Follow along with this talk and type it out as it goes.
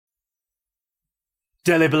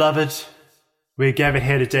Dearly beloved, we're gathered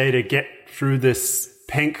here today to get through this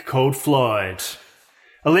Pink called Floyd.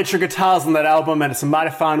 Electric guitars on that album, and it's a mighty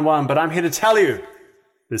fine one, but I'm here to tell you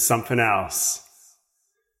there's something else.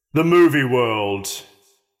 The movie world.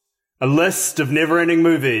 A list of never-ending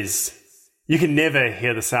movies. You can never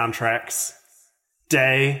hear the soundtracks,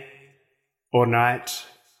 day or night.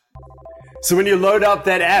 So when you load up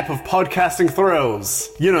that app of podcasting thrills,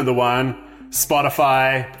 you know the one,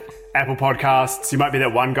 Spotify, Apple Podcasts, you might be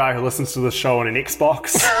that one guy who listens to the show on an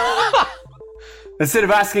Xbox. Instead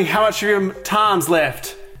of asking how much of your time's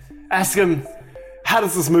left, ask him, how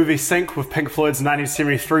does this movie sync with Pink Floyd's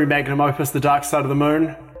 1973 magnum opus, The Dark Side of the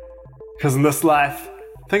Moon? Because in this life,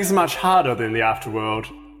 things are much harder than the afterworld.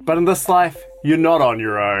 But in this life, you're not on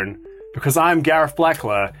your own. Because I'm Gareth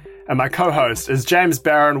Blackler, and my co-host is James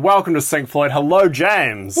Barron. Welcome to Sync Floyd. Hello,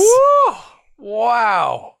 James. Woo!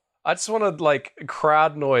 Wow. I just wanted,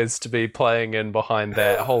 crowd noise to be playing in behind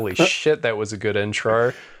that. Holy shit, that was a good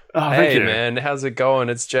intro. Oh, hey, man, how's it going?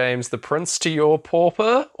 It's James, the prince to your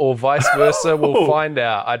pauper, or vice versa. We'll find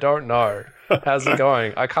out. I don't know. How's it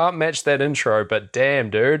going? I can't match that intro, but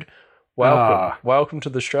damn, dude. Welcome. Welcome to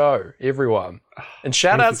the show, everyone. And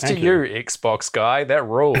shout-outs to you, Xbox guy. That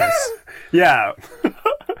rules. Yeah.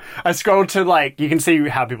 I scrolled to, you can see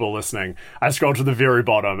how people are listening. I scrolled to the very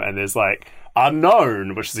bottom, and there's,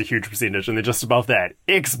 unknown, which is a huge percentage, and then just above that,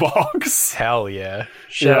 Xbox. Hell yeah.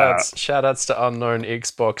 Shout-outs to unknown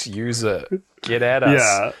Xbox user. Get at us.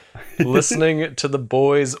 Yeah. Listening to the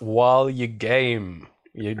boys while you game.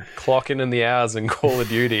 You're clocking in the hours in Call of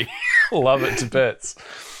Duty. Love it to bits.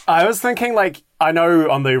 I was thinking, I know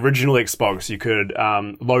on the original Xbox you could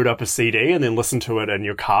load up a CD and then listen to it in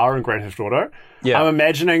your car in Grand Theft Auto. Yeah. I'm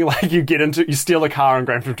imagining, you steal a car in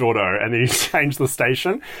Grand Theft Auto and then you change the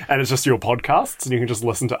station and it's just your podcasts and you can just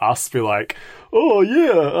listen to us be like, oh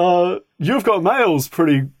yeah, you've got mail's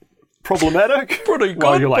pretty problematic. Pretty good,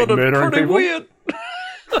 while you're, murdering pretty people. weird.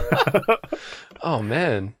 Oh,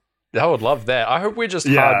 man. I would love that. I hope we're just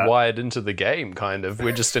hardwired into the game, kind of.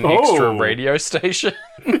 We're just an extra radio station.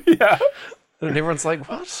 Yeah. And everyone's like,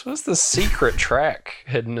 what's the secret track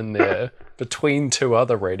hidden in there between two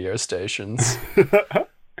other radio stations?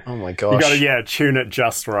 Oh my gosh. You gotta, tune it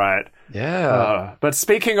just right. Yeah. But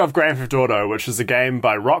speaking of Grand Theft Auto, which is a game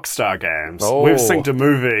by Rockstar Games, we've synced a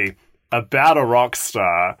movie about a rock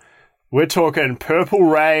star. We're talking Purple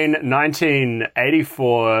Rain,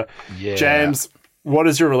 1984. Yeah. James, what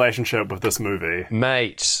is your relationship with this movie?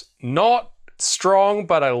 Mate, not strong,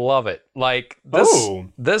 but I love it.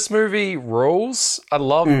 This movie rules. I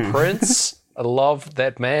love Prince. I love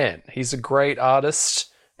that man. He's a great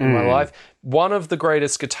artist in my life. One of the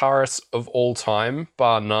greatest guitarists of all time,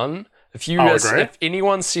 bar none. If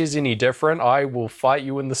anyone says any different, I will fight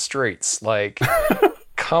you in the streets.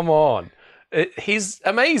 Come on. He's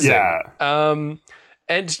amazing. Yeah.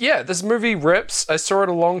 This movie rips. I saw it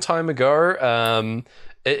a long time ago.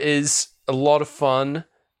 It is a lot of fun,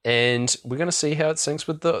 and we're going to see how it syncs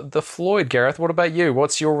with the Floyd. Gareth, what about you?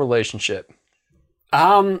 What's your relationship?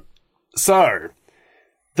 So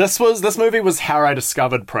this movie was how I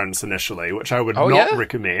discovered Prince initially, which I would not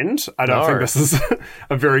recommend. I don't think this is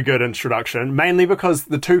a very good introduction, mainly because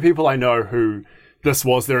the two people I know who this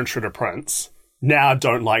was their intro to Prince now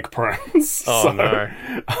don't like Prince. Oh, no.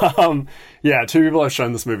 Two people I've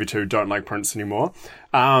shown this movie to don't like Prince anymore.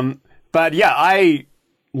 But yeah, I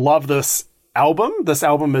love this album. This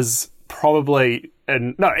album is probably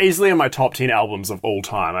easily in my top 10 albums of all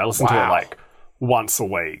time. I listen to it once a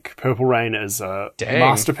week. Purple Rain is a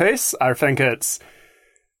masterpiece. I think it's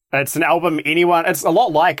an album it's a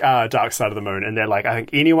lot like Dark Side of the Moon, and they're I think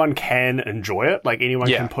anyone can enjoy it. Anyone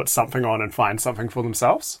can put something on and find something for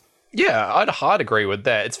themselves. Yeah, I'd hard agree with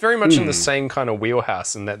that. It's very much in the same kind of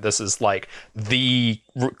wheelhouse in that this is the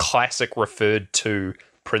classic referred to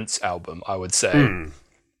Prince album, I would say.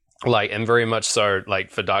 And very much so,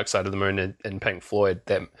 for Dark Side of the Moon and Pink Floyd,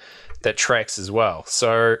 that tracks as well.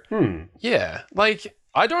 So, yeah,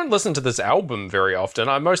 I don't listen to this album very often.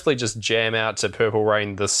 I mostly just jam out to Purple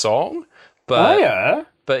Rain, the song. But,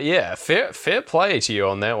 But yeah, fair play to you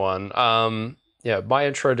on that one. My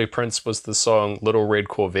intro to Prince was the song Little Red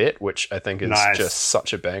Corvette, which I think is just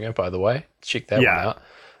such a banger, by the way. Check that one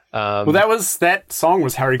out. That song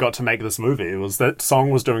was how he got to make this movie. That song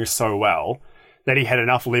was doing so well that he had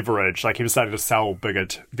enough leverage, he was starting to sell bigger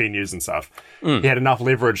venues and stuff. He had enough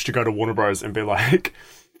leverage to go to Warner Bros. And be like,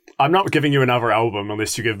 I'm not giving you another album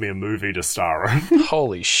unless you give me a movie to star in.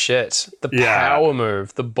 Holy shit. The power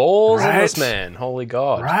move. The balls of this man. Holy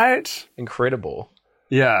God. Right? Incredible.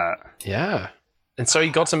 Yeah. Yeah. And so he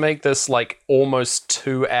got to make this almost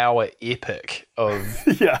 2-hour epic of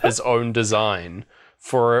his own design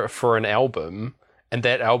for an album, and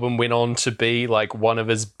that album went on to be like one of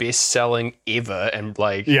his best selling ever, and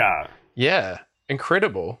like yeah,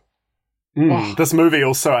 incredible. This movie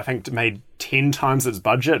also, I think, made 10 times its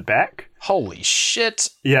budget back. Holy shit.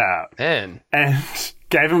 Yeah. Man. And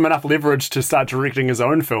gave him enough leverage to start directing his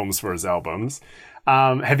own films for his albums.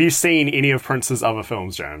 Have you seen any of Prince's other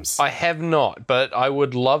films, James? I have not, but I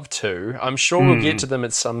would love to. I'm sure we'll get to them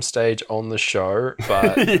at some stage on the show,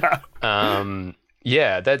 but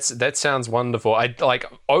that sounds wonderful. I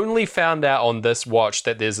only found out on this watch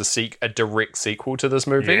that there's a direct sequel to this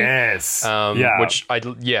movie. Yes. Which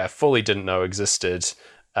I fully didn't know existed.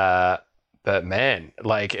 But man,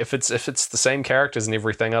 like if it's the same characters and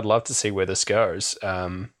everything, I'd love to see where this goes.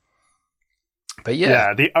 But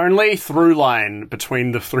yeah, the only through line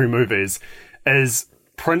between the three movies is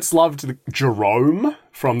Prince loved Jerome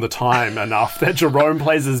from The Time enough that Jerome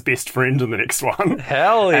plays his best friend in the next one.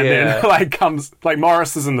 Hell yeah. And then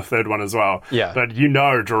Morris is in the third one as well. Yeah. But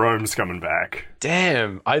Jerome's coming back.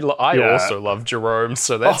 Damn. I also love Jerome,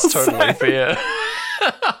 so that's totally fair.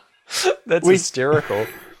 That's hysterical.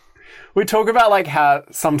 We talk about how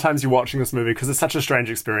sometimes you're watching this movie because it's such a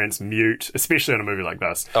strange experience, mute, especially in a movie like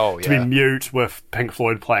this. Oh, yeah. To be mute with Pink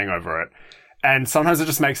Floyd playing over it. And sometimes it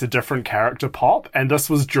just makes a different character pop. And this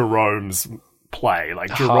was Jerome's play.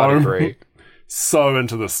 Jerome, so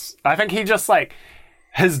into this. I think he just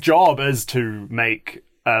his job is to make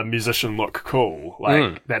a musician look cool.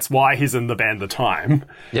 That's why he's in the band The Time.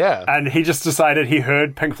 Yeah. And he just decided he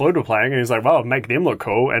heard Pink Floyd were playing and he's like, well, make them look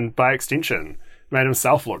cool. And by extension, made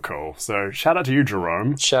himself look cool. So shout out to you,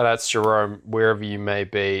 Jerome. Shout out to Jerome, wherever you may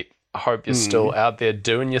be. I hope you're still out there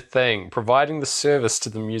doing your thing, providing the service to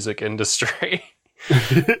the music industry.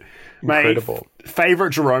 Incredible. My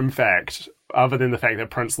favorite Jerome fact, other than the fact that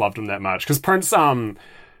Prince loved him that much, because Prince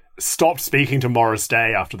stopped speaking to Morris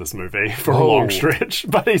Day after this movie for a long stretch,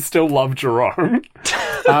 but he still loved Jerome.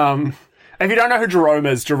 If you don't know who Jerome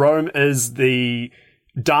is the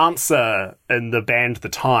dancer in the band The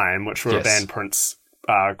Time, which were a band Prince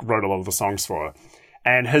wrote a lot of the songs for.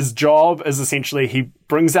 And his job is essentially he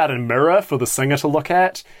brings out a mirror for the singer to look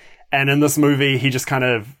at. And in this movie, he just kind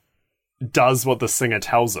of does what the singer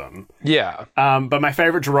tells him. Yeah. But my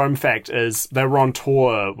favorite Jerome fact is they were on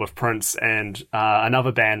tour with Prince and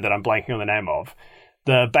another band that I'm blanking on the name of.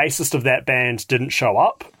 The bassist of that band didn't show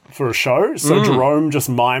up for a show, so Jerome just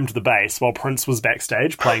mimed the bass while Prince was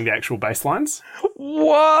backstage playing the actual bass lines.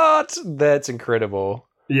 What? That's incredible.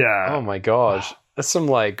 Yeah. Oh my gosh. There's some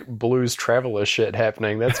blues traveler shit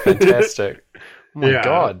happening. That's fantastic. Oh my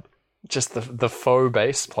god. Just the faux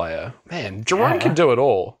bass player. Man, Jerome can do it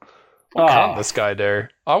all. What can't this guy do?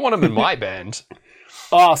 I want him in my band.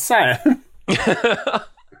 Oh, Sam.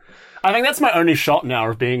 I think that's my only shot now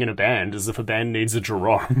of being in a band, is if a band needs a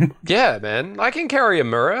Jerome. Yeah, man. I can carry a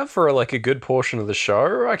mirror for a good portion of the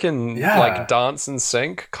show. I can dance and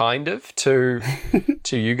sync, kind of, to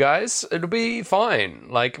you guys. It'll be fine.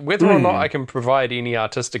 Whether or not I can provide any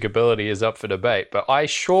artistic ability is up for debate, but I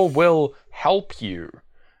sure will help you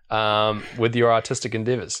with your artistic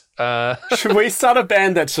endeavors. Should we start a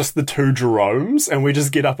band that's just the two Jeromes and we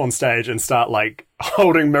just get up on stage and start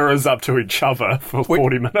holding mirrors up to each other for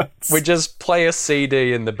 40 minutes? We just play a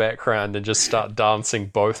CD in the background and just start dancing,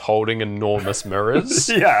 both holding enormous mirrors.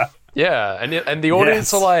 Yeah. Yeah, and the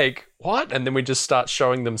audience are like, what? And then we just start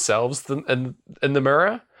showing themselves in the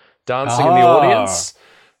mirror, dancing in the audience.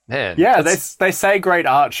 Man, yeah, they say great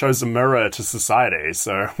art shows a mirror to society,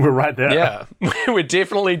 so we're right there. Yeah, we're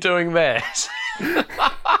definitely doing that.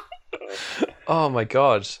 Oh my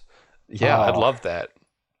god. Yeah, I'd love that.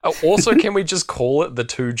 Also, can we just call it the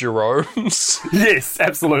two Jeromes? Yes,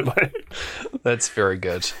 absolutely. That's very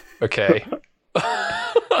good. Okay.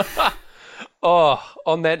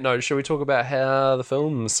 On that note, should we talk about how the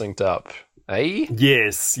film's synced up? Eh?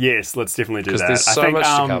 Yes, let's definitely do that. Because there's so much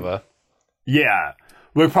to cover. Yeah.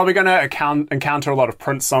 We're probably going to encounter a lot of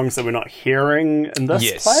Prince songs that we're not hearing in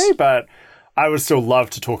this play, but I would still love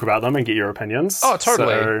to talk about them and get your opinions. Oh,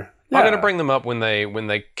 totally. So, I'm going to bring them up when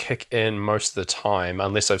they kick in most of the time,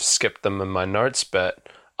 unless I've skipped them in my notes, but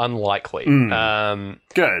unlikely.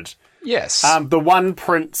 Good. Yes. The one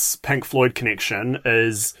Prince Pink Floyd connection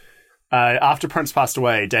is after Prince passed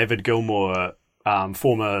away, David Gilmour,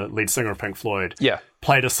 former lead singer of Pink Floyd,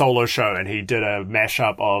 played a solo show, and he did a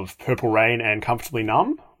mashup of Purple Rain and Comfortably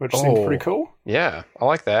Numb, which seemed pretty cool. Yeah, I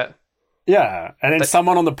like that. Yeah, and then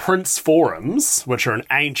someone on the Prince forums, which are an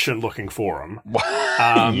ancient-looking forum,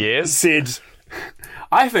 said,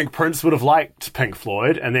 I think Prince would have liked Pink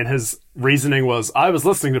Floyd, and then his reasoning was, I was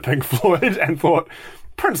listening to Pink Floyd and thought,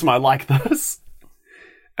 Prince might like this.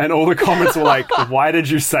 And all the comments were like, why did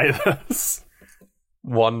you say this?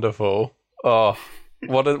 Wonderful. Oh,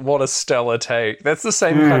 what a stellar take. That's the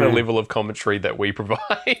same kind of level of commentary that we provide.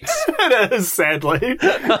 It is, sadly.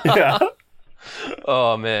 Yeah.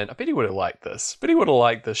 Oh man, I bet he would have liked this. He would have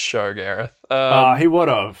liked this show, Gareth. He would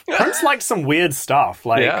have. Prince liked some weird stuff.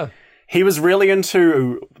 Like, Yeah. he was really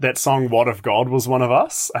into that song "What If God Was One of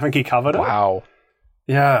Us." I think he covered it. Wow.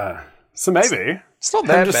 Yeah. So maybe It's not him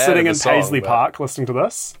that just bad sitting of a in song, Paisley but- Park listening to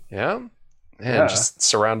this. Yeah. And Yeah. just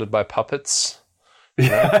surrounded by puppets.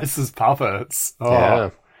 Yeah, this is puppets. Oh. Yeah.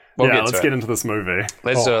 We'll yeah, get to let's it. get into this movie.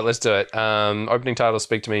 Let's do it. Opening title,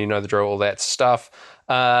 Speak to Me, you know the drill, all that stuff.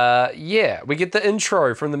 We get the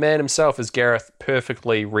intro from the man himself, as Gareth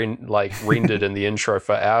perfectly rendered in the intro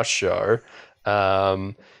for our show.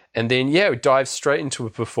 And then, we dive straight into a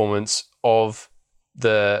performance of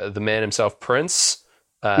the man himself, Prince,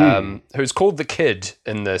 who's called the Kid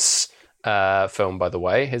in this film, by the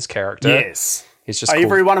way, his character. Yes. He's just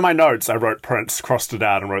Every one of my notes, I wrote Prince, crossed it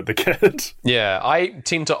out, and wrote the Kid. Yeah, I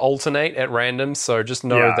tend to alternate at random, so just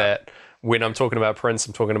know that when I'm talking about Prince,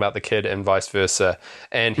 I'm talking about the Kid and vice versa.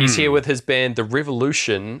 And he's here with his band, The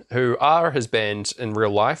Revolution, who are his band in real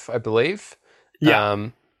life, I believe. Yeah.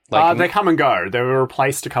 They come and go. They were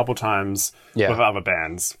replaced a couple times with other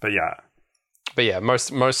bands, but yeah. But yeah,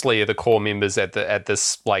 mostly the core members at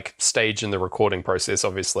this like stage in the recording process.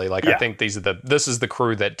 Obviously, I think this is the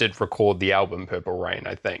crew that did record the album Purple Rain.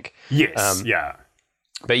 I think. Yes.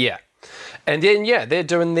 But yeah, and then they're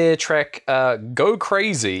doing their track "Go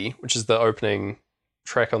Crazy," which is the opening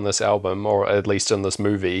track on this album, or at least in this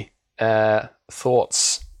movie.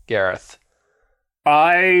 Thoughts, Gareth?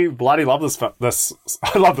 I bloody love this.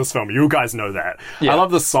 I love this film. You guys know that. Yeah. I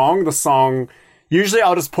love the song. The song. Usually,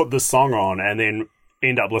 I'll just put this song on and then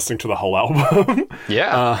end up listening to the whole album.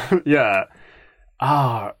 Yeah.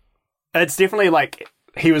 It's definitely like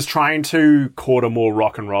he was trying to court a more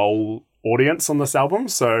rock and roll audience on this album.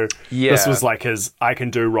 So this was like his "I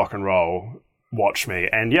can do rock and roll, watch me,"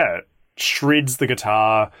 and shreds the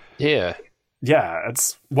guitar. Yeah. Yeah,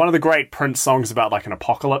 it's one of the great Prince songs about like an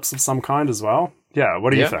apocalypse of some kind as well. Yeah,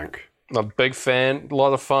 what do you think? I'm a big fan. A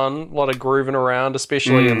lot of fun. A lot of grooving around,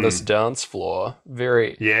 especially in this dance floor.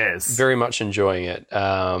 Very much enjoying it.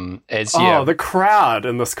 The crowd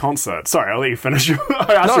in this concert. Sorry, I'll let you finish. I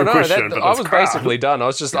asked you a question, but I was crowd. basically done.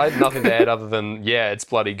 I had nothing to add other than it's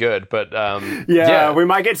bloody good. But we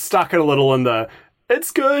might get stuck a little in the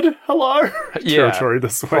 "it's good, hello" territory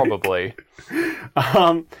this week. Probably.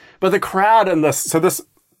 But the crowd in this. So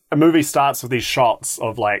a movie starts with these shots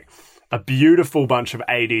of like a beautiful bunch of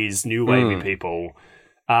 80s new wavy people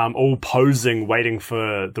all posing, waiting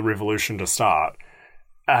for the revolution to start.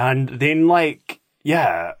 And then,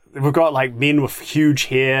 we've got, like, men with huge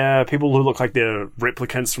hair, people who look like they're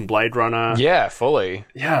replicants from Blade Runner. Yeah, fully.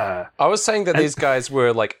 Yeah. I was saying that these guys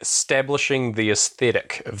were, like, establishing the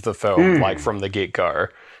aesthetic of the film, like, from the get-go,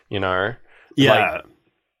 you know? Yeah. Like,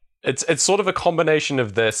 It's sort of a combination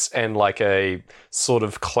of this and like a sort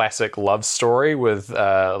of classic love story with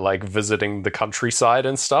like visiting the countryside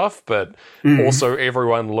and stuff, but also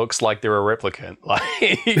everyone looks like they're a replicant. Like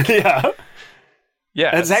It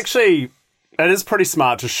is pretty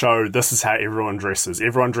smart to show this is how everyone dresses.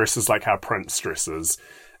 Everyone dresses like how Prince dresses.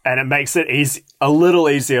 And it makes it a little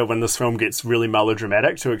easier when this film gets really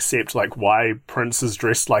melodramatic to accept like why Prince is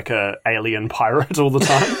dressed like a alien pirate all the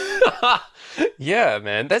time. Yeah,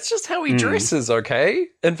 man. That's just how he dresses, okay?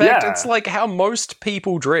 In fact, it's like how most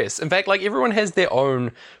people dress. In fact, like everyone has their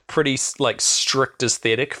own pretty like strict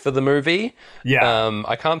aesthetic for the movie. Yeah.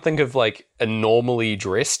 I can't think of like a normally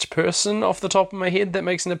dressed person off the top of my head that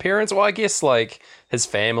makes an appearance. Well, I guess like his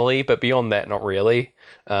family, but beyond that, not really.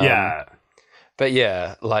 But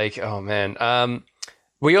yeah, like, oh man.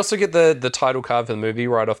 We also get the title card for the movie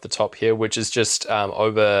right off the top here, which is just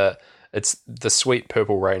over... It's the sweet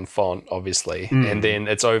Purple Rain font, obviously. And then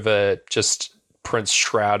it's over just Prince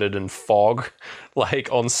shrouded in fog,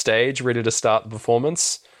 like on stage, ready to start the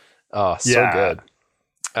performance. Oh, so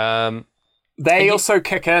good. They also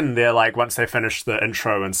kick in there, like, once they finish the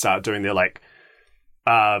intro and start doing their, like,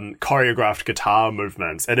 choreographed guitar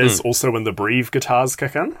movements. It is also when the Breathe guitars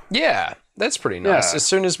kick in. Yeah, that's pretty nice. Yeah. As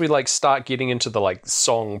soon as we, like, start getting into the, like,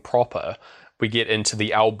 song proper... we get into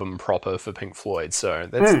the album proper for Pink Floyd, so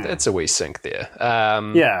that's a wee sync there.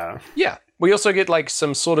 Yeah. We also get like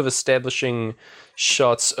some sort of establishing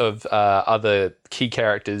shots of other key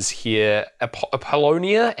characters here.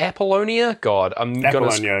 Apollonia? God, I'm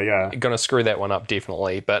gonna screw that one up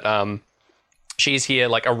definitely. But she's here,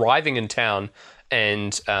 like arriving in town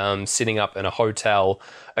and setting up in a hotel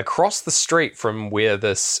across the street from where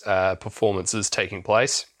this performance is taking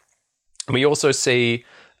place. And we also see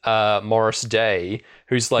Morris Day,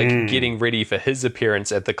 who's like getting ready for his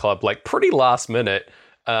appearance at the club, like pretty last minute.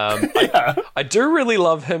 I do really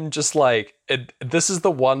love him. Just like this is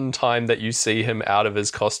the one time that you see him out of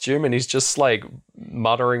his costume, and he's just like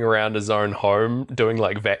muttering around his own home, doing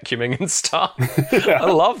like vacuuming and stuff. I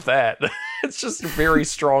love that. It's just very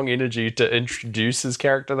strong energy to introduce his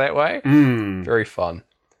character that way. Very fun.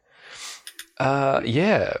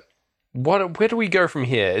 Yeah. Where do we go from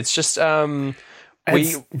here? It's just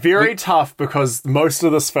it's very tough because most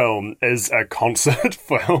of this film is a concert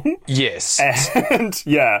film. Yes. And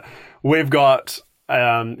yeah, we've got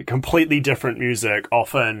completely different music,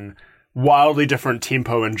 often wildly different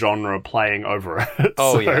tempo and genre playing over it.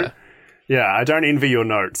 Oh, yeah. Yeah, I don't envy your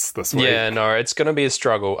notes this week. Yeah, no, it's going to be a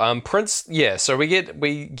struggle. Prince, yeah, so we get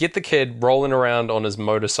the kid rolling around on his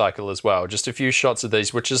motorcycle as well. Just a few shots of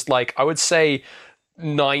these, which is like, I would say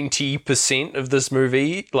 90% of this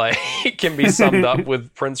movie, like, it can be summed up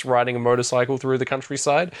with Prince riding a motorcycle through the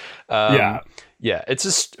countryside. Yeah, it's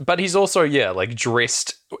just, but he's also, like,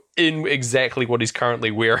 dressed in exactly what he's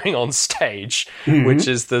currently wearing on stage, which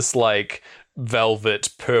is this, like,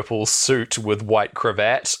 velvet purple suit with white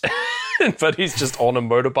cravat. But he's just on a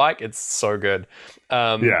motorbike. It's so good.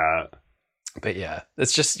 But yeah,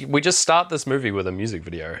 it's just, we just start this movie with a music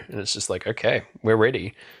video, and it's just like, okay, we're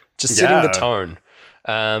ready. Just setting the tone.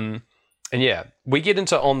 And yeah, we get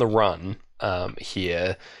into On the Run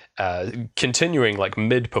here, continuing like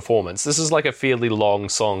mid-performance. This is like a fairly long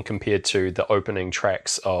song compared to the opening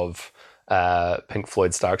tracks of Pink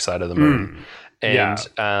Floyd's Dark Side of the Moon. And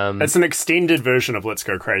it's an extended version of Let's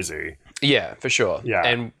Go Crazy. Yeah, for sure. Yeah.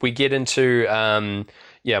 And we get into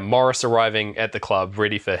Morris arriving at the club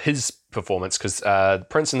ready for his performance, because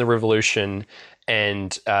Prince and the Revolution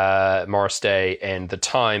and Morris Day and The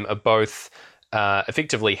Time are both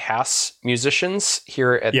effectively house musicians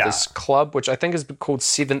here at this club, which I think is called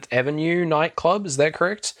 7th Avenue Nightclub. Is that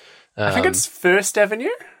correct? I think it's First Avenue.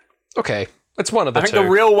 Okay. It's one of the two. I think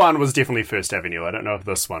the real one was definitely First Avenue. I don't know if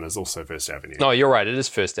this one is also First Avenue. No, you're right. It is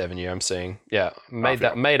First Avenue, I'm seeing. Yeah. Made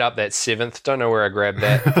up that 7th. Don't know where I grabbed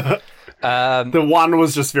that. The one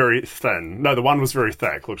was just very thin. No, the one was very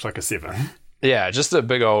thick. Looks like a 7. Yeah, just a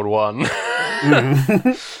big old one.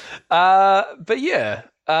 But yeah.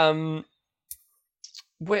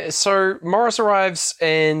 So Morris arrives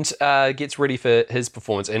and gets ready for his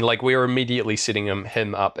performance, and like we're immediately setting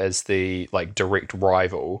him up as the like direct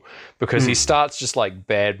rival, because he starts just like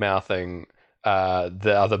bad mouthing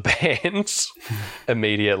the other band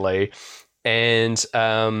immediately, and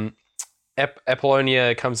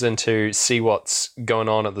Apollonia comes in to see what's going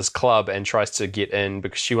on at this club and tries to get in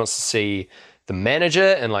because she wants to see the manager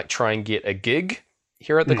and like try and get a gig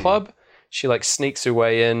here at the club. She like sneaks her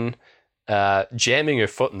way in, jamming her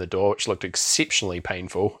foot in the door, which looked exceptionally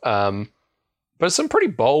painful. But some pretty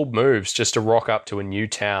bold moves just to rock up to a new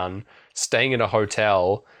town, staying in a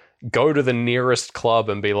hotel, go to the nearest club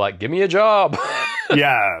and be like, give me a job.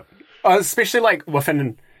 Yeah. Especially like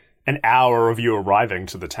within an hour of you arriving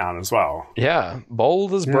to the town as well. Yeah.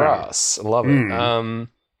 Bold as brass. I love it.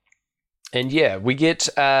 And yeah, we get...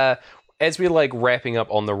 as we're like wrapping up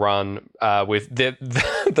On the Run, with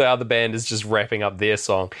the other band is just wrapping up their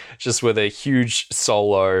song, just with a huge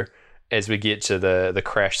solo as we get to the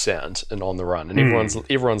crash sound and On the Run, and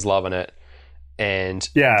everyone's loving it. And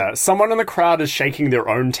yeah, someone in the crowd is shaking their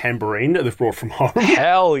own tambourine that they've brought from home.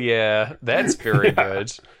 Hell yeah, that's very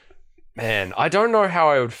good. Man, I don't know how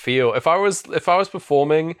I would feel if I was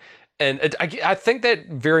performing. And I think that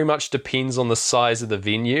very much depends on the size of the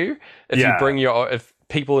venue. If you bring if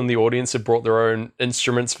people in the audience have brought their own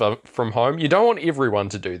instruments from home, you don't want everyone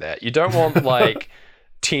to do that. You don't want like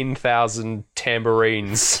 10,000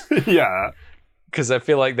 tambourines. Yeah. Because I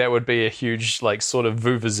feel like that would be a huge like sort of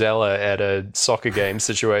vuvuzela at a soccer game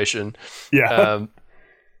situation. Yeah.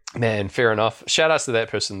 Man, fair enough. Shout outs to that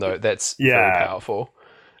person though. That's very powerful.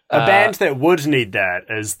 A band that would need that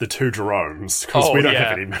is the Two Jeromes, because we don't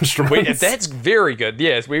have any instruments. That's very good.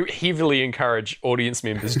 Yes, we heavily encourage audience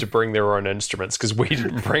members to bring their own instruments, because we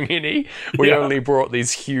didn't bring any. We only brought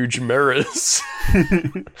these huge mirrors.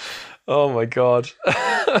 Oh my god.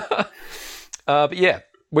 But yeah,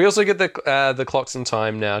 we also get the clocks and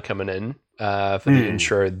time now coming in for the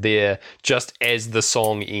intro there, just as the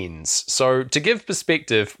song ends. So to give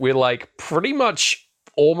perspective, we're like pretty much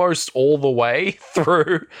almost all the way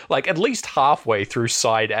through, like at least halfway through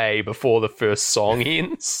side A before the first song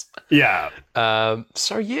ends. Yeah.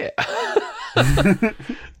 So yeah.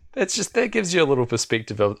 That gives you a little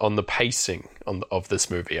perspective on the pacing of this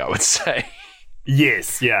movie, I would say.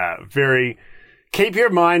 Yes, yeah. Very. Keep your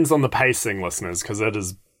minds on the pacing, listeners, because it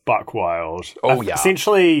is buck wild. Oh, yeah.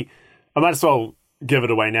 Essentially, I might as well give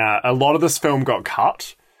it away now. A lot of this film got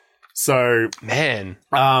cut. So, Man.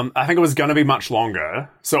 I think it was going to be much longer.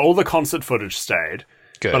 So all the concert footage stayed.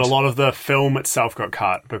 Good. But a lot of the film itself got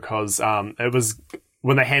cut because it was,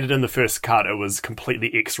 when they handed in the first cut, it was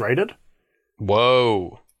completely X-rated.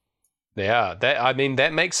 Whoa. Yeah,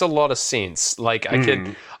 that makes a lot of sense. Like,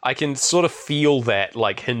 I can sort of feel that,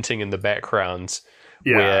 like, hinting in the background.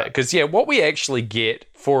 Yeah. Because, what we actually get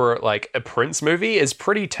for, like, a Prince movie is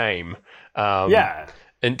pretty tame. Yeah.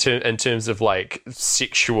 In terms of, like,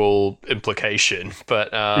 sexual implication.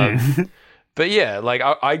 But, but yeah, like,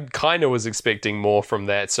 I kind of was expecting more from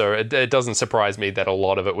that, so it doesn't surprise me that a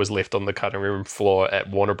lot of it was left on the cutting room floor at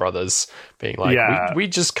Warner Brothers, being like, we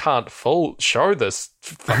just can't show this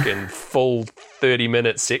fucking full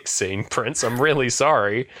 30-minute sex scene, Prince. I'm really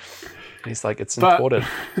sorry. And he's like, it's important.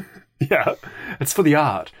 Yeah, it's for the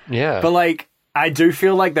art. Yeah. But, like, I do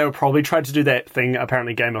feel like they were probably tried to do that thing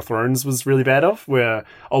apparently Game of Thrones was really bad of, where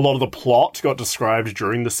a lot of the plot got described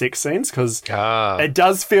during the sex scenes, because it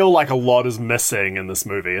does feel like a lot is missing in this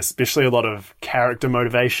movie, especially a lot of character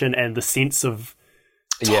motivation and the sense of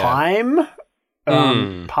time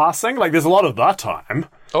passing. Like, there's a lot of that time,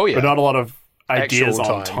 but not a lot of ideas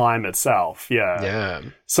on time itself. Yeah.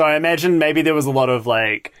 So I imagine maybe there was a lot of,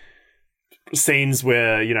 like, scenes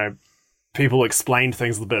where, you know, people explained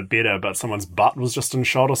things a little bit better, but someone's butt was just in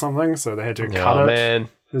shot or something, so they had to cut it. Man.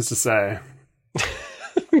 Who's to say?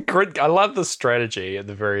 I love the strategy at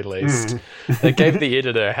the very least. It gave the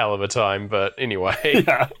editor a hell of a time, but anyway.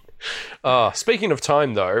 Speaking of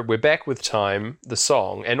time, though, we're back with Time, the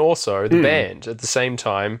song, and also the band at the same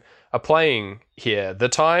time are playing here. The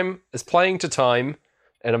Time is playing to Time,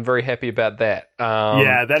 and I'm very happy about that.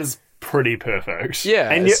 That is pretty perfect. Yeah.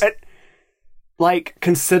 And like,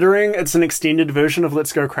 considering it's an extended version of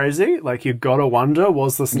Let's Go Crazy, like, you gotta wonder,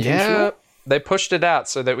 was this intentional? Yeah, they pushed it out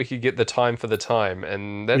so that we could get the time for the time,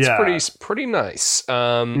 and that's pretty nice.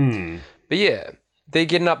 But yeah, they're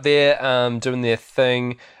getting up there, doing their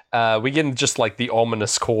thing. We're getting just, like, the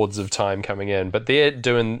ominous chords of Time coming in, but they're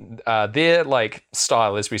doing their, like,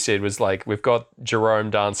 style, as we said, was like, we've got Jerome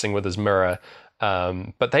dancing with his mirror.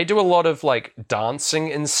 But they do a lot of, like, dancing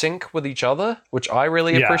in sync with each other, which I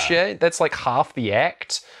really appreciate. That's, like, half the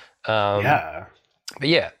act. But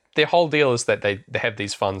yeah, their whole deal is that they have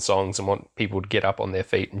these fun songs and want people to get up on their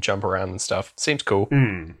feet and jump around and stuff. Seems cool.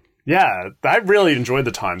 Yeah, I really enjoyed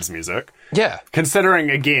the Times music. Yeah. Considering,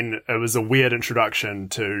 again, it was a weird introduction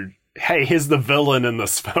to, hey, here's the villain in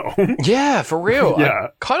this film. Yeah, for real. Yeah. I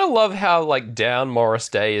kind of love how, like, down Morris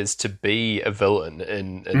Day is to be a villain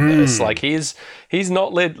in this. Like, he's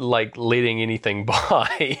not letting anything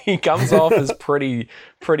by. He comes off as pretty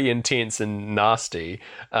intense and nasty.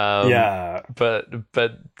 But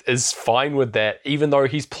is fine with that, even though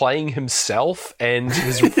he's playing himself and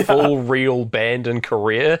his full real band and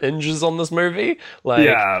career hinges on this movie. Like,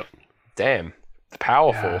 damn,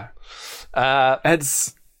 powerful.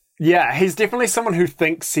 Yeah, he's definitely someone who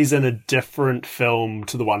thinks he's in a different film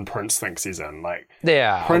to the one Prince thinks he's in. Like,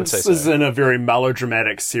 Prince is in a very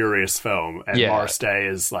melodramatic, serious film, and Morris Day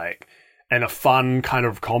is, like, in a fun kind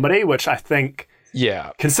of comedy, which I think,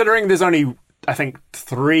 considering there's only, I think,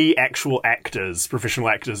 3 actual actors, professional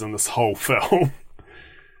actors in this whole film,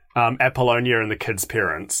 Apollonia and the kids'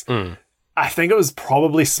 parents, I think it was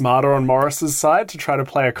probably smarter on Morris's side to try to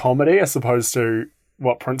play a comedy as opposed to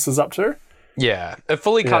what Prince is up to. Yeah, it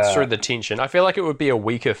fully cuts through the tension. I feel like it would be a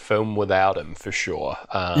weaker film without him, for sure.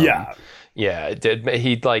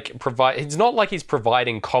 He'd, like, provide. It's not like he's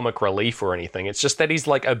providing comic relief or anything. It's just that he's,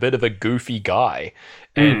 like, a bit of a goofy guy,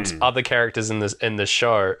 and other characters in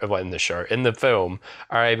the film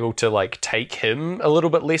are able to, like, take him a little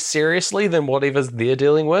bit less seriously than whatever's they're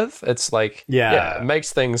dealing with. It's like, it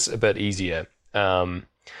makes things a bit easier. But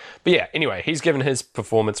yeah, anyway, he's given his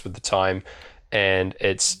performance with the Time, and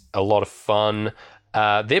it's a lot of fun.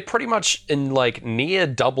 They're pretty much in, like, near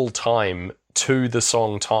double time to the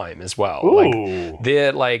song Time as well. Ooh.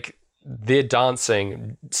 Like, their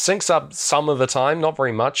dancing syncs up some of the time, not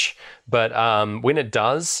very much, but when it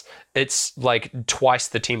does, it's like twice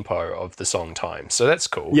the tempo of the song Time. So that's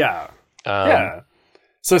cool.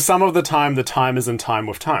 So some of the time is in time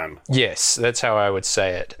with time. Yes, that's how I would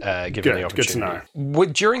say it, given the opportunity. Good to know.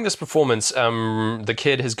 During this performance, the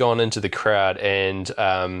kid has gone into the crowd and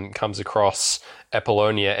comes across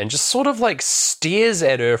Apollonia and just sort of, like, stares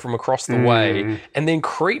at her from across the way, and then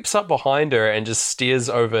creeps up behind her and just stares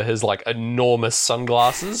over his, like, enormous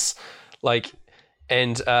sunglasses. Like,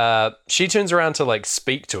 and she turns around to, like,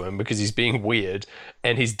 speak to him because he's being weird,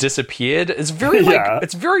 and he's disappeared. It's very, like,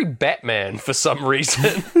 it's very Batman for some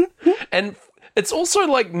reason. And It's also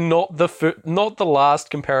like not the last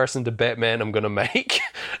comparison to Batman I'm gonna make.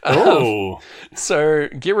 Oh, So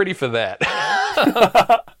get ready for that.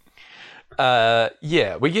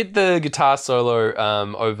 Yeah, we get the guitar solo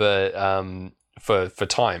for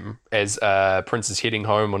Time as Prince is heading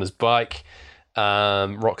home on his bike,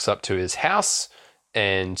 rocks up to his house,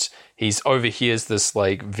 and he's overhears this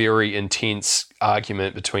like very intense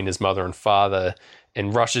argument between his mother and father,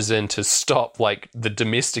 and rushes in to stop like the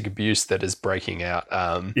domestic abuse that is breaking out.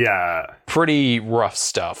 yeah. Pretty rough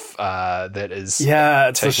stuff that is Yeah,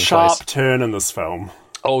 it's a taking sharp place. turn in this film.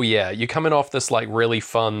 Oh yeah, you're coming off this like really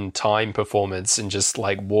fun Time performance and just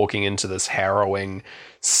like walking into this harrowing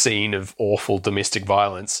scene of awful domestic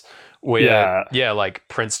violence where like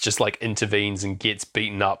Prince just like intervenes and gets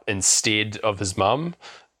beaten up instead of his mum.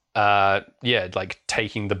 Like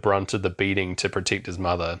taking the brunt of the beating to protect his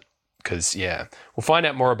mother. Because we'll find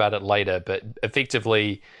out more about it later, but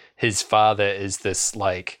effectively his father is this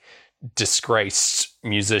like disgraced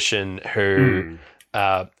musician who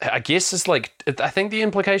I guess is like, I think the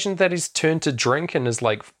implication that he's turned to drink and has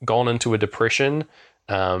like gone into a depression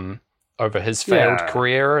over his failed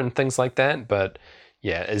career and things like that. But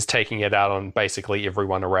is taking it out on basically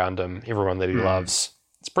everyone around him, everyone that he loves.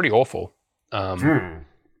 It's pretty awful.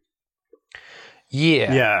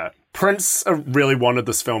 Yeah. Prince really wanted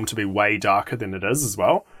this film to be way darker than it is as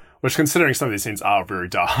well, which considering some of these scenes are very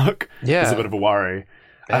dark, is a bit of a worry.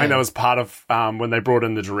 I think that was part of when they brought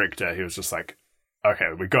in the director, he was just like,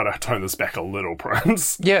 okay, we got to tone this back a little,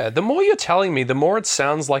 Prince. Yeah, the more you're telling me, the more it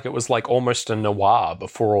sounds like it was like almost a noir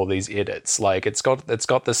before all these edits. Like it's got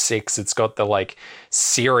the sex, it's got the like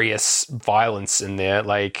serious violence in there.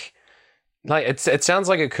 Like it sounds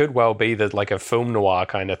like it could well be that like a film noir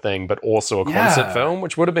kind of thing, but also a concert film,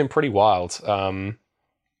 which would have been pretty wild.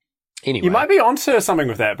 Anyway, You might be onto something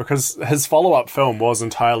with that because his follow-up film was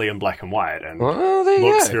entirely in black and white and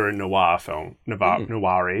looks very noir film,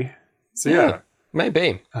 noir-y. So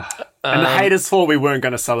maybe. And the haters thought we weren't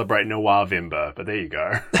going to celebrate Noir-vember, but there you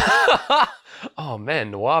go. Oh man,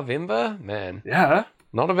 Noir-vember, man. Yeah.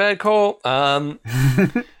 Not a bad call.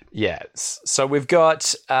 So we've got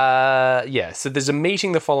so there's a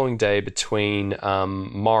meeting the following day between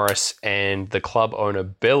Morris and the club owner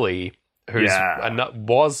Billy, who's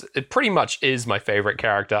it pretty much is my favorite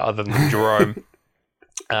character other than Jerome.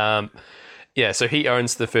 So he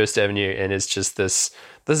owns the First Avenue and is just this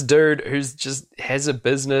dude who's just has a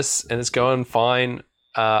business and it's going fine.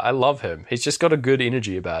 I love him. He's just got a good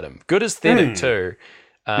energy about him. Good aesthetic too.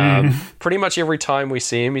 Pretty much every time we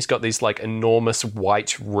see him, he's got these like enormous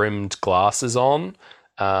white rimmed glasses on,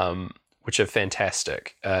 which are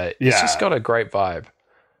fantastic. He's just got a great vibe.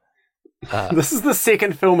 This is the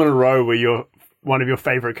second film in a row where one of your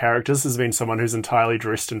favorite characters has been someone who's entirely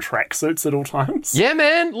dressed in tracksuits at all times. Yeah,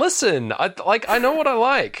 man. Listen, I know what I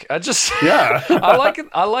like. I just I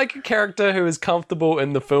like a character who is comfortable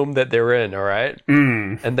in the film that they're in. All right,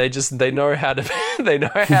 and they know how to they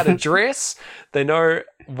know how to dress. They know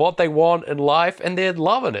what they want in life, and they're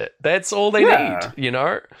loving it. That's all they need. You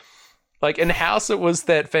know. Like in House, it was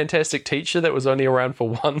that fantastic teacher that was only around for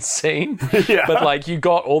one scene. But like you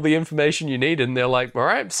got all the information you need and they're like, all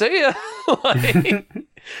right, see ya. Like,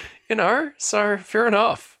 you know, so fair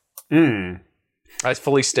enough. I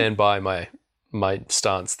fully stand by my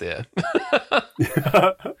stance there.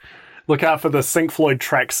 Look out for the Sync Floyd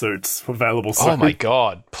tracksuits available soon. Oh my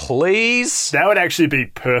God, please. That would actually be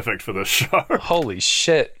perfect for this show. Holy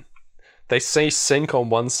shit. They say Sync on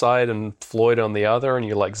one side and Floyd on the other, and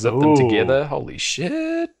you like zip them together. Holy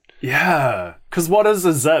shit. Yeah. Because what is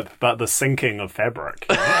a zip but the sinking of fabric?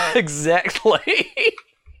 You know? Exactly.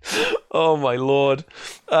 Oh my Lord.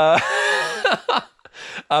 But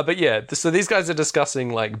yeah, so these guys are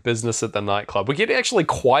discussing like business at the nightclub. We get actually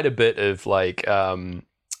quite a bit of like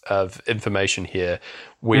of information here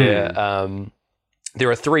where there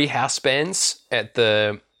are 3 house bands at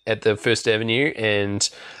the First Avenue, and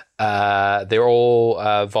they're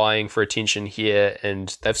all vying for attention here,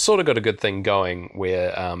 and they've sort of got a good thing going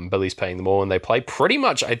where Billy's paying them all, and they play pretty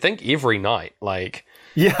much, I think, every night. Like,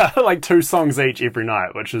 yeah, like 2 songs each every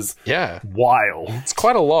night, which is wild. It's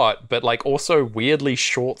quite a lot, but like also weirdly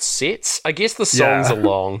short sets. I guess the songs are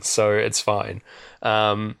long, so it's fine.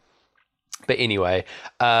 But anyway,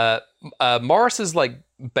 Morris is like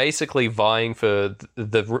basically vying for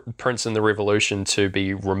the Prince and the Revolution to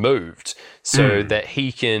be removed so that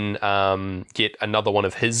he can get another one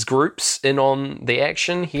of his groups in on the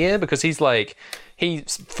action here, because he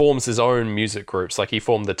forms his own music groups. Like he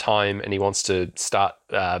formed The Time and he wants to start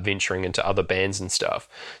venturing into other bands and stuff.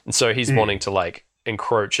 And so he's wanting to like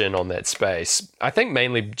encroach in on that space. I think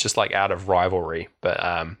mainly just like out of rivalry. But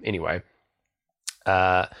anyway.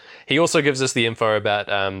 He also gives us the info about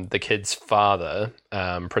the kid's father,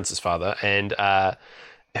 Prince's father, and that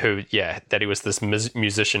he was this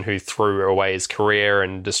musician who threw away his career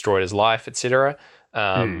and destroyed his life, etc.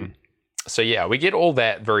 So yeah, we get all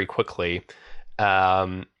that very quickly.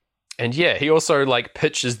 And yeah, he also like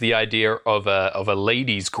pitches the idea of a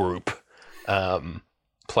ladies group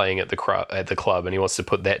playing at the club, and he wants to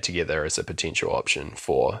put that together as a potential option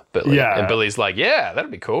for Billy. Yeah. And Billy's like, yeah, that'd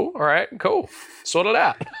be cool. All right, cool. Sort it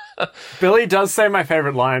out. Billy does say one of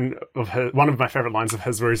my favorite lines of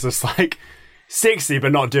his, where he's just like, sexy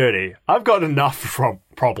but not dirty. I've got enough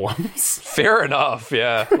problems. Fair enough,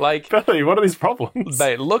 yeah. Like, Billy, what are these problems?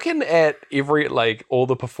 mate, looking at all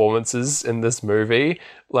the performances in this movie,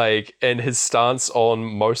 like, and his stance on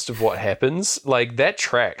most of what happens, like, that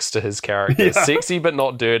tracks to his character. Yeah. Sexy but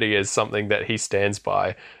not dirty is something that he stands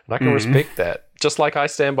by, and I can respect that, just like I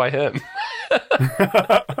stand by him.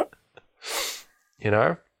 You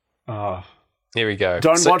know? Oh. Here we go.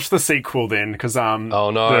 Don't watch the sequel then, because oh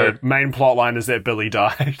no, the main plot line is that Billy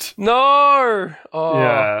died. No! Oh,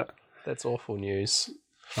 Yeah. That's awful news.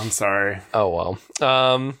 I'm sorry. Oh well.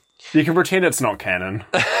 You can pretend it's not canon.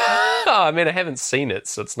 I mean, I haven't seen it,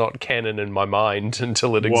 so it's not canon in my mind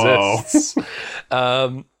until it Whoa. exists.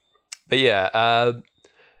 But yeah,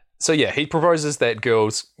 so yeah, he proposes that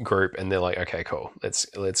girls group, and they're like, okay, cool,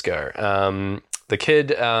 let's go. The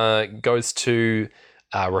kid goes to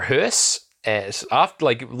rehearse. After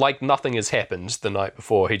like nothing has happened the night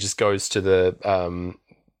before, he just goes to the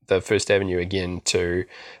First Avenue again to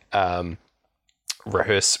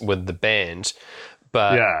rehearse with the band,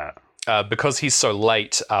 but because he's so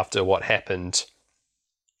late after what happened,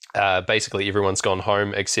 basically everyone's gone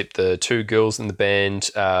home except the two girls in the band,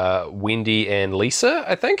 Wendy and Lisa,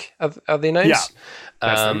 I think are their names,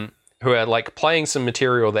 who are like playing some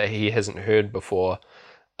material that he hasn't heard before.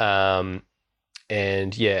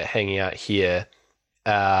 And yeah, hanging out here.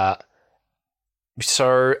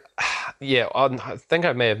 So yeah, I think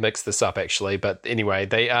I may have mixed this up actually, but anyway,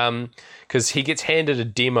 they because he gets handed a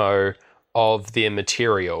demo of their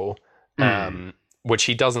material, which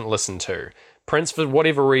he doesn't listen to. Prince, for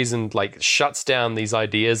whatever reason, like shuts down these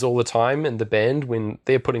ideas all the time in the band when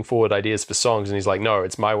they're putting forward ideas for songs, and he's like, "No,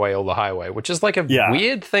 it's my way or the highway," which is like a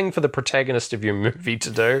weird thing for the protagonist of your movie to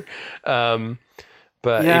do.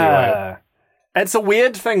 But anyway. It's a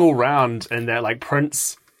weird thing all round in that, like,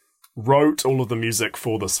 Prince wrote all of the music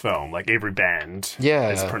for this film, like every band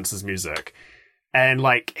is Prince's music. And,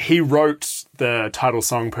 like, he wrote the title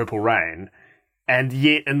song Purple Rain, and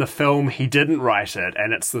yet in the film he didn't write it,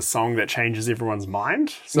 and it's the song that changes everyone's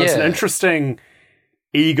mind. So it's an interesting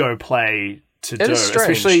ego play to do,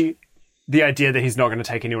 especially the idea that he's not going to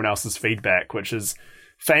take anyone else's feedback, which is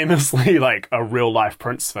famously, like, a real-life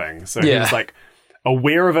Prince thing. So he was, like,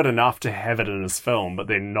 aware of it enough to have it in his film, but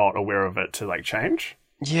then not aware of it to like change.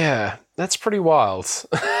 Yeah, that's pretty wild.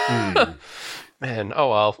 Man,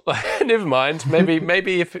 oh well. Never mind.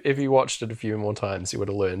 Maybe if he watched it a few more times, he would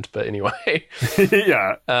have learned. But anyway,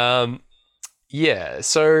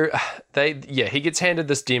 So he gets handed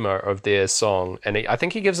this demo of their song, and I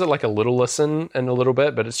think he gives it like a little listen in a little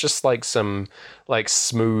bit, but it's just like some like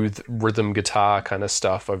smooth rhythm guitar kind of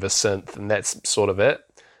stuff over synth, and that's sort of it.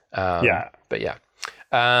 But yeah.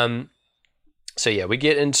 So yeah, we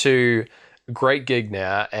get into a great gig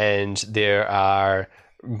now, and there are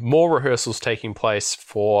more rehearsals taking place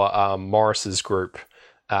for Morris's group.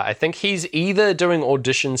 I think he's either doing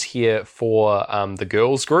auditions here for the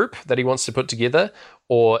girls group that he wants to put together,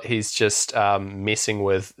 or he's just messing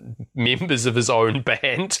with members of his own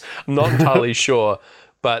band. I'm not entirely sure.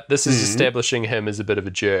 But this is establishing him as a bit of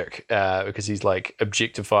a jerk because he's like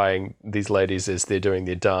objectifying these ladies as they're doing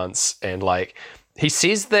their dance, and like he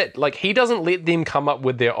says that like he doesn't let them come up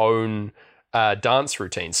with their own dance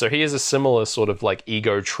routine. So he has a similar sort of like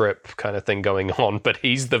ego trip kind of thing going on, but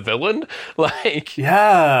he's the villain. Like,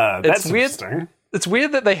 that's weird. Interesting. It's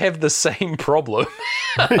weird that they have the same problem.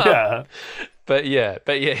 But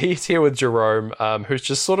he's here with Jerome, who's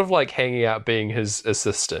just sort of like hanging out being his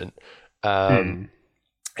assistant. And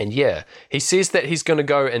yeah, he says that he's going to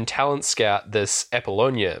go and talent scout this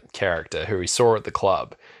Apollonia character who he saw at the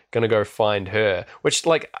club. Going to go find her, which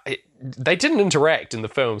like they didn't interact in the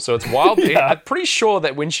film, so it's wild. I'm pretty sure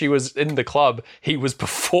that when she was in the club, he was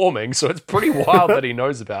performing, so it's pretty wild that he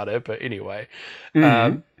knows about it. But anyway,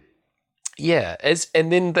 and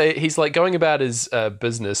then he's like going about his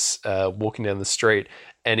business, walking down the street,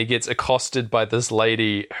 and he gets accosted by this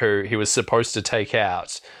lady who he was supposed to take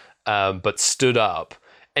out, but stood up.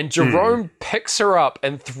 And Jerome picks her up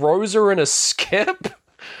and throws her in a skip.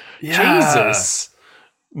 Jesus.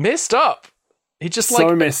 Messed up. He just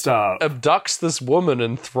So messed up. abducts this woman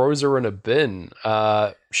and throws her in a bin.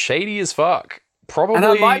 Shady as fuck. Probably. And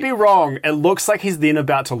I might be wrong. It looks like he's then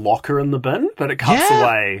about to lock her in the bin, but it cuts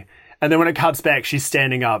away. And then when it cuts back, she's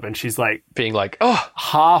standing up and she's like being like, oh,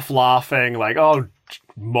 half laughing, like, oh,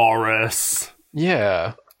 Morris.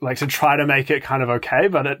 yeah. Like to try to make it kind of okay,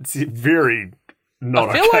 but it's very not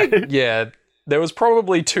I feel okay. like, yeah, there was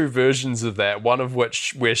probably two versions of that. One of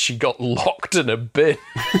which where she got locked in a bin.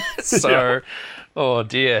 So, oh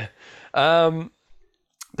dear.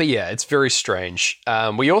 But yeah, it's very strange.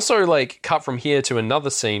 We also like cut from here to another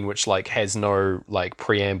scene which like has no like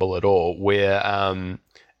preamble at all, where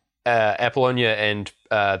Apollonia and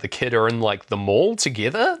the kid are in like the mall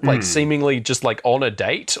together, like seemingly just like on a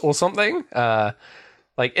date or something,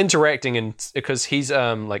 like interacting, and because he's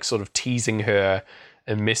like sort of teasing her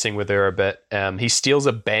and messing with her a bit. He steals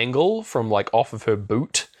a bangle from like off of her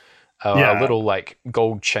boot, a little like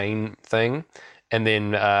gold chain thing, and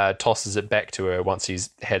then tosses it back to her once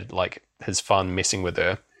he's had like his fun messing with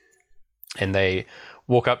her. And they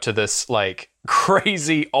walk up to this like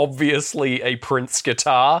crazy, obviously a Prince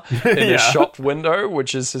guitar in a shop window,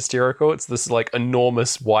 which is hysterical. It's this like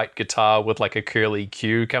enormous white guitar with like a curly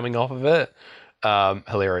Q coming off of it.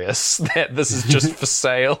 Hilarious that this is just for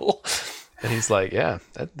sale. And he's like, yeah,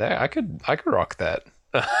 I could rock that.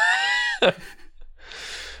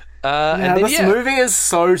 And then, this movie is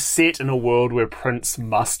so set in a world where Prince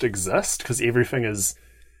must exist because everything is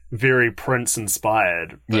very Prince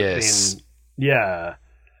inspired. But yes. then, yeah.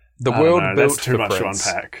 The world built that's too for much Prince. to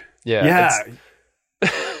unpack. Yeah.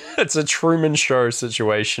 It's a Truman Show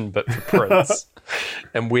situation, but for Prince.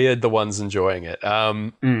 And we're the ones enjoying it.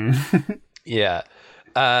 Yeah.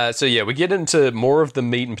 So yeah, we get into more of the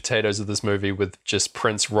meat and potatoes of this movie with just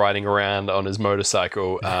Prince riding around on his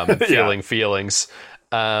motorcycle, feeling feelings.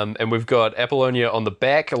 And we've got Apollonia on the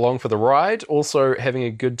back along for the ride, also having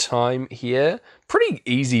a good time here. Pretty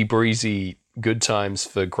easy breezy good times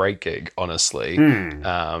for Great Gig, honestly.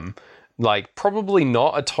 Like probably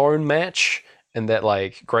not a tone match, and that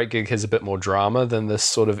like Great Gig has a bit more drama than this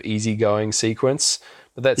sort of easygoing sequence,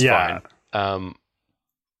 but that's fine.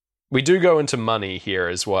 We do go into money here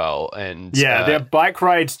as well, and their bike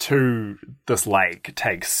ride to this lake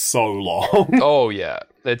takes so long. Oh yeah,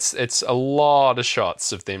 it's a lot of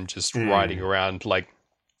shots of them just riding around like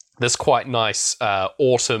this quite nice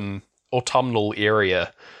autumnal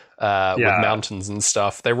area with mountains and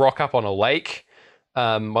stuff. They rock up on a lake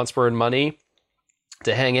once we're in money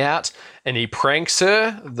to hang out, and he pranks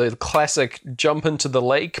her, the classic jump into the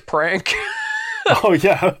lake prank. Oh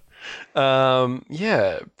yeah.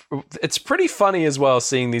 Yeah, it's pretty funny as well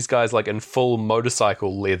seeing these guys like in full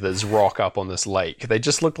motorcycle leathers rock up on this lake. They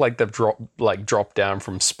just look like they've dropped down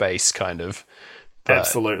from space, kind of. But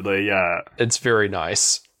absolutely, yeah. It's very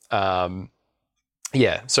nice.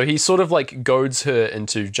 Yeah, so he sort of like goads her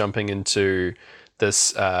into jumping into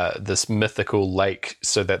this this mythical lake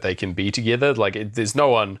so that they can be together. Like there's no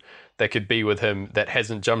one that could be with him that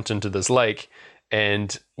hasn't jumped into this lake.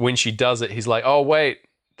 And when she does it, he's like, "Oh wait,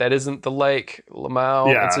 that isn't the lake,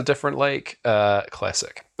 Lamau. Yeah. It's a different lake."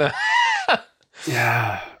 Classic.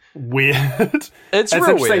 Yeah, weird. It's real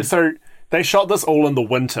interesting. weird. So they shot this all in the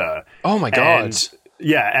winter. Oh my god. And,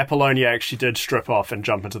 yeah, Apollonia actually did strip off and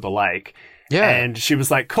jump into the lake. Yeah. And she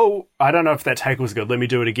was like, cool, I don't know if that take was good, let me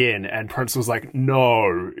do it again. And Prince was like,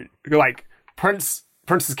 no. Like,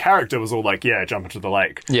 Prince's character was all like, yeah, jump into the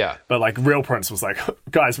lake. Yeah. But, like, real Prince was like,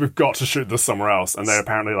 guys, we've got to shoot this somewhere else. And they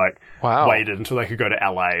apparently, like, waited until they could go to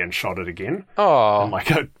LA and shot it again. Oh. On,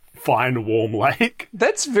 like, a fine, warm lake.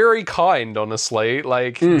 That's very kind, honestly.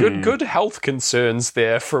 Like, good health concerns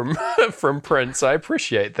there from from Prince. I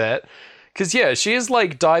appreciate that. Because, yeah, she is,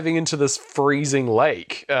 like, diving into this freezing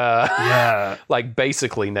lake. Like,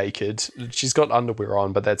 basically naked. She's got underwear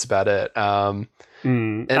on, but that's about it.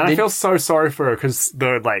 And I feel so sorry for her because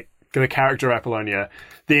the character Apollonia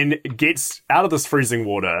then gets out of this freezing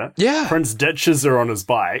water. Yeah. Prince ditches her on his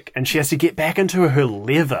bike and she has to get back into her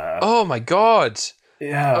leather. Oh, my God.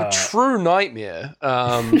 Yeah. A true nightmare.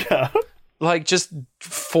 Yeah. Like, just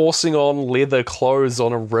forcing on leather clothes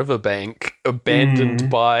on a riverbank, abandoned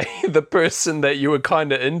by the person that you were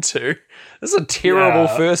kind of into. This is a terrible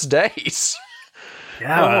first date.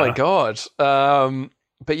 Yeah. Oh, my God.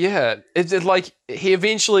 But yeah, it like, he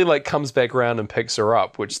eventually, like, comes back around and picks her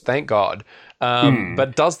up, which, thank God.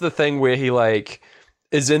 But does the thing where he, like,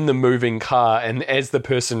 is in the moving car, and as the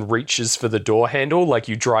person reaches for the door handle, like,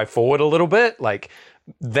 you drive forward a little bit, like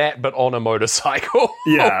that, but on a motorcycle.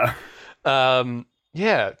 Yeah.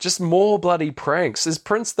 Yeah, just more bloody pranks. Is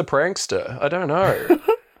Prince the prankster? I don't know.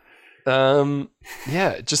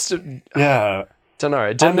 Yeah, just Yeah. don't know.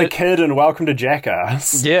 It I'm the didn't. kid and welcome to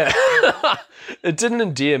Jackass. Yeah, it didn't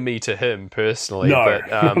endear me to him personally. No, but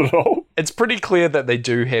not at all. it's pretty clear that they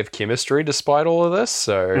do have chemistry despite all of this.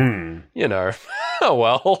 So you know, oh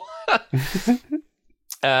well.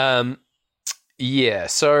 Yeah.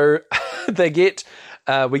 So they get.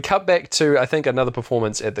 We cut back to, I think, another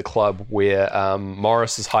performance at the club where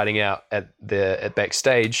Morris is hiding out at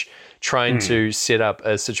backstage, trying to set up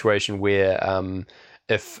a situation where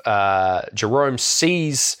if Jerome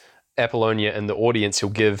sees Apollonia in the audience, he'll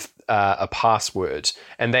give a password.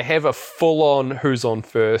 And they have a full-on who's on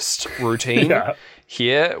first routine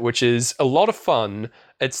here, which is a lot of fun.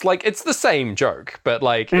 It's like, it's the same joke, but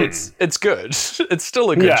like it's good. It's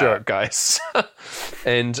still a good joke, guys.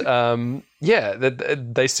 And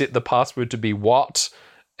they set the password to be what,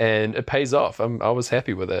 and it pays off. I was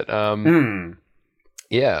happy with it.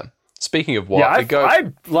 Yeah. Speaking of what, I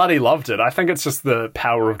bloody loved it. I think it's just the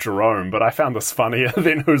power of Jerome, but I found this funnier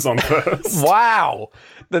than Who's on First. Wow.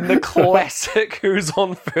 Than the classic Who's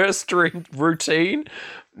on First routine.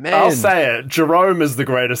 Man. I'll say it. Jerome is the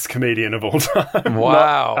greatest comedian of all time.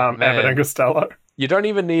 Wow. Not, Abbott and Costello. You don't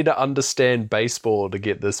even need to understand baseball to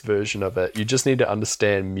get this version of it. You just need to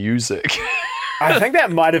understand music. I think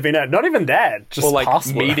that might have been it. Not even that. Just or like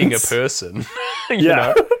passwords. Meeting a person. You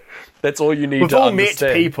know? That's all you need We've to all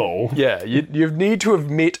understand. met people. Yeah, you need to have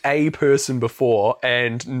met a person before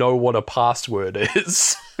and know what a password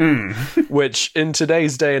is, which in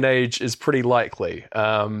today's day and age is pretty likely.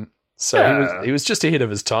 He was just ahead of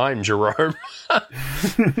his time, Jerome.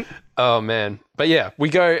 Oh man, but yeah, we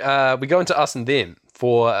go into Us and Them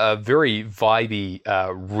for a very vibey,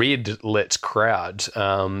 red lit crowd.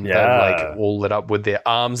 They're like all lit up with their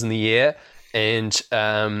arms in the air,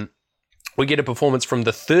 and we get a performance from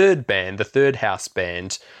the third house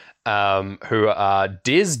band, who are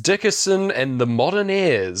Des Dickerson and the Modern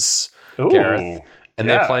Airs, Gareth. And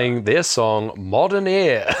they're playing their song Modern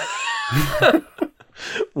Air,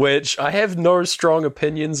 which I have no strong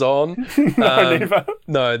opinions on. Neither.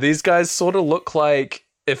 No, these guys sort of look like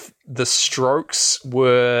if the Strokes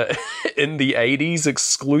were in the 80s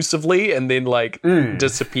exclusively and then like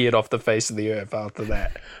disappeared off the face of the earth after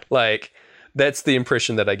that. Like, that's the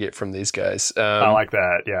impression that I get from these guys. I like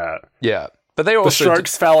that, yeah. Yeah. But they also... The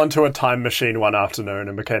Strokes fell into a time machine one afternoon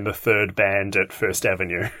and became the third band at First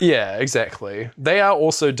Avenue. Yeah, exactly. They are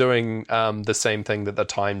also doing the same thing that The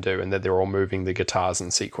Time do, and that they're all moving the guitars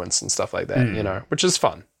in sequence and stuff like that, you know, which is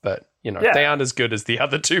fun. But, you know, they aren't as good as the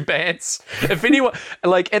other two bands. If anyone...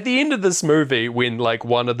 like, at the end of this movie, when, like,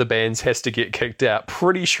 one of the bands has to get kicked out,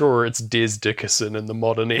 pretty sure it's Des Dickerson and the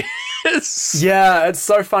Modern Airs. Yeah, it's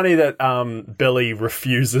so funny that Billy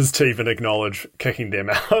refuses to even acknowledge kicking them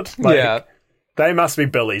out. Like, they must be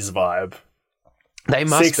Billy's vibe. They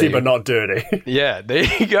must Sexy be. but not dirty. Yeah, there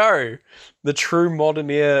you go. The true Modern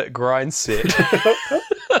Air grind set.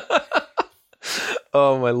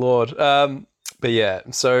 Oh, my Lord. But yeah,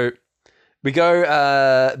 so we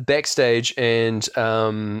go backstage and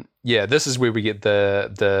this is where we get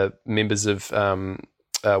the members of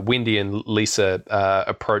Wendy and Lisa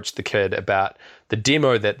approach the kid about the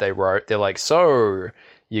demo that they wrote. They're like, so...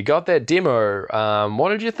 you got that demo. What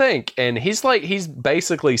did you think? And he's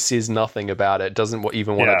basically says nothing about it, doesn't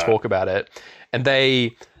even want to talk about it. And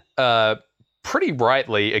they pretty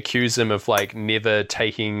rightly accuse him of like never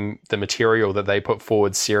taking the material that they put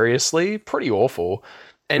forward seriously. Pretty awful.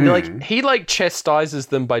 And like he like chastises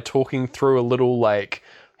them by talking through a little like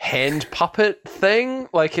hand puppet thing,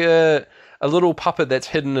 like a little puppet that's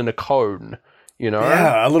hidden in a cone. You know?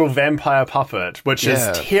 Yeah, a little vampire puppet, which is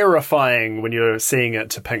terrifying when you're seeing it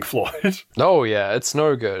to Pink Floyd. Oh, yeah, it's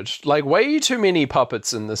no good. Like, way too many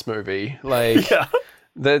puppets in this movie. Like,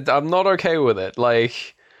 I'm not okay with it.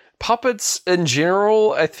 Like, puppets in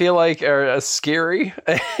general, I feel like, are scary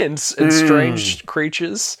and strange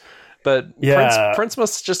creatures. But Prince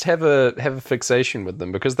must just have a fixation with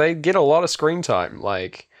them because they get a lot of screen time.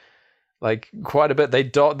 Like quite a bit. They're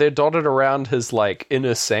dotted around his like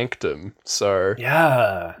inner sanctum. So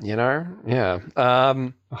you know,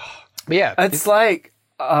 it's like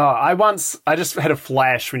I just had a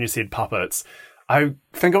flash when you said puppets. I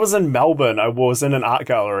think I was in Melbourne. I was in an art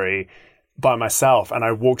gallery by myself, and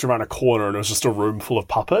I walked around a corner, and it was just a room full of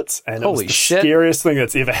puppets, and it was the scariest thing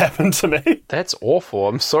that's ever happened to me. That's awful.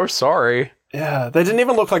 I'm so sorry. Yeah, they didn't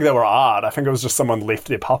even look like they were art. I think it was just someone left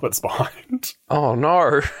their puppets behind. Oh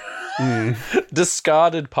no.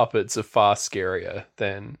 Discarded puppets are far scarier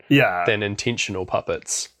than intentional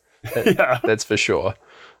puppets. That's for sure.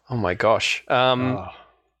 Oh my gosh. But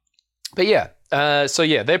yeah. So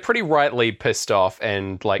yeah, they're pretty rightly pissed off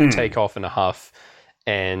and like take off in a huff.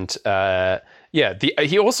 And Yeah,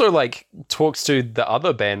 he also like talks to the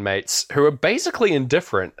other bandmates who are basically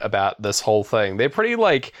indifferent about this whole thing. They're pretty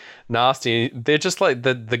like nasty. They're just like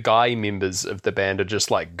the guy members of the band are just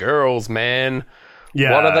like, girls, man.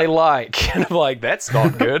 Yeah. What are they like? And I'm like, that's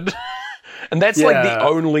not good. And that's like the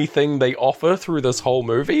only thing they offer through this whole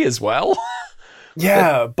movie as well.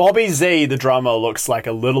 Yeah, Bobby Z, the drummer, looks like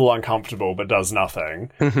a little uncomfortable but does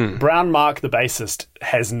nothing. Brown Mark, the bassist,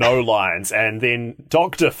 has no lines. And then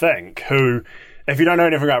Dr. Fink, who, if you don't know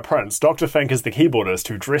anything about Prince, Dr. Fink is the keyboardist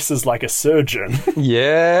who dresses like a surgeon.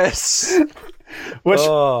 Yes. Which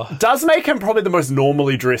does make him probably the most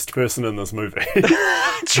normally dressed person in this movie.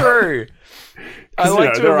 True. I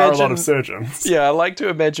like to there imagine, are a lot of surgeons. Yeah, I like to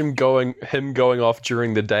imagine him going off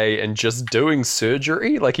during the day and just doing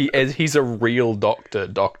surgery. Like he's a real doctor,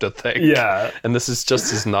 Dr. Thing. Yeah. And this is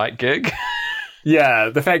just his night gig. Yeah,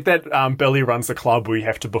 the fact that Billy runs a club where you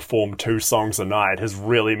have to perform 2 songs a night is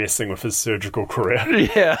really messing with his surgical career.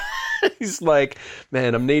 Yeah. He's like,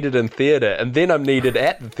 man, I'm needed in theatre, and then I'm needed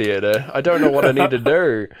at the theatre. I don't know what I need to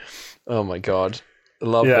do. Oh my God. I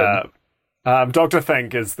love him. Dr.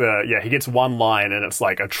 Fink is he gets one line and it's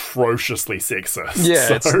like atrociously sexist. Yeah,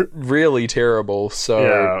 so. It's really terrible.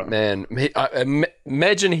 So, man,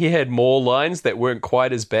 imagine he had more lines that weren't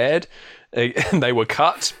quite as bad and they were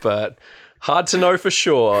cut, but hard to know for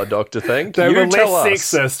sure, Dr. Fink. They were less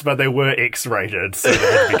sexist, but they were X-rated, so they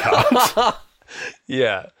had to be cut.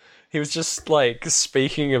 Yeah. He was just like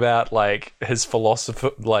speaking about like his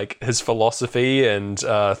philosophy and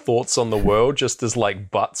thoughts on the world, just as like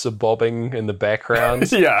butts are bobbing in the background.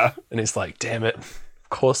 Yeah, and he's like, "Damn it! Of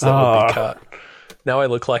course that would be cut." Now I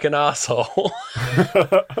look like an asshole.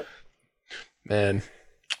 Man,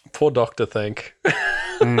 poor Dr. Think.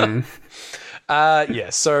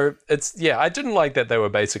 So I didn't like that they were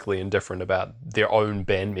basically indifferent about their own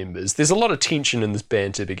band members. There's a lot of tension in this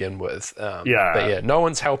band to begin with. But no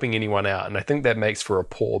one's helping anyone out, and I think that makes for a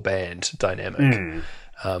poor band dynamic.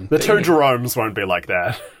 The two Jeromes won't be like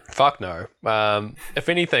that. Fuck no. If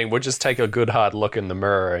anything, we'll just take a good hard look in the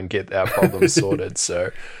mirror and get our problems sorted.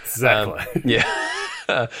 So exactly.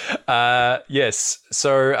 Yes.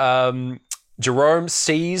 So Jerome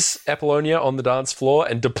sees Apollonia on the dance floor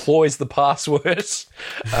and deploys the password,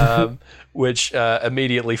 which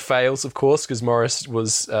immediately fails, of course, because Morris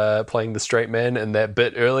was playing the straight man in that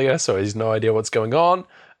bit earlier, so he has no idea what's going on.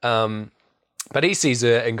 But he sees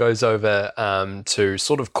her and goes over to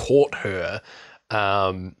sort of court her.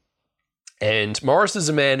 And Morris is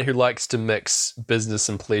a man who likes to mix business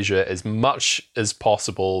and pleasure as much as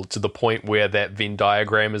possible, to the point where that Venn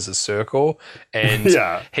diagram is a circle. And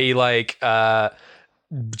he like,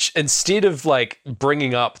 instead of like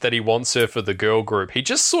bringing up that he wants her for the girl group, he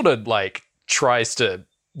just sort of like tries to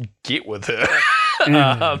get with her.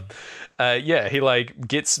 He like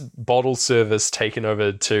gets bottle service taken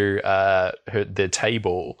over to their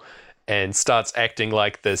table and starts acting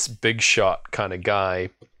like this big shot kind of guy.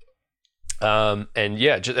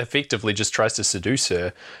 Effectively just tries to seduce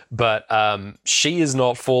her, but she is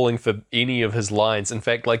not falling for any of his lines. In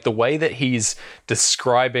fact, like the way that he's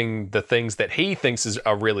describing the things that he thinks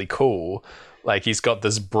are really cool, like he's got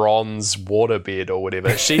this bronze waterbed or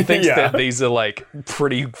whatever, she thinks that these are like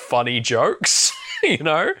pretty funny jokes, you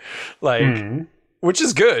know, like which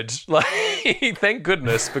is good. Like, thank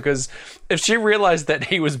goodness, because if she realized that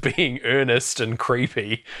he was being earnest and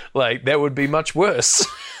creepy, like that would be much worse.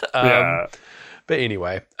 But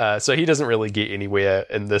anyway, so he doesn't really get anywhere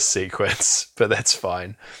in this sequence, but that's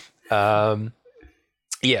fine.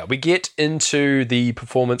 We get into the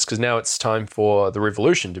performance because now it's time for the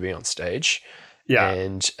Revolution to be on stage. Yeah.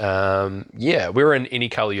 And we're in Any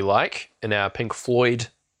Color You Like in our Pink Floyd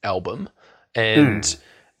album. And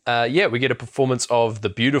we get a performance of The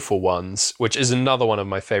Beautiful Ones, which is another one of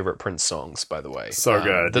my favorite Prince songs, by the way. So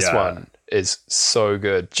good. This one is so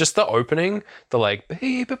good. Just the opening, the like,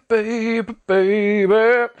 baby, baby,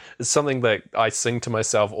 baby, is something that I sing to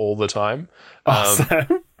myself all the time.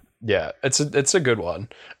 Awesome. It's a good one.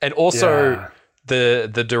 And also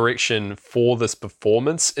the direction for this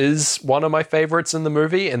performance is one of my favorites in the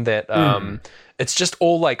movie, and that it's just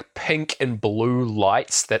all like pink and blue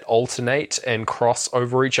lights that alternate and cross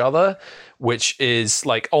over each other, which is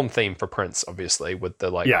like on theme for Prince, obviously, with the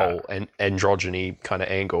like whole androgyny kind of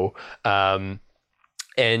angle.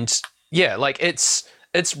 It's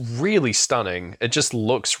really stunning. It just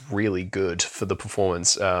looks really good for the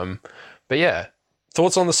performance.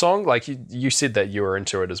 Thoughts on the song? Like you said that you were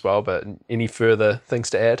into it as well, but any further things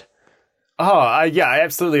to add? I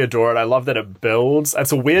absolutely adore it. I love that it builds.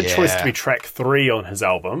 It's a weird choice to be track 3 on his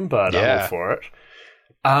album, but I'm all for it.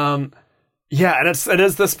 And it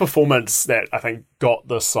is this performance that I think got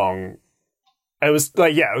this song it was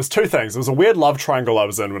like, yeah, it was two things. It was a weird love triangle I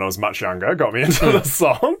was in when I was much younger, got me into this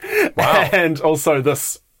song. Wow. And also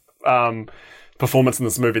this performance in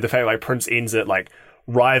this movie, the fact like Prince ends it like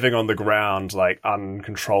writhing on the ground like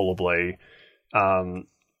uncontrollably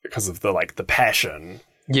because of the passion.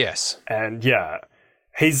 Yes. And yeah,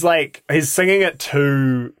 he's singing it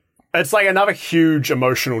to, it's like another huge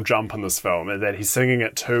emotional jump in this film, and that he's singing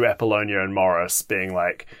it to Apollonia and Morris, being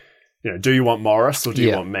like, do you want Morris or do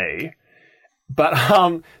you want me? But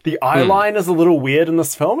the eye line is a little weird in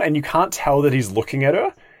this film, and you can't tell that he's looking at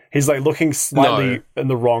her. He's like looking slightly in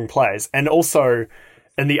the wrong place. And also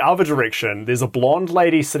in the other direction, there's a blonde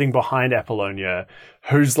lady sitting behind Apollonia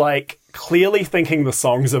who's like clearly thinking the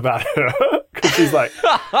song's about her. Because she's like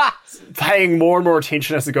paying more and more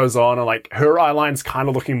attention as it goes on, and like her eyeline's kind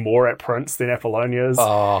of looking more at Prince than Apollonia's.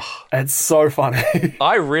 Oh, it's so funny.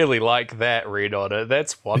 I really like that read on it.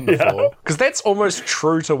 That's wonderful. Because that's almost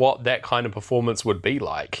true to what that kind of performance would be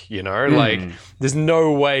like, Like, there's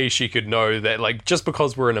no way she could know that, like, just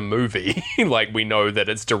because we're in a movie, like, we know that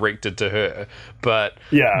it's directed to her. But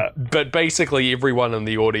basically everyone in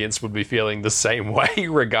the audience would be feeling the same way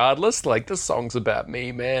regardless. Like, this song's about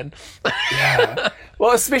me, man. Yeah.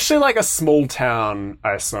 Well, especially like a small town,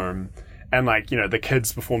 I assume, and like, the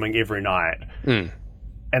kids performing every night. And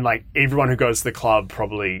like everyone who goes to the club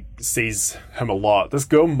probably sees him a lot. This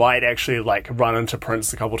girl might actually like run into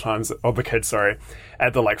Prince a couple times, or the kids, sorry,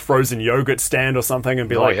 at the like frozen yogurt stand or something, and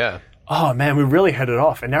be oh man, we really hit it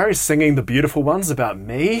off. And now he's singing the beautiful ones about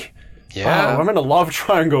me. Yeah. Oh, I'm in a love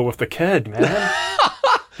triangle with the kid, man.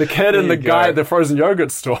 The kid and the guy at the frozen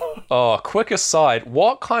yogurt store. Oh, quick aside,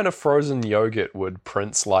 what kind of frozen yogurt would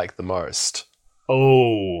Prince like the most?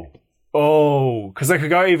 Oh, because they could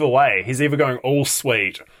go either way. He's either going all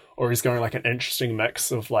sweet, or he's going like an interesting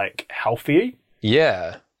mix of like healthy.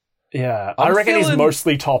 Yeah. Yeah. I reckon he's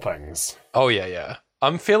mostly toppings. Oh, yeah.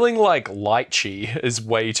 I'm feeling like lychee is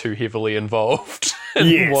way too heavily involved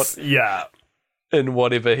in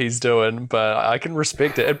whatever he's doing, but I can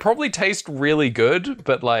respect it. It'd probably taste really good,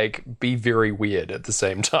 but like be very weird at the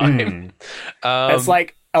same time. It's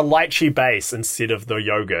like a lychee base instead of the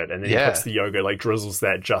yogurt, and then he puts the yogurt, like drizzles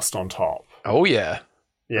that just on top. Oh yeah.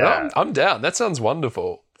 Yeah. I'm down. That sounds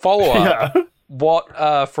wonderful. Follow up. Yeah.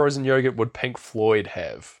 What frozen yogurt would Pink Floyd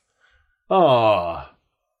have? Oh.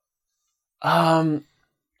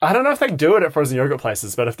 I don't know if they do it at frozen yogurt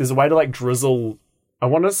places, but if there's a way to like drizzle, I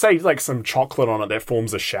want to say like some chocolate on it that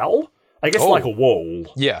forms a shell. I guess like a wall.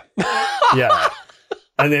 Yeah. Yeah.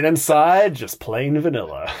 And then inside, just plain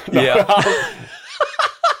vanilla. Yeah.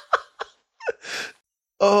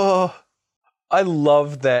 Oh, I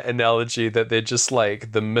love that analogy that they're just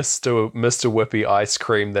like the Mr. Whippy ice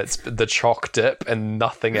cream that's the choc dip and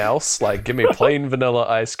nothing else. Like, give me plain vanilla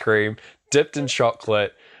ice cream dipped in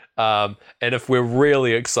chocolate. And if we're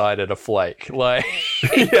really excited, a flake. Like,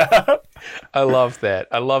 Yeah. I love that.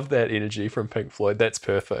 I love that energy from Pink Floyd. That's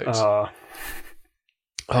perfect. Oh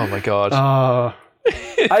my God. I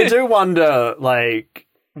do wonder, like,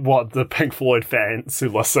 what the Pink Floyd fans who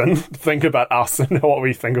listen think about us and what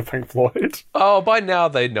we think of Pink Floyd. Oh, by now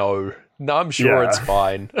they know. No, I'm sure it's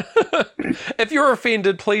fine. If you're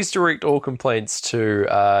offended, please direct all complaints to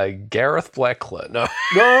Gareth Blackler. No.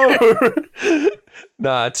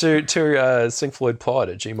 Nah, to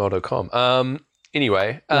singfloydpod@gmail.com.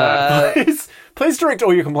 Anyway. Please direct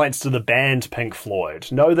all your complaints to the band Pink Floyd.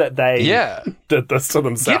 Know that they did this to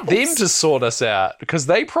themselves. Get them to sort us out, because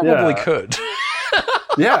they probably could.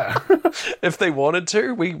 Yeah. If they wanted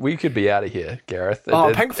to, we could be out of here, Gareth.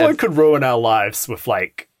 Pink Floyd could ruin our lives with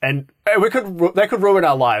like, and they could ruin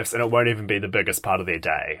our lives, and it won't even be the biggest part of their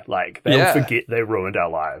day. Like, they'll forget they ruined our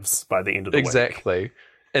lives by the end of the week. Exactly.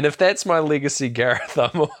 And if that's my legacy, Gareth,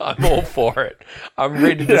 I'm all for it. I'm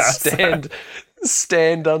ready to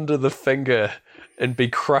stand under the finger and be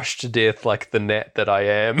crushed to death like the gnat that I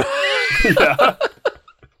am. Yeah.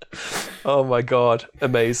 Oh my God,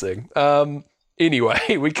 amazing.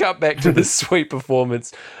 Anyway, we cut back to this sweet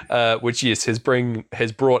performance, which has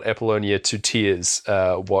brought Apollonia to tears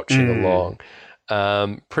watching along.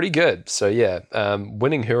 Pretty good. So yeah,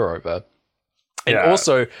 winning her over. And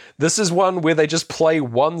also, this is one where they just play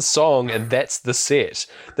one song and that's the set.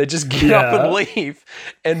 They just get up and leave.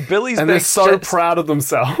 And Billy's and they're so proud of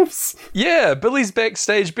themselves. Yeah, Billy's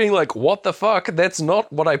backstage being like, what the fuck? That's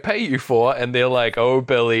not what I pay you for. And they're like, oh,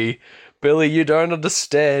 Billy, you don't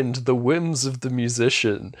understand the whims of the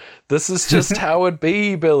musician. This is just how it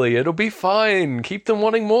be, Billy. It'll be fine. Keep them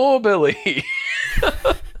wanting more, Billy.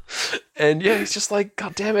 And yeah, he's just like,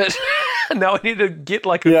 God damn it. Now I need to get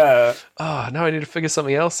like now I need to figure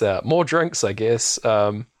something else out. More drinks, I guess.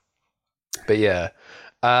 But yeah.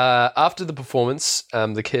 After the performance,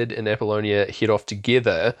 the kid and Apollonia head off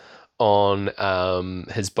together on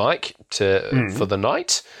his bike for the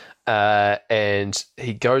night, and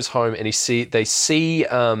he goes home and they see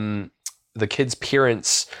the kid's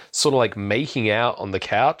parents sort of like making out on the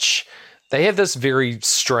couch. They have this very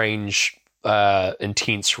strange,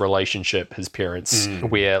 intense relationship, his parents,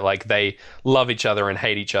 where like they love each other and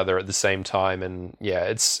hate each other at the same time, and yeah,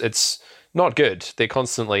 it's not good. They're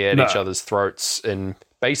constantly at each other's throats in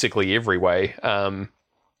basically every way.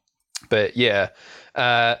 But yeah,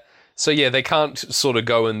 so yeah, they can't sort of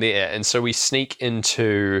go in there, and so we sneak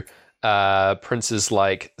into Prince's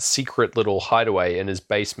like secret little hideaway in his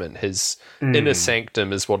basement. His inner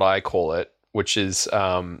sanctum is what I call it, which is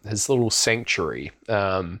his little sanctuary.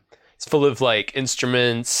 It's full of like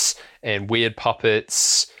instruments and weird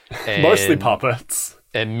puppets, and mostly puppets,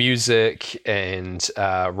 and music and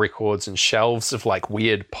records and shelves of like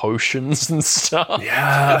weird potions and stuff.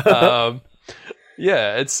 Yeah.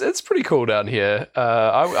 Yeah, it's pretty cool down here.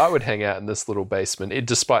 I would hang out in this little basement,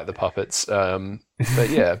 despite the puppets. But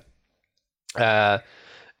yeah.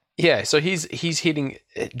 Yeah, so he's heading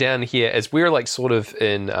down here as we're like sort of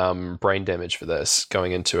in brain damage for this,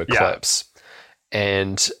 going into Eclipse.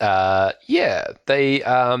 And they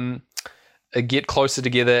get closer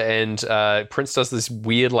together, and Prince does this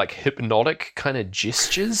weird like hypnotic kind of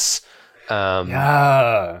gestures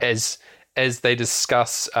as they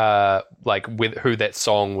discuss like with who that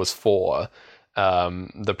song was for,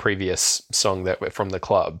 the previous song that from the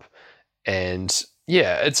club. And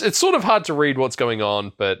yeah, it's sort of hard to read what's going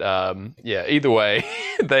on, but either way,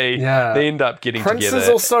 they end up getting Prince together. Prince is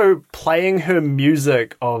also playing her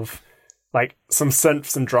music of like some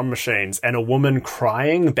synths and drum machines and a woman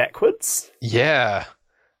crying backwards. Yeah.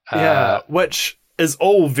 Which is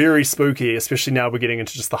all very spooky, especially now we're getting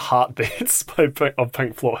into just the heartbeats of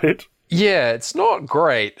Pink Floyd. Yeah, it's not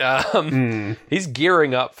great. He's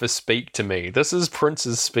gearing up for Speak to Me. This is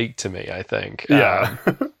Prince's Speak to Me, I think. Yeah.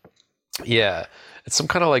 Yeah. It's some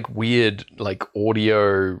kind of like weird like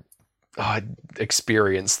audio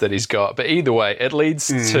experience that he's got. But either way, it leads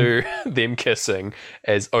to them kissing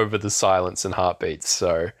as Over the Silence and Heartbeats.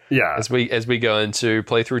 So yeah, as we go into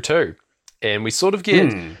playthrough 2, and we sort of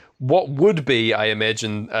get what would be, I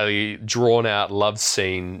imagine, a drawn out love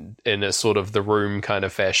scene in a sort of The Room kind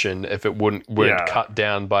of fashion if it weren't cut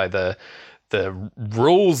down by the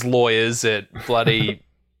rules lawyers at bloody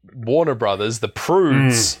Warner Brothers, the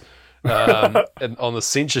prudes, and on the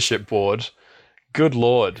censorship board. Good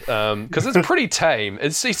Lord. Because it's pretty tame.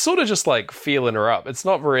 He's sort of just like feeling her up. It's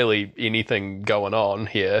not really anything going on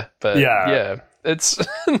here, but yeah. It's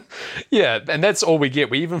yeah, and that's all we get.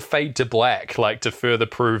 We even fade to black, like to further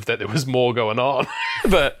prove that there was more going on.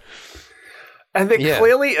 And there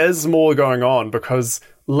clearly is more going on, because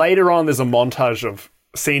later on there's a montage of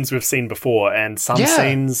scenes we've seen before and some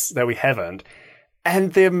scenes that we haven't,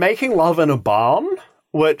 and they're making love in a barn,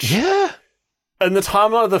 which in the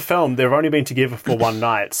timeline of the film they've only been together for one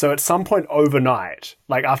night. So at some point overnight,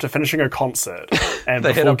 like after finishing a concert and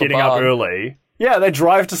before getting up early. Yeah, they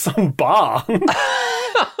drive to some barn.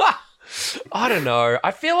 I don't know. I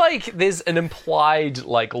feel like there's an implied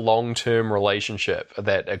like long-term relationship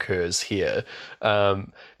that occurs here,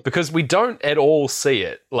 because we don't at all see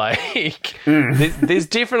it. Like, there's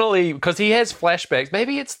definitely, because he has flashbacks.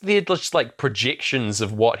 Maybe they're just like projections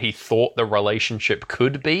of what he thought the relationship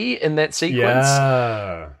could be in that sequence.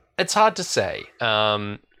 Yeah, it's hard to say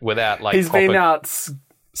without like he's been out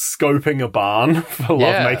scoping a barn for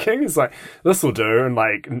lovemaking. He's like, this will do, and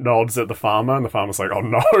like nods at the farmer, and the farmer's like, oh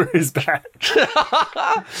no, he's back.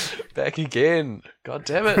 Back again. God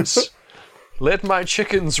damn it. Let my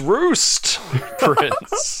chickens roost,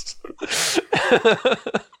 Prince.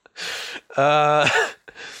 But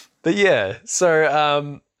yeah,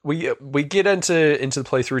 so we get into the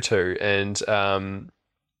playthrough 2 and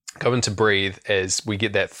go into Breathe as we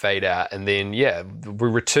get that fade out, and then we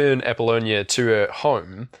return Apollonia to her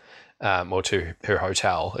home, or to her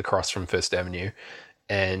hotel across from First Avenue,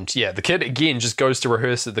 and the kid again just goes to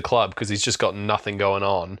rehearse at the club because he's just got nothing going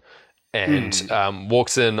on, and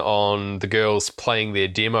walks in on the girls playing their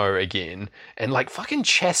demo again, and like fucking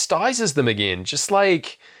chastises them again, just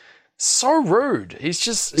like so rude. He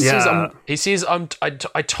says,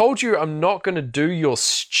 I told you I'm not going to do your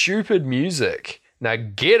stupid music. Now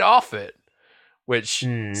get off it. Which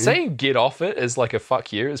saying get off it is like a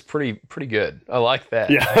fuck you is pretty good. I like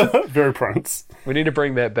that. Yeah, very Prince. We need to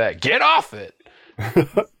bring that back. Get off it.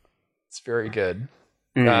 It's very good.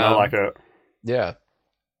 I like it. Yeah.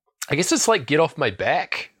 I guess it's like get off my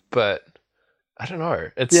back, but I don't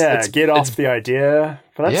know. Get off the idea.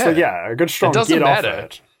 But that's a good strong it doesn't get matter. off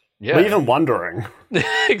it. Yeah. Leave them wondering.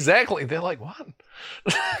 Exactly. They're like, what?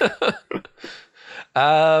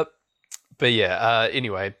 But yeah,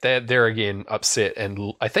 anyway, they're again upset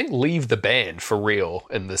and I think leave the band for real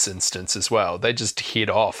in this instance as well. They just head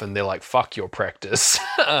off and they're like, fuck your practice.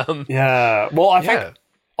 Yeah. Well, I think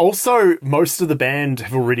also most of the band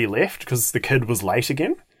have already left because the kid was late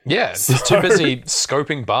again. Yeah, he's too busy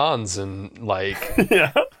scoping barns and like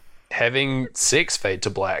having sex fade to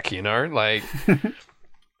black, you know? Like,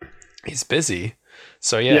 he's busy.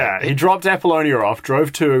 So yeah. He dropped Apollonia off,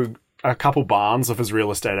 drove to a couple barns of his real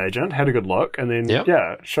estate agent, had a good look, and then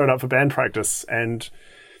showed up for band practice. And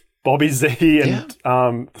Bobby Z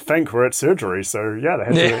and Fink were at surgery, so they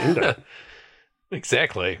had to end it.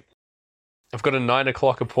 Exactly. I've got a 9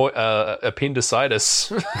 o'clock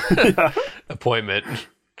appendicitis appointment.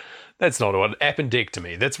 That's not an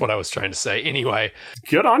appendectomy. That's what I was trying to say. Anyway,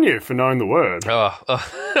 good on you for knowing the word.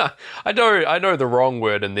 I know the wrong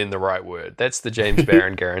word and then the right word. That's the James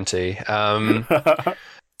Barron guarantee.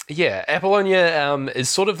 Yeah, Apollonia is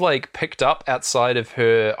sort of like picked up outside of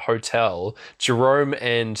her hotel. Jerome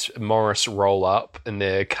and Morris roll up in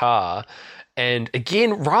their car. And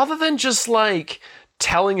again, rather than just like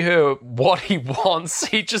telling her what he wants,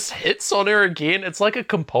 he just hits on her again. It's like a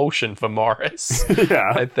compulsion for Morris.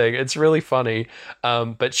 I think it's really funny.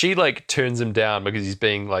 But she like turns him down because he's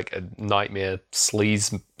being like a nightmare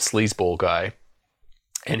sleazeball guy.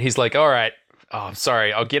 And he's like, all right, I'm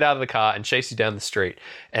sorry, I'll get out of the car and chase you down the street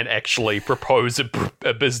and actually propose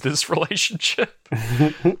a business relationship.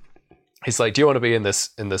 He's like, do you want to be in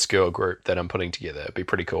this girl group that I'm putting together? It'd be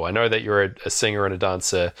pretty cool. I know that you're a singer and a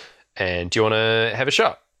dancer, and do you want to have a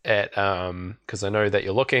shot at, because I know that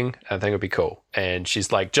you're looking, I think it'd be cool. And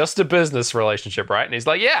she's like, just a business relationship, right? And he's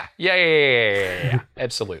like, yeah,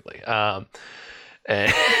 absolutely.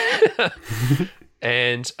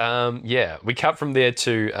 And we cut from there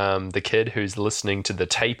to the kid who's listening to the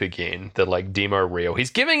tape again, the like demo reel. He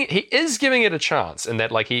is giving it a chance, and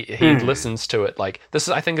that like he listens to it. Like, this is,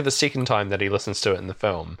 I think, the second time that he listens to it in the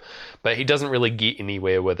film, but he doesn't really get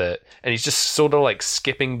anywhere with it, and he's just sort of like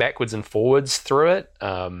skipping backwards and forwards through it.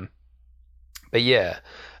 And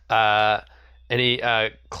he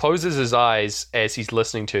closes his eyes as he's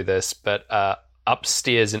listening to this, but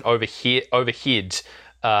upstairs and overhead.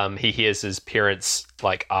 He hears his parents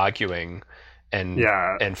like arguing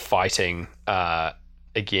and fighting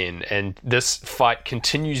again, and this fight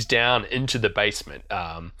continues down into the basement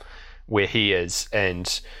where he is,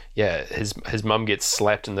 and his mum gets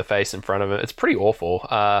slapped in the face in front of him. It's pretty awful.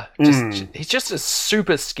 He's just a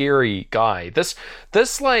super scary guy.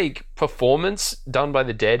 This like performance done by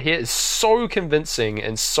the dad here is so convincing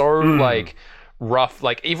and so like rough.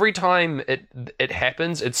 Like, every time it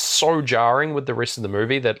happens, it's so jarring with the rest of the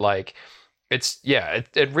movie that like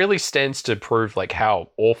it really stands to prove like how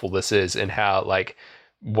awful this is and how like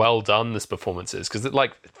well done this performance is, because it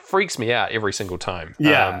like freaks me out every single time.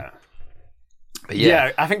 I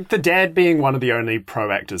think the dad being one of the only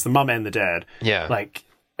pro actors, the mum and the dad, like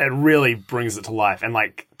it really brings it to life. And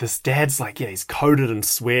like this dad's like, he's coated in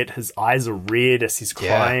sweat, his eyes are red as he's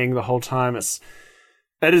crying the whole time.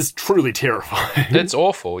 It is truly terrifying. It's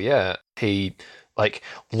awful, yeah. He like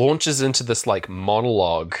launches into this like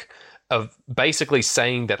monologue of basically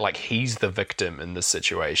saying that like he's the victim in this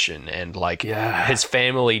situation, and like his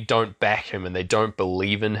family don't back him and they don't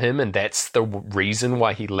believe in him, and that's the reason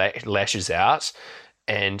why he lashes out.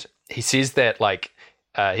 And he says that like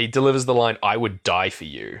he delivers the line, "I would die for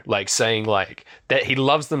you," like saying like that he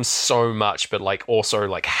loves them so much, but like also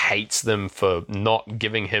like hates them for not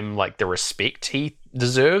giving him like the respect he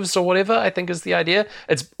deserves or whatever, I think is the idea.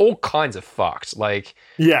 It's all kinds of fucked. Like,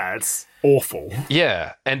 it's awful.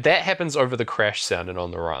 Yeah, and that happens over the crash sound and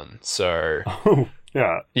On the Run. So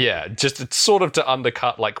just it's sort of to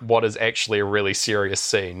undercut like what is actually a really serious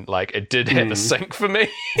scene. Like, it did have a sync for me,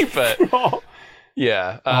 but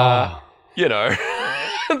you know,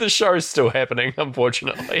 the show's still happening,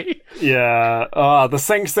 unfortunately. The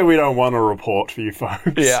syncs that we don't want to report for you folks.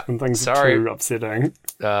 And things are too upsetting.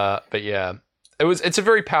 But yeah, it's a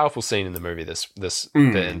very powerful scene in the movie. This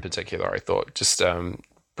bit in particular, I thought, just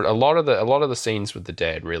but a lot of the scenes with the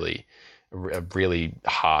dad really are really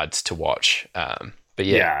hard to watch.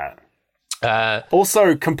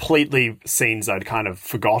 Also completely scenes I'd kind of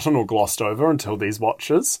forgotten or glossed over until these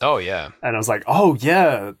watches. Oh yeah, and I was like,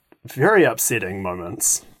 very upsetting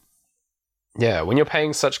moments. Yeah, when you're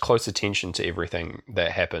paying such close attention to everything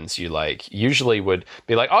that happens, you like usually would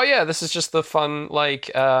be like, oh yeah, this is just the fun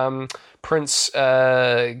like Prince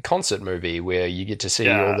concert movie where you get to see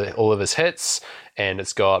all of his hits, and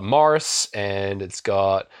it's got Morris and it's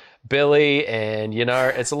got Billy, and you know,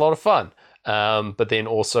 it's a lot of fun. But then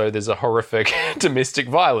also there's a horrific domestic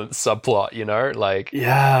violence subplot, you know, like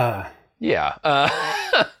Yeah. yeah.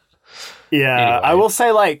 Yeah, Anyway. I will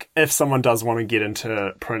say, like, if someone does want to get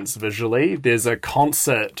into Prince visually, there's a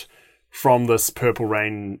concert from this Purple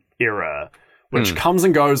Rain era, which comes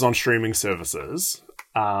and goes on streaming services.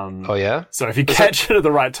 Oh yeah. So if you catch it at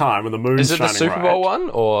the right time when the moon's Is it the shining Super Bowl right- one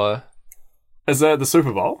or Is it the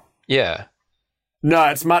Super Bowl? yeah? No,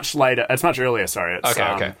 it's much later. It's much earlier, sorry. It's,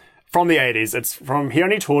 Okay. From the 80s. It's from... He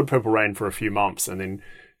only toured Purple Rain for a few months and then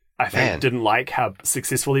I think Man. didn't like how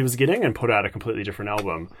successful he was getting and put out a completely different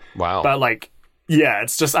album. Wow. But like, yeah,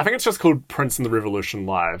 it's just... I think it's just called Prince and the Revolution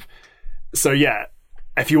Live. So yeah,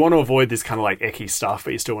 if you want to avoid this kind of like icky stuff,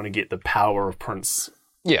 but you still want to get the power of Prince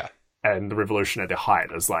yeah. and the revolution at their height,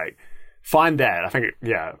 is like, find that. I think,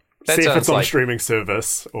 That see if sounds it's on like- streaming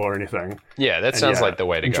service or anything. Yeah, that sounds yeah, like the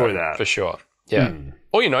way to enjoy go. that. For sure. Yeah.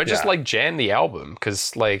 Or, you know, just Yeah. like jam the album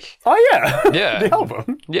because, like, Oh yeah, Yeah. the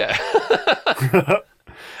album. yeah.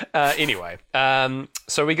 Anyway,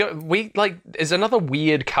 so there's another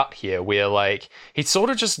weird cut here where, like, he sort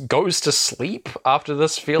of just goes to sleep after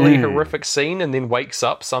this fairly horrific scene and then wakes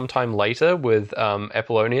up sometime later with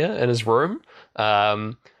Apollonia in his room,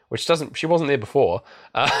 which she wasn't there before.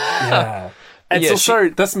 Yeah. It's Yeah, also,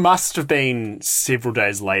 this must have been several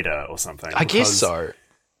days later or something. I guess because so.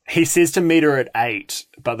 He says to meet her at 8,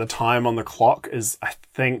 but the time on the clock is, I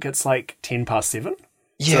think it's like 7:10.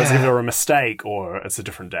 So it's Yeah. either a mistake or it's a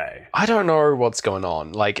different day. I don't know what's going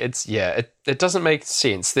on. Like, it doesn't make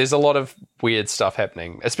sense. There's a lot of weird stuff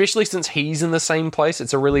happening, especially since he's in the same place.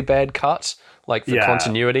 It's a really bad cut, like, for Yeah.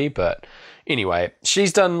 continuity. But anyway,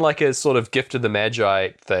 she's done like a sort of Gift of the Magi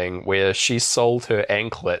thing where she sold her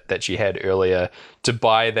anklet that she had earlier to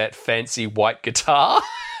buy that fancy white guitar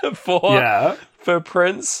Yeah. for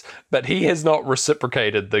Prince, but he has not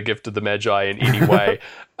reciprocated the Gift of the Magi in any way,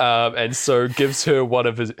 and so gives her one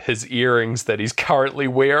of his earrings that he's currently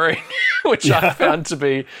wearing, which I found to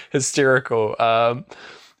be hysterical.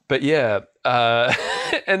 But yeah,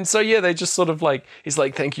 and so yeah, they just sort of like, he's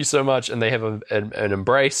like, thank you so much, and they have an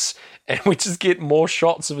embrace, and we just get more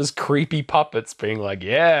shots of his creepy puppets being like,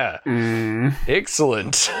 yeah,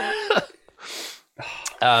 excellent.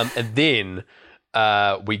 And then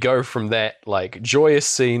we go from that like joyous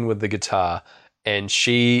scene with the guitar, and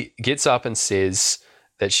she gets up and says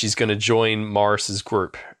that she's going to join Morris's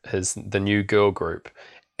group, the new girl group,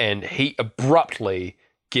 and he abruptly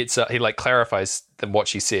gets up. He like clarifies what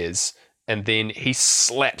she says, and then he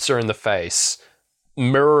slaps her in the face,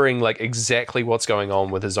 mirroring like exactly what's going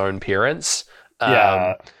on with his own parents.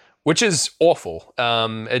 Yeah. Which is awful.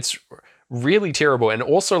 It's really terrible, and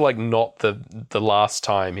also like not the last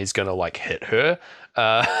time he's gonna like hit her,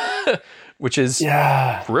 which is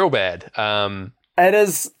Yeah. real bad. It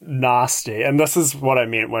is nasty. And this is what I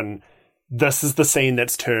meant when this is the scene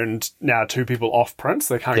that's turned now two people off Prince.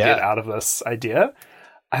 They can't Yeah. get out of this idea.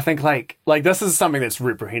 I think like this is something that's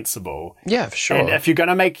reprehensible. Yeah, for sure. And if you're going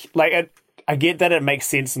to make like it, I get that it makes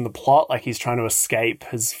sense in the plot. Like he's trying to escape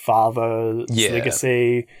his father's Yeah.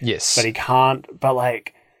 legacy, yes, but he can't. But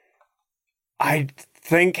like, I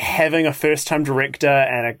think having a first-time director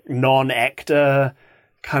and a non-actor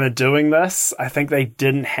kind of doing this, I think they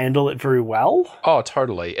didn't handle it very well. oh,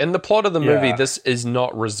 totally. In the plot of the movie, Yeah. this is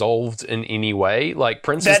not resolved in any way. Like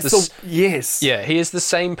Prince That's is yes. yeah, he is the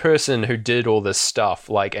same person who did all this stuff,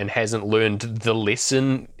 like, and hasn't learned the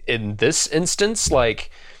lesson in this instance.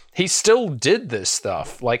 Like, he still did this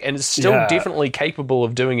stuff, like, and is still Yeah. definitely capable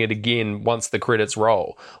of doing it again once the credits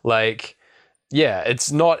roll. Like, yeah, it's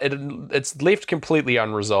it's left completely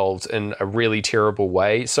unresolved in a really terrible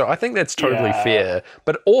way. So I think that's totally Yeah. fair.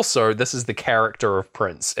 But also, this is the character of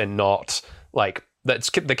Prince and not like that's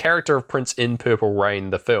the character of Prince in Purple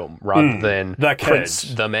Rain, the film, rather than the kid. Prince,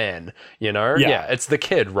 the man. You know, Yeah. it's the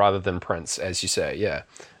kid rather than Prince, as you say. Yeah,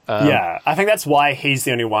 Yeah, I think that's why he's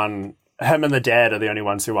the only one. Him and the dad are the only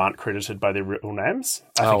ones who aren't credited by their real names.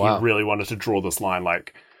 I think wow. he really wanted to draw this line,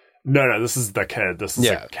 like, no, this is the kid. This is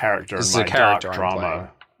Yeah. a character This is in a my character dark I'm playing.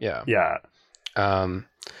 drama. Yeah. Yeah,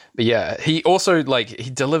 But yeah, he also like he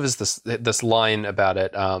delivers this line about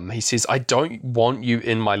it. He says, "I don't want you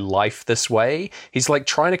in my life this way." He's like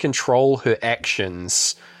trying to control her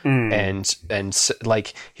actions, and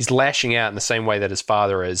like he's lashing out in the same way that his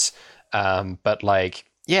father is. But like,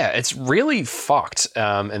 yeah, it's really fucked.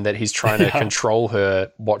 And that he's trying to control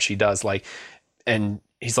her, what she does, like, and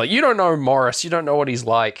he's like, "You don't know Morris. You don't know what he's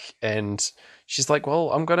like," and she's like, well,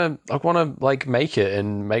 I want to like make it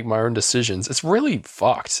and make my own decisions. It's really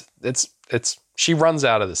fucked. She runs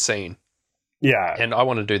out of the scene yeah, and I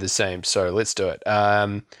want to do the same. So let's do it.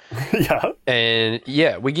 yeah. And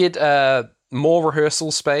yeah, we get, more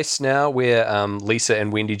rehearsal space now where Lisa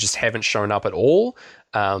and Wendy just haven't shown up at all.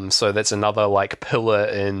 So that's another like pillar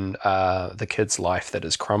in the kid's life that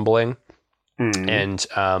is crumbling. And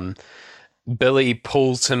Billy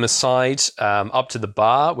pulls him aside up to the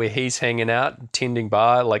bar where he's hanging out, tending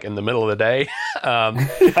bar, like in the middle of the day.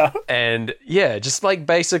 And yeah, just like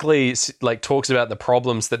basically like talks about the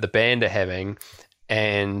problems that the band are having.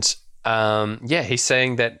 And he's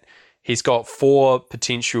saying that he's got 4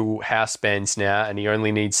 potential house bands now and he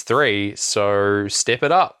only needs 3. So step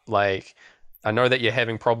it up. Like, I know that you're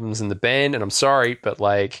having problems in the band and I'm sorry, but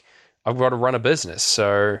like, I've got to run a business.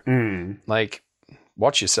 So like,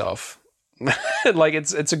 watch yourself. Like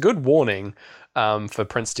it's a good warning for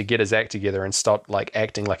Prince to get his act together and stop like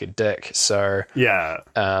acting like a dick. So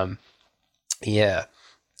in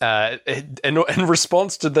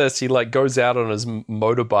response to this, he like goes out on his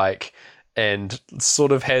motorbike and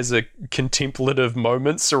sort of has a contemplative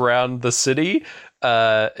moments around the city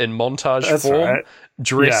in montage form,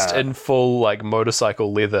 dressed in full like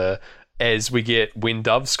motorcycle leather as we get When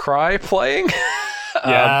Doves Cry playing.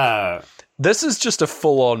 This is just a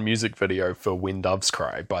full-on music video for When Doves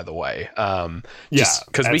Cry, by the way. Just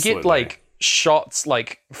because we get like shots,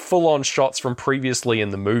 like full-on shots from previously in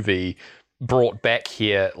the movie brought back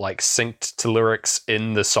here, like synced to lyrics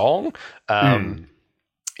in the song.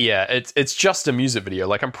 Yeah, it's just a music video.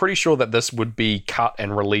 Like, I'm pretty sure that this would be cut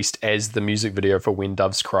and released as the music video for When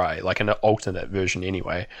Doves Cry, like an alternate version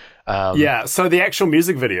anyway. So the actual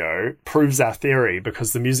music video proves our theory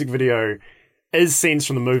because the music video is scenes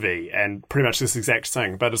from the movie and pretty much this exact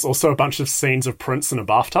thing, but it's also a bunch of scenes of Prince in a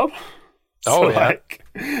bathtub. So, like,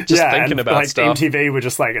 just thinking about like stuff. MTV were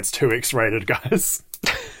just like, it's too X-rated, guys.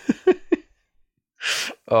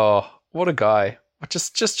 Oh, what a guy.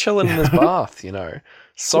 Just chilling in his bath, you know.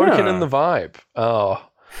 Soaking in the vibe. Oh,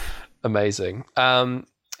 amazing. And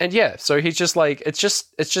yeah, so he's just like, it's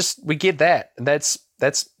just we get that. And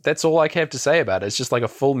that's all I have to say about it. It's just like a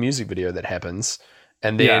full music video that happens.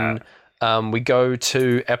 And then we go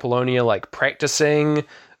to Apollonia like practicing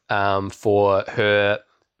for her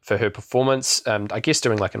performance. I guess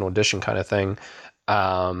doing like an audition kind of thing.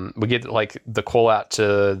 We get like the call out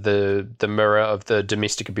to the mirror of the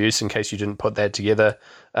domestic abuse in case you didn't put that together.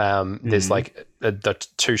 There's like the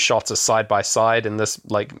 2 shots are side by side in this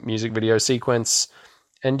like music video sequence.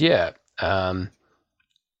 And he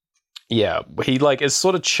like is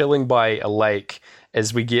sort of chilling by a lake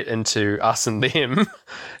as we get into Us and Them.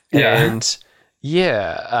 And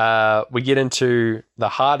we get into the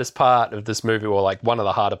hardest part of this movie, or like one of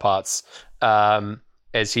the harder parts,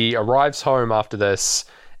 as he arrives home after this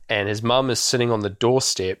and his mum is sitting on the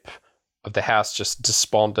doorstep of the house just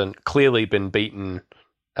despondent, clearly been beaten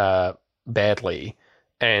badly.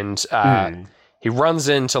 And he runs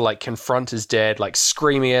in to like confront his dad, like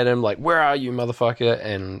screaming at him, like, "Where are you, motherfucker?"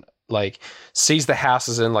 And like sees the house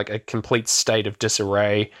is in like a complete state of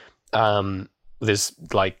disarray. There's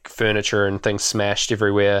like furniture and things smashed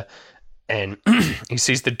everywhere. And he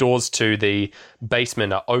sees the doors to the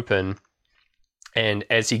basement are open. And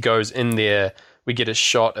as he goes in there, we get a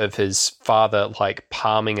shot of his father like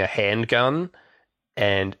palming a handgun.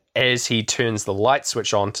 And as he turns the light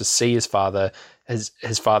switch on to see his father,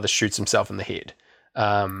 his father shoots himself in the head.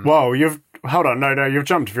 Whoa, hold on. No, you've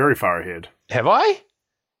jumped very far ahead. Have I?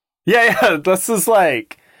 Yeah. This is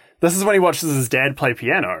when he watches his dad play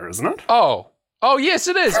piano, isn't it? Oh, yes,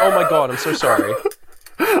 it is. Oh my God, I'm so sorry.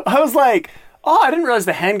 I was like, I didn't realize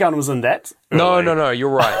the handgun was in that. No, you're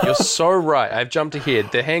right. You're so right. I've jumped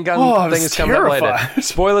ahead. The handgun thing is coming up later.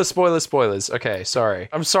 Spoilers. Okay, sorry.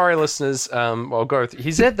 I'm sorry, listeners. I'll go.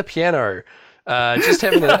 He's at the piano, just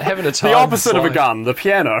having a time. The opposite of a gun, the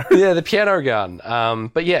piano. Yeah, the piano gun.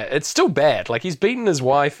 But yeah, it's still bad. Like, he's beaten his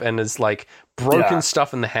wife and has like broken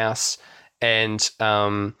stuff in the house, and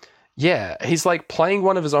he's like playing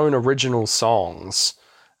one of his own original songs,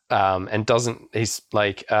 and he's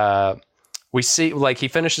like. We see, like, he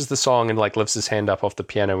finishes the song and, like, lifts his hand up off the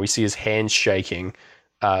piano. We see his hands shaking,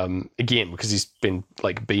 again, because he's been,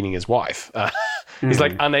 like, beating his wife. He's,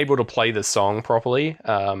 like, unable to play the song properly.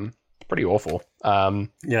 Pretty awful.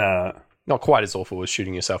 Not quite as awful as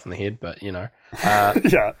shooting yourself in the head, but, you know.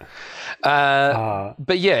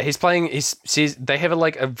 But, yeah, he's playing... they have,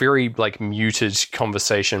 a very, like, muted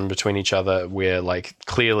conversation between each other where, like,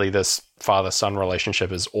 clearly this father-son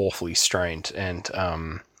relationship is awfully strained. And,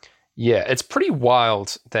 yeah, it's pretty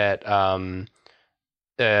wild that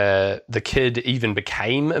the kid even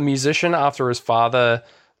became a musician after his father,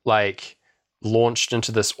 like, launched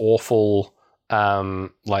into this awful,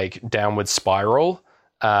 like, downward spiral.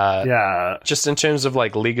 Yeah. Just in terms of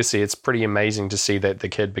like legacy, it's pretty amazing to see that the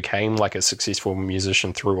kid became like a successful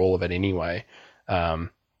musician through all of it anyway. But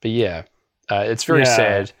yeah, it's very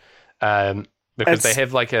sad because they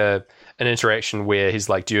have like an interaction where he's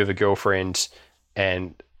like, "Do you have a girlfriend?"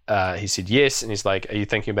 And he said yes, and he's like, "Are you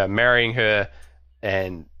thinking about marrying her?"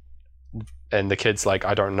 And the kid's like,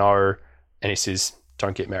 "I don't know," and he says,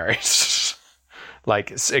 "Don't get married."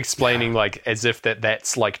 Like explaining like as if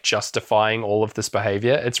that's like justifying all of this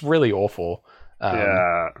behavior. It's really awful.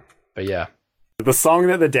 But yeah, the song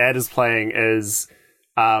that the dad is playing is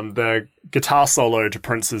the guitar solo to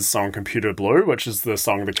Prince's song "Computer Blue," which is the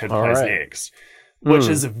song the kid plays next, which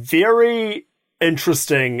is very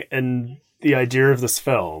interesting in the idea of this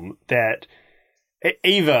film that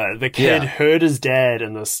Eva, the kid, heard his dad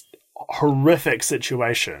in this horrific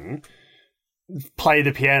situation play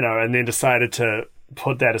the piano and then decided to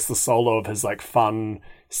put that as the solo of his like fun,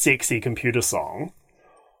 sexy computer song.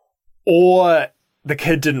 Or the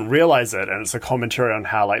kid didn't realize it and it's a commentary on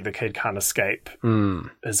how like the kid can't escape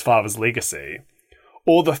his father's legacy.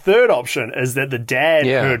 Or the third option is that the dad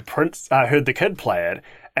heard the kid play it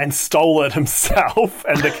and stole it himself,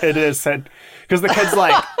 and the kid has said, because the kid's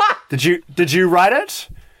like, did you write it?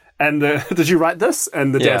 And did you write this?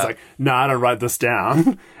 And the dad's like, no, I don't write this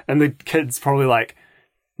down. And the kid's probably like,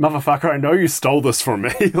 motherfucker, I know you stole this from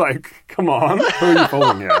me. Like, come on, who are you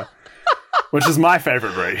fooling here? Which is my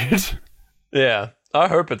favorite read. Yeah, I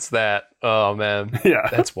hope it's that. Oh man, yeah,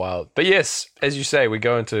 that's wild. But yes, as you say, we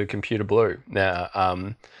go into Computer Blue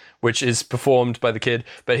now, which is performed by the kid,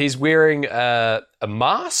 but he's wearing a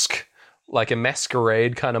mask, like a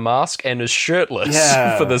masquerade kind of mask, and is shirtless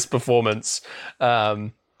for this performance.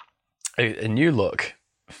 A new look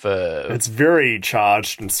for... It's very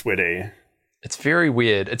charged and sweaty. It's very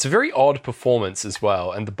weird. It's a very odd performance as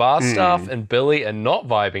well, and the bar staff and Billy are not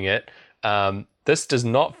vibing it. This does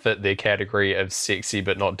not fit their category of sexy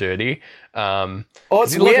but not dirty.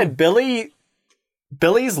 It's weird.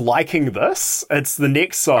 Billy's liking this. It's the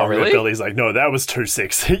next song that Billy's like, no, that was too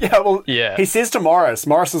sexy. He says to Morris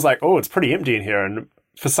is like, oh, it's pretty empty in here. And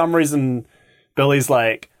for some reason, Billy's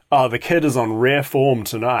like, oh, the kid is on rare form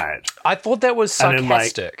tonight. I thought that was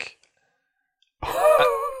sarcastic.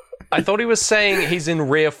 I thought he was saying he's in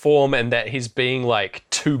rare form and that he's being like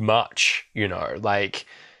too much, you know, like...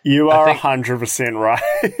 You are 100%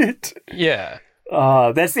 right. Yeah.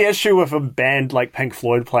 That's the issue with a band like Pink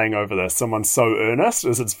Floyd playing over this. Someone's so earnest,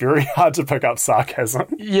 is it's very hard to pick up sarcasm.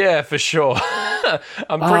 Yeah, for sure.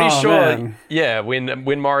 I'm pretty sure. Man. Yeah,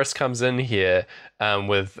 when Morris comes in here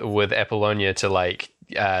with Apollonia to like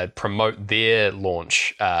promote their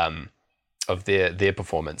launch of their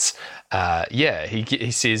performance,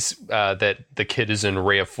 he says that the kid is in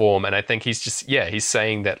rare form, and I think he's just he's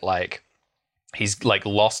saying that like he's like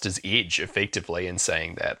lost his edge effectively in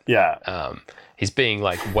saying that. Yeah. He's being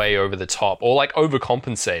like way over the top or like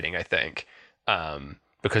overcompensating, I think,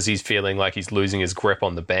 because he's feeling like he's losing his grip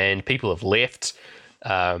on the band. People have left.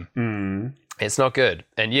 It's not good.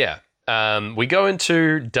 And we go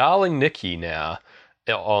into Darling Nikki now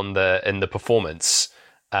in the performance,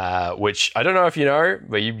 which I don't know if you know,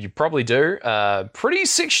 but you probably do. Pretty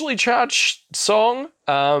sexually charged song.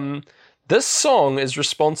 This song is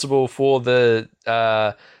responsible for the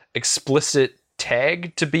explicit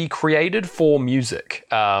tag to be created for music.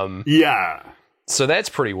 So that's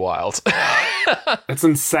pretty wild. It's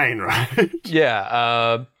insane, right?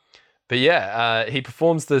 He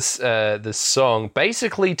performs this song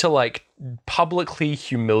basically to like publicly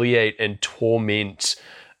humiliate and torment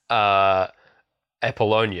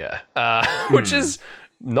Apollonia, which is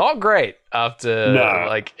not great after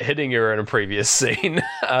like hitting her in a previous scene.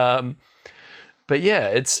 But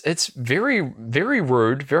it's very, very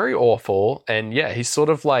rude, very awful. And he's sort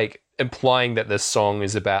of like implying that this song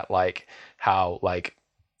is about like how like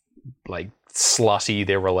slutty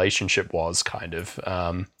their relationship was, kind of.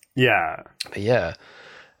 And it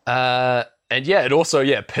also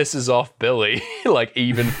pisses off Billy like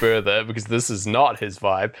even further because this is not his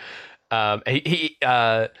vibe.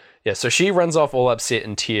 So she runs off all upset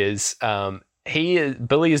in tears.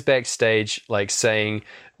 Billy is backstage like saying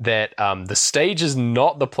that the stage is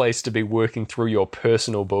not the place to be working through your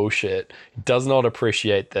personal bullshit. He does not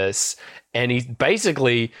appreciate this. And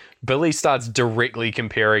Billy starts directly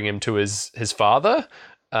comparing him to his father,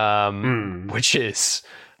 which is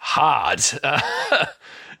hard.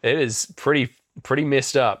 It is pretty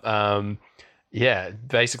messed up.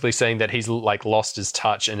 Basically saying that he's like lost his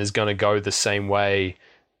touch and is going to go the same way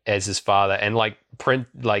as his father. And like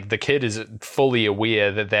the kid is fully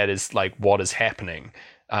aware that is like what is happening.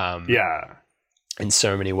 in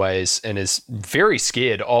so many ways, and is very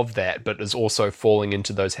scared of that, but is also falling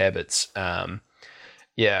into those habits.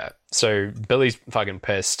 Yeah, so Billy's fucking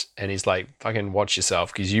pissed, and he's like, fucking watch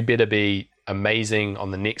yourself, because you better be amazing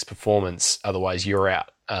on the next performance, otherwise you're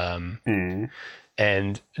out.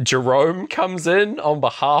 And Jerome comes in on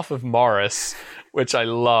behalf of Morris, which I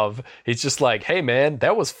love. He's just like, hey man,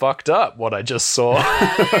 that was fucked up what I just saw.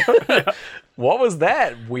 What was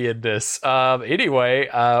that weirdness? Anyway,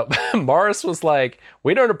 Morris was like,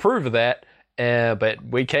 we don't approve of that, but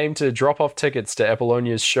we came to drop off tickets to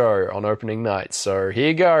Apollonia's show on opening night. So here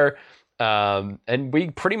you go. And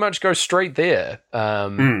we pretty much go straight there.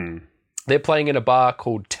 They're playing in a bar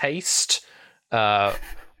called Taste,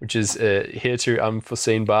 which is a hitherto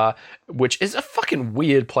unforeseen bar, which is a fucking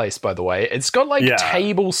weird place, by the way. It's got like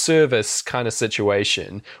table service kind of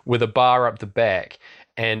situation with a bar up the back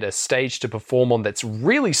and a stage to perform on that's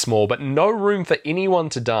really small, but no room for anyone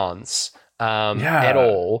to dance at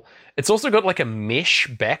all. It's also got like a mesh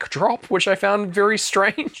backdrop, which I found very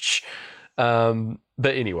strange. But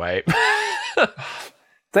anyway.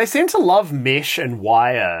 They seem to love mesh and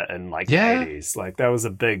wire in like the 80s. Like that was a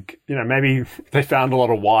big, maybe they found a lot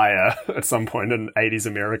of wire at some point in 80s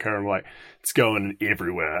America and like, it's going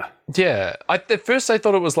everywhere. Yeah. At first I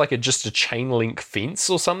thought it was like just a chain link fence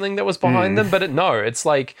or something that was behind them, but it's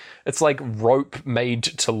like rope made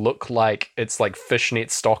to look like it's like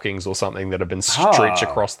fishnet stockings or something that have been stretched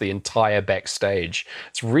across the entire backstage.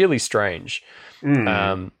 It's really strange.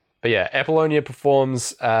 But yeah, Apollonia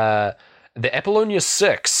performs, the Apollonia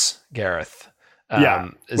 6, Gareth.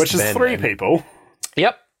 Which is 3 people.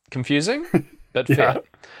 Yep. Confusing, but fair.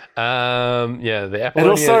 The Apollonia... And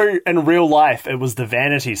also, in real life, it was the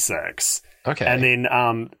Vanity 6. Okay. And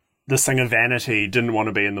then the singer Vanity didn't want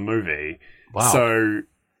to be in the movie. Wow. So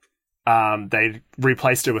they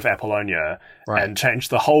replaced it with Apollonia and changed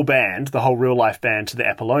the whole band, the whole real-life band, to the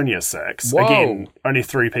Apollonia 6. Whoa. Again, only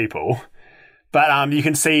 3 people. But you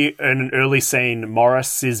can see in an early scene, Morris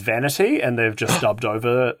says Vanity, and they've just dubbed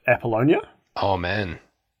over Apollonia. Oh, man.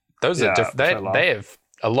 Those are they have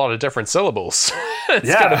a lot of different syllables. It's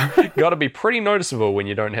got to be pretty noticeable when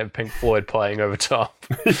you don't have Pink Floyd playing over top.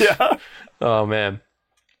 Yeah. Oh, man.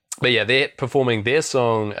 But yeah, they're performing their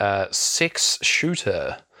song, Sex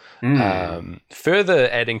Shooter. Further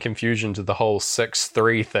adding confusion to the whole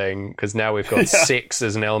 6-3 thing, because now we've got sex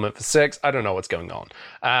as an element for 6. I don't know what's going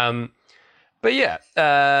on. But yeah,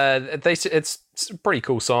 it's a pretty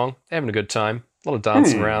cool song. They're having a good time. A lot of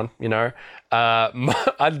dancing around,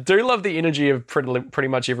 I do love the energy of pretty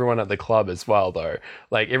much everyone at the club as well, though.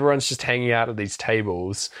 Like, everyone's just hanging out at these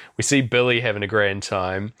tables. We see Billy having a grand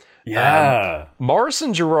time. Yeah. Morris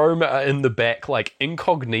and Jerome are in the back, like,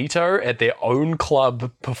 incognito at their own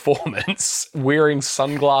club performance, wearing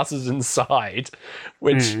sunglasses inside,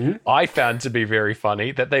 which I found to be very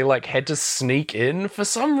funny, that they, like, had to sneak in for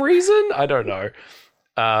some reason. I don't know.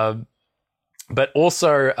 But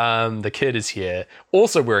also, the kid is here,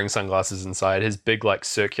 also wearing sunglasses inside, his big, like,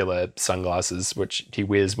 circular sunglasses, which he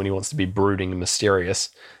wears when he wants to be brooding and mysterious.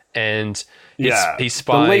 And he spies...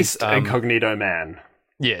 The least incognito man.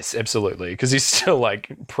 Yes, absolutely, because he's still,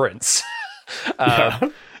 like, Prince.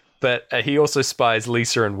 But he also spies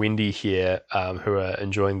Lisa and Wendy here, who are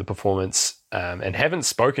enjoying the performance and haven't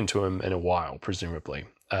spoken to him in a while, presumably.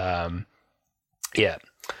 The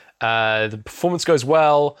performance goes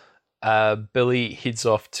well. Billy heads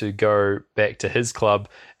off to go back to his club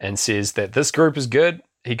and says that this group is good.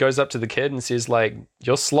 He goes up to the kid and says, like,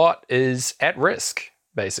 your slot is at risk,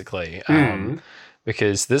 basically.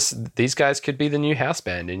 Because these guys could be the new house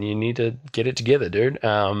band and you need to get it together, dude.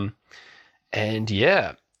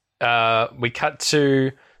 We cut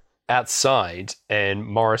to outside and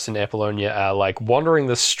Morris and Apollonia are like wandering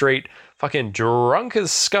the street, fucking drunk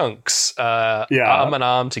as skunks, arm in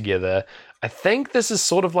arm together. I think this is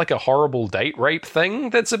sort of like a horrible date rape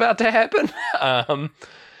thing that's about to happen.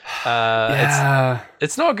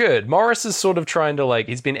 It's not good. Morris is sort of trying to, like,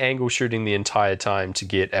 he's been angle shooting the entire time to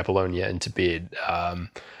get Apollonia into bed.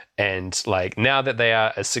 And like, now that they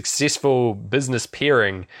are a successful business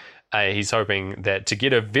pairing, he's hoping that to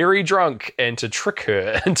get her very drunk and to trick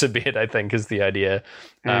her into bed, I think, is the idea.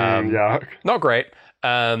 Not great.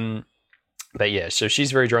 But yeah, so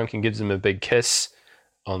she's very drunk and gives him a big kiss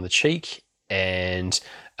on the cheek and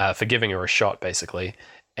for giving her a shot, basically.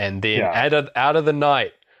 And then out of the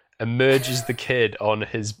night emerges the kid on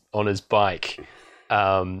his bike,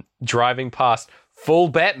 driving past, full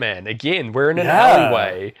Batman. Again, we're in an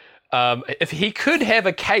alleyway. If he could have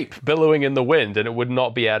a cape billowing in the wind and it would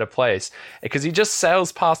not be out of place, because he just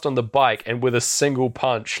sails past on the bike and with a single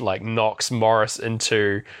punch, like, knocks Morris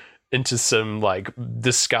into into some like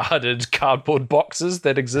discarded cardboard boxes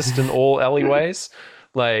that exist in all alleyways.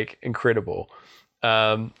 Like, incredible.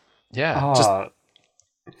 Just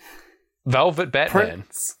Velvet Batman.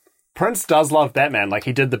 Prince does love Batman. Like,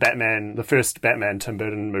 he did the first Batman Tim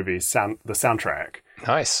Burton movie, the soundtrack.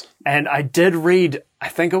 Nice. And I did read, I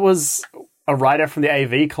think it was a writer from the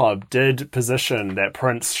AV Club did position that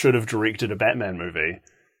Prince should have directed a Batman movie.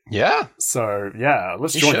 Yeah. So, yeah,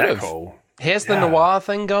 let's join that call. Here's the noir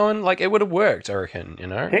thing going. Like, it would have worked, I reckon, you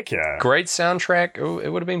know? Heck yeah. Great soundtrack. It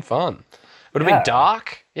would have been fun. Would have been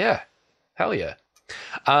dark. Yeah. Hell yeah.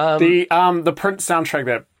 The Prince soundtrack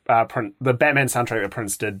that the Batman soundtrack that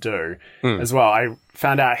Prince did do as well. I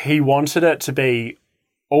found out he wanted it to be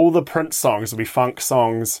all the Prince songs will be funk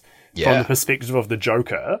songs from the perspective of the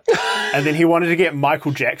Joker, and then he wanted to get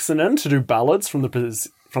Michael Jackson in to do ballads from the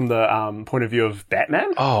point of view of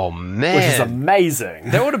Batman. Oh man, which is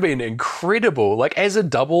amazing. That would have been incredible. Like, as a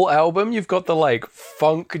double album, you've got the like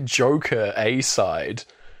funk Joker A side.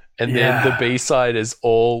 And then the B-side is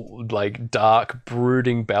all, like, dark,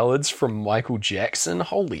 brooding ballads from Michael Jackson.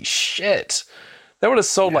 Holy shit. That would have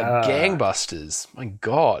sold like gangbusters. My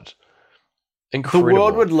God. Incredible. The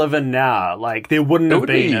world would live in now. Like, there wouldn't have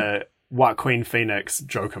been a Joaquin Phoenix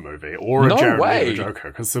Joker movie or a Jared Leto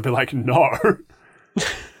Joker, because they'd be like, no.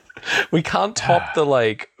 We can't top the,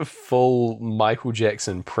 like, full Michael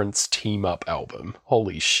Jackson Prince team-up album.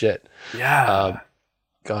 Holy shit. Yeah.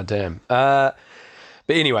 God damn.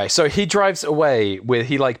 But anyway, so he drives away where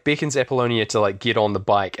he like beckons Apollonia to like get on the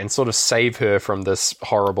bike and sort of save her from this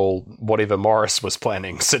horrible whatever Morris was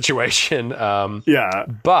planning situation.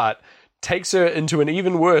 But takes her into an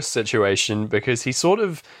even worse situation because he sort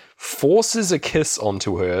of forces a kiss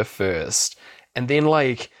onto her first, and then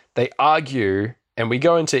like they argue, and we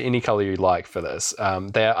go into Any Color You Like for this.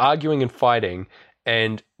 They're arguing and fighting,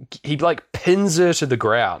 and he like pins her to the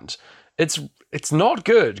ground. It's not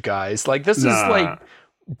good, guys. Like, this is like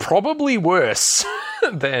probably worse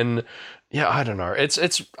than I don't know. It's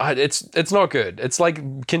not good. It's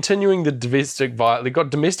like continuing the domestic violence. They got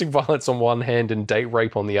domestic violence on one hand and date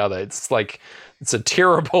rape on the other. It's like it's a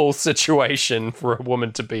terrible situation for a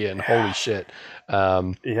woman to be in. Holy shit.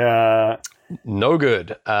 No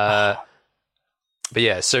good. But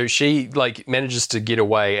yeah, so she like manages to get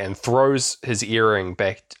away and throws his earring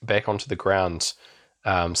back onto the ground.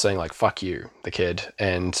 Saying like "fuck you," the kid,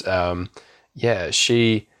 and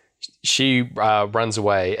she runs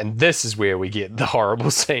away, and this is where we get the horrible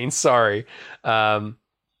scene. Sorry,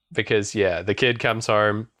 because the kid comes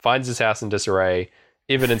home, finds his house in disarray,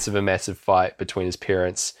 evidence of a massive fight between his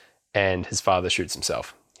parents, and his father shoots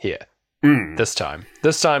himself. Here, this time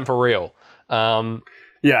for real. No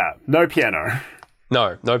piano.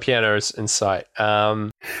 No pianos in sight.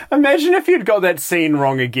 Imagine if you'd got that scene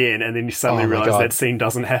wrong again, and then you suddenly realize that scene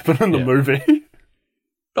doesn't happen in the movie.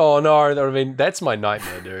 Oh no, that's my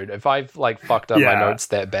nightmare, dude. If I've like fucked up my notes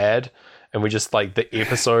that bad, and we just like the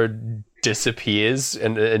episode disappears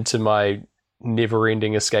into my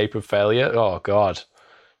never-ending escape of failure. Oh God,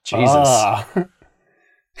 Jesus.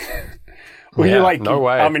 No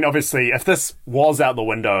way. I mean, obviously, if this was out the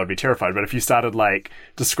window, I'd be terrified. But if you started like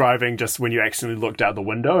describing just when you accidentally looked out the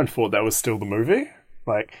window and thought that was still the movie,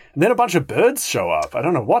 like, and then a bunch of birds show up. I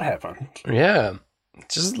don't know what happened. Yeah,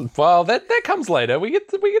 that comes later. We get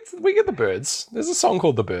the birds. There's a song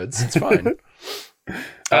called "The Birds." It's fine.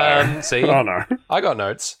 See, oh no, I got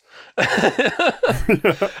notes. The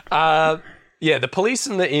police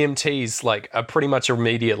and the EMTs like are pretty much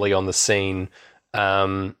immediately on the scene.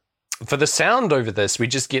 For the sound over this, we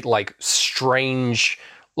just get like strange,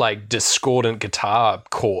 like discordant guitar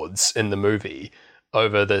chords in the movie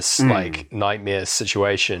over this like nightmare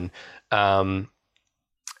situation. But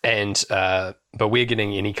we're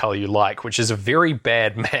getting Any Color You Like, which is a very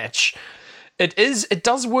bad match. It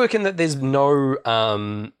does work in that there's no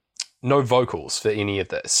vocals for any of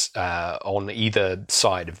this on either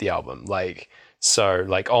side of the album. So,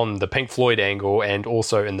 like, on the Pink Floyd angle and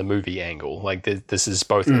also in the movie angle. Like, this is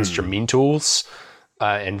both instrumentals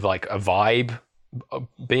and, like, a vibe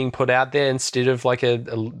being put out there instead of, like,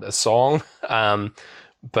 a song.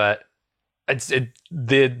 But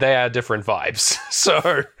they are different vibes.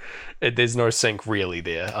 So, there's no sync really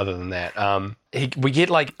there other than that. We get,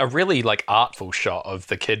 like, a really, like, artful shot of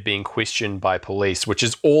the kid being questioned by police, which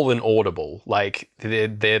is all inaudible. Like,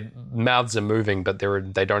 their mouths are moving, but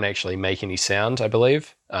they don't actually make any sound, I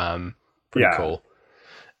believe. Pretty cool.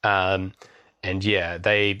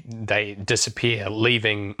 They disappear,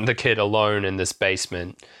 leaving the kid alone in this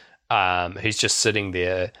basement. He's just sitting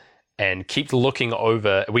there, and keeps looking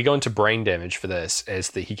over. We go into brain damage for this, as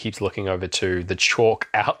he keeps looking over to the chalk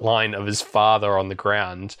outline of his father on the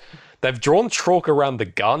ground. They've drawn chalk around the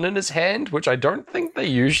gun in his hand, which I don't think they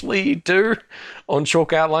usually do on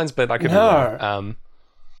chalk outlines, but I could be wrong.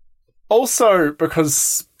 Also, because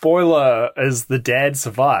spoiler is the dad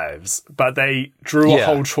survives, but they drew a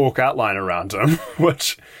whole chalk outline around him,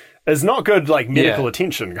 which is not good, like, medical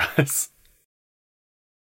attention, guys.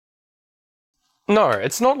 No,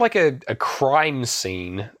 it's not like a crime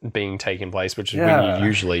scene being taken place, which is when you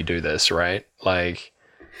usually do this, right? Like,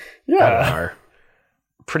 I don't know.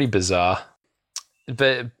 Pretty bizarre.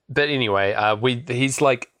 But anyway, he's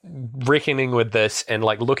like reckoning with this and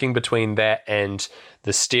like looking between that and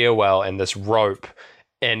the stairwell and this rope,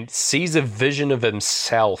 and sees a vision of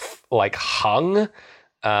himself like hanging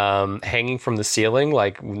from the ceiling,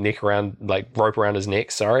 like rope around his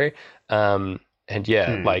neck. Sorry,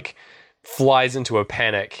 like flies into a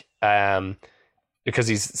panic because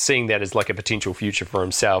he's seeing that as like a potential future for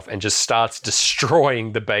himself, and just starts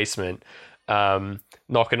destroying the basement.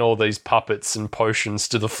 Knocking all these puppets and potions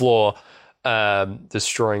to the floor,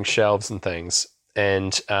 destroying shelves and things.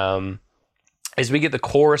 And as we get the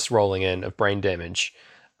chorus rolling in of brain damage,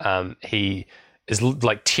 he is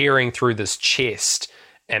like tearing through this chest,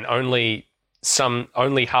 and only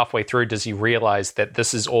halfway through does he realize that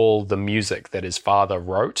this is all the music that his father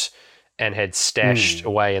wrote and had stashed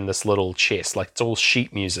away in this little chest. Like, it's all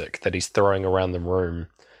sheet music that he's throwing around the room.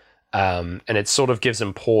 And it sort of gives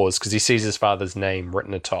him pause because he sees his father's name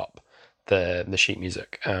written atop the sheet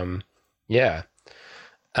music. And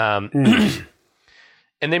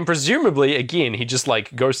then presumably, again, he just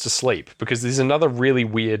like goes to sleep, because there's another really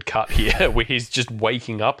weird cut here where he's just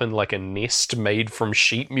waking up in like a nest made from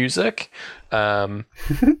sheet music.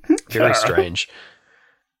 Very strange.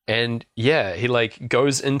 And he like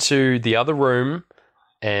goes into the other room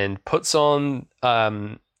and puts on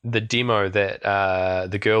the demo that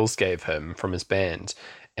the girls gave him from his band,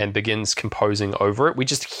 and begins composing over it. We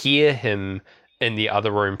just hear him in the other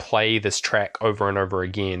room play this track over and over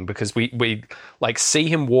again, because we like see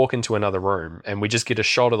him walk into another room, and we just get a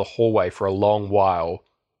shot of the hallway for a long while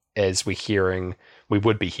as we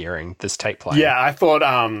would be hearing this tape play. Yeah, I thought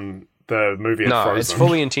the movie had frozen. It's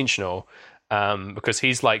fully intentional, because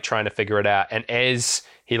he's like trying to figure it out, and as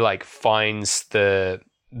he like finds the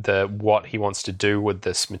what he wants to do with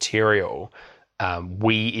this material,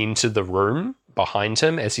 we enter the room behind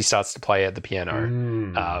him as he starts to play at the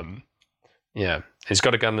piano. He's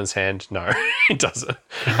got a gun in his hand. No, he doesn't.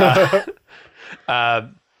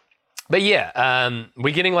 But we're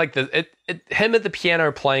getting like him at the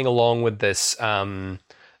piano playing along with this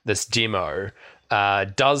this demo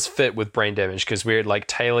does fit with brain damage, because we're like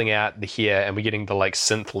tailing out here, and we're getting the like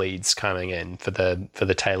synth leads coming in for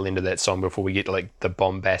the tail end of that song before we get like the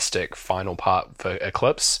bombastic final part for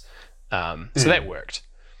Eclipse. So that worked.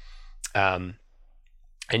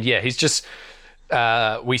 He's just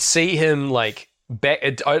we see him like back.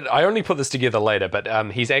 I only put this together later,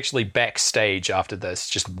 but he's actually backstage after this,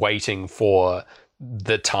 just waiting for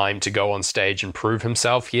the time to go on stage and prove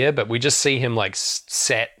himself here. But we just see him like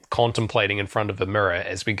sat contemplating in front of a mirror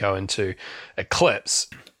as we go into Eclipse,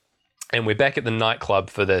 and we're back at the nightclub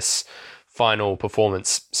for this final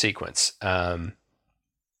performance sequence.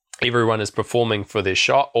 Everyone is performing for their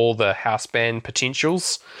shot. All the house band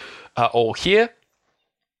potentials are all here,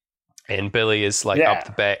 and Billy is like up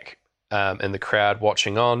the back in the crowd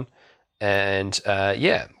watching on. And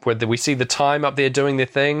whether we see the time up there doing their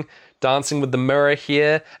thing, dancing with the mirror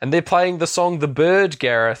here, and they're playing the song "The Bird,"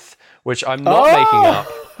 Gareth, which I'm not making up.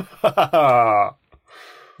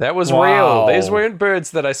 That was real. These weren't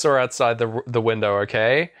birds that I saw outside the window,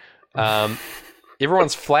 okay?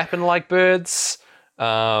 Everyone's flapping like birds.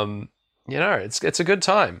 It's a good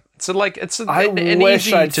time. It's an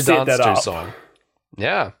easy to dance to song.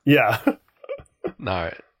 Yeah. Yeah.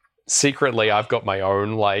 No. Secretly, I've got my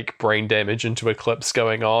own like brain damage into Eclipse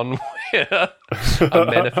going on. I'm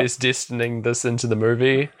manifest destining this into the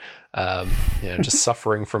movie. Just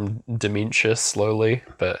suffering from dementia slowly,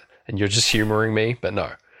 and you're just humoring me, but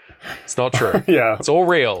no, it's not true. Yeah, it's all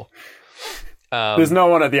real. There's no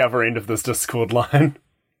one at the other end of this Discord line.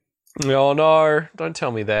 Oh no, don't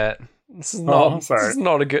tell me that. This is not. This is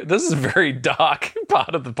not a good. This is a very dark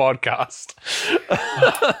part of the podcast.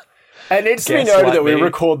 And it needs to be noted that we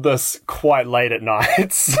record this quite late at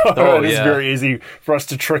night, so it's very easy for us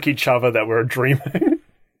to trick each other that we're dreaming.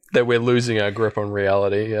 That we're losing our grip on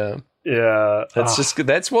reality, Yeah.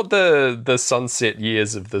 That's what the sunset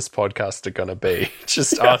years of this podcast are going to be.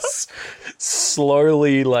 Just us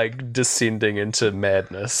slowly like descending into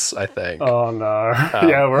madness, I think. Oh no.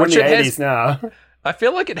 We're in the 80s now. I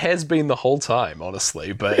feel like it has been the whole time,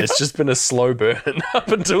 honestly, but it's just been a slow burn up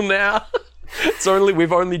until now.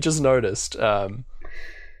 We've only just noticed.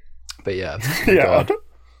 But yeah, God.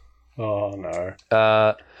 Oh no.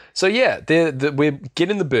 So yeah, we're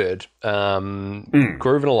getting the bird,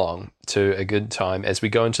 grooving along to a good time as we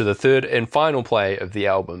go into the third and final play of the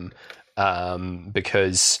album,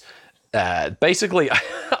 because basically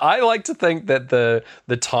I like to think that the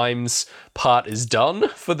times part is done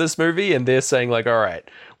for this movie, and they're saying like, all right,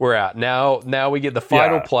 we're out now we get the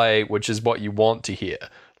final play, which is what you want to hear.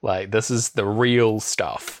 Like, this is the real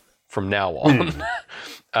stuff from now on.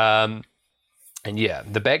 And yeah,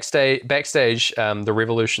 the backstage, the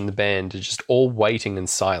Revolution, the band are just all waiting in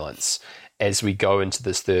silence as we go into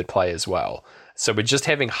this third play as well. So we're just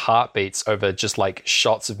having heartbeats over just like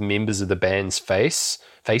shots of members of the band's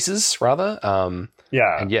faces rather. And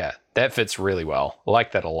yeah, that fits really well. I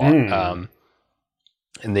like that a lot.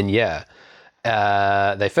 And then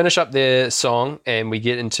they finish up their song and we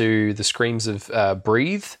get into the screams of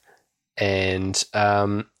Breathe. And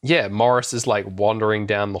Morris is like wandering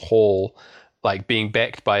down the hall, like being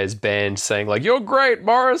backed by his band, saying like, "You're great,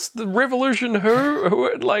 Morris. The Revolution,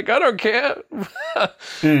 who like, I don't care."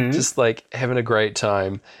 Just like having a great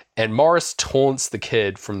time. And Morris taunts the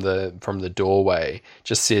kid from the doorway.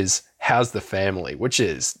 Just says, "How's the family?" Which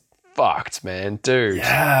is fucked, man, dude.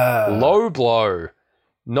 Yeah. Low blow,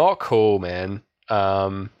 not cool, man.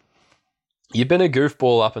 You've been a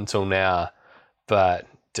goofball up until now, but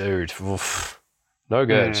dude, no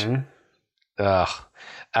good.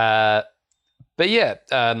 But yeah,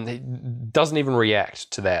 he doesn't even react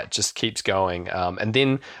to that, just keeps going. And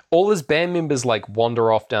then all his band members like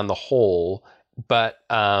wander off down the hall, but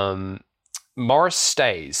Morris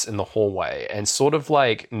stays in the hallway and sort of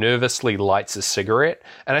like nervously lights a cigarette.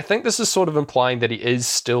 And I think this is sort of implying that he is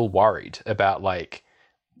still worried about like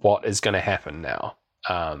what is going to happen now.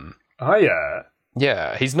 Oh yeah.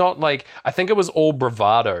 Yeah, he's not like, I think it was all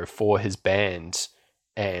bravado for his band,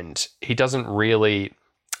 and he doesn't really,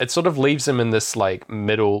 it sort of leaves him in this like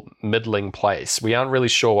middling place. We aren't really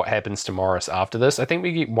sure what happens to Morris after this. I think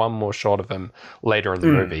we get one more shot of him later in the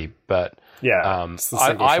movie, but yeah, I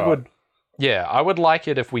would like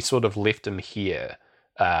it if we sort of left him here.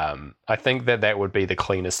 I think that would be the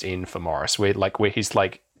cleanest end for Morris, where he's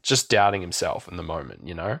like just doubting himself in the moment,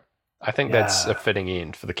 you know? I think that's a fitting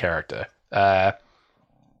end for the character. But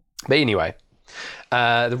anyway,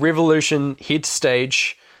 the Revolution head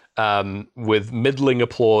stage with middling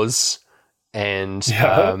applause, and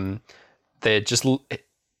they're just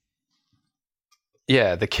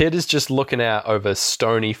the kid is just looking out over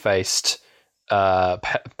stony faced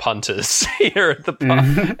punters here at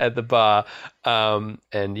the bar,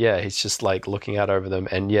 and he's just like looking out over them,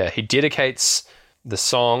 and he dedicates the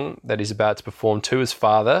song that he's about to perform to his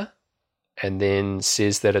father, and then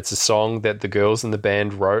says that it's a song that the girls in the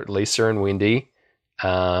band wrote, Lisa and Wendy.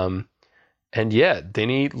 And then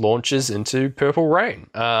he launches into Purple Rain,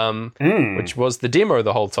 which was the demo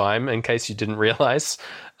the whole time, in case you didn't realize.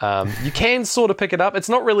 You can sort of pick it up. It's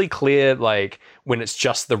not really clear, like, when it's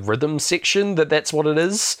just the rhythm section that's what it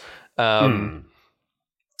is. But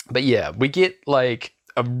yeah, we get, like,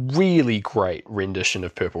 a really great rendition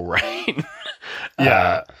of Purple Rain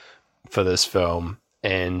for this film.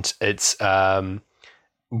 And it's, for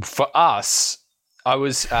us,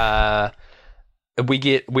 we're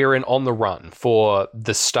in On the Run for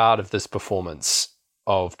the start of this performance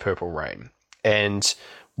of Purple Rain. And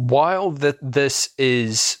while this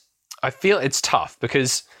is, I feel it's tough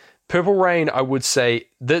because Purple Rain, I would say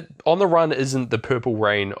that On the Run isn't the Purple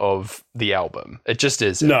Rain of the album. It just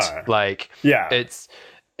isn't. No.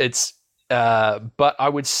 But I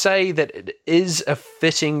would say that it is a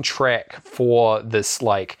fitting track for this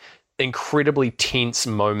like incredibly tense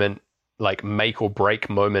moment, like make or break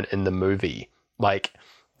moment in the movie. Like,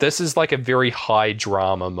 this is like a very high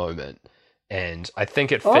drama moment, and I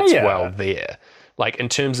think it fits well there. Like in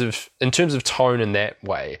terms of tone in that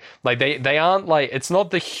way. Like they aren't like, it's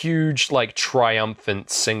not the huge like triumphant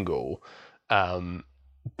single,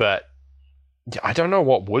 but I don't know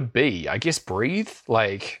what would be. I guess Breathe.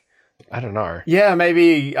 Like, I don't know. Yeah,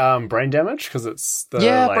 maybe Brain Damage, because it's the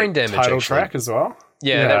Brain Damage, title actually. track as well.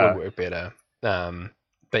 Yeah, that would work better.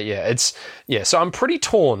 But so I'm pretty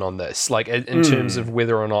torn on this, like in terms of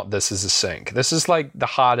whether or not this is a sync. This is like the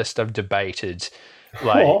hardest I've debated,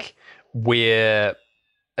 like where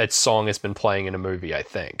a song has been playing in a movie, I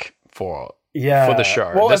think, for the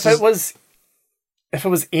show. Well, if it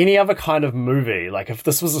was any other kind of movie, like if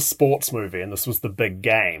this was a sports movie and this was the big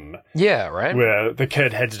game, right, where the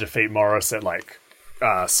kid had to defeat Morris at like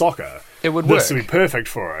soccer, It would this work. would be perfect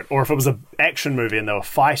for it. Or if it was an action movie and they were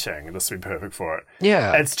fighting, this would be perfect for it.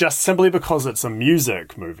 Yeah. It's just simply because it's a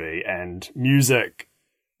music movie and music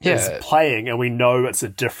is playing and we know it's a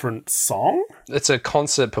different song. It's a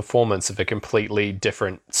concert performance of a completely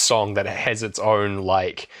different song that has its own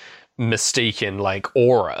like mystique and like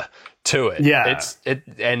aura to it. Yeah.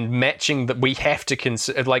 And matching that, we have to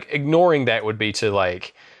consider, like, ignoring that would be to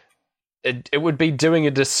like it would be doing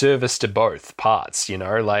a disservice to both parts, you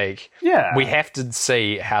know? Like, we have to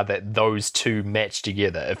see how those two match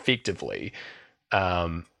together effectively.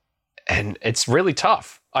 And it's really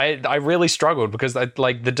tough. I really struggled because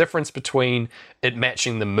like the difference between it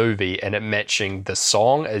matching the movie and it matching the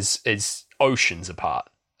song is oceans apart.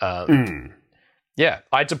 Yeah,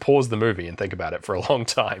 I had to pause the movie and think about it for a long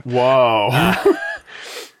time. Whoa.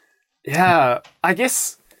 Yeah, I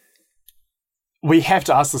guess we have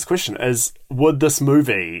to ask this question: would this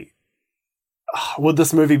movie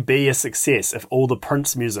be a success if all the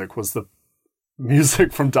Prince music was the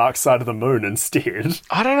music from Dark Side of the Moon instead?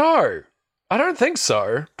 I don't know. I don't think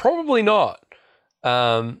so. Probably not.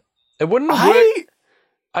 It wouldn't work.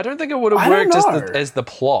 I don't think it would have worked as the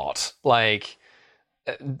plot. Like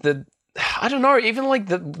I don't know. Even like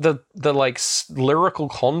the like lyrical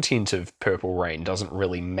content of Purple Rain doesn't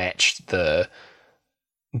really match the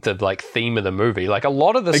like theme of the movie. Like a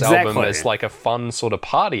lot of this album is like a fun sort of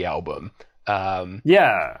party album.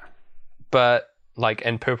 Yeah. But like,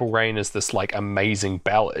 and Purple Rain is this like amazing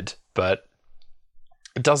ballad, but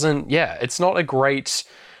it doesn't, it's not a great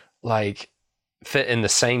like fit in the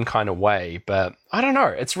same kind of way, but I don't know.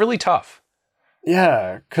 It's really tough.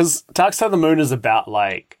 Yeah, because Dark Side of the Moon is about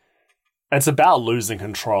like, it's about losing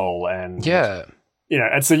control and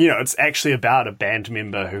it's actually about a band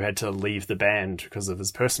member who had to leave the band because of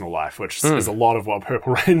his personal life, which is a lot of what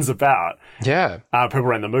Purple Rain's about. Yeah. Purple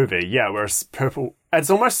Rain the movie. Yeah, whereas it's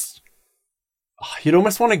almost, you'd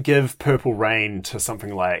almost want to give Purple Rain to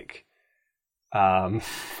something like The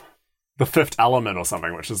Fifth Element or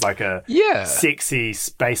something, which is like a sexy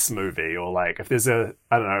space movie, or like if there's a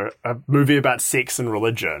movie about sex and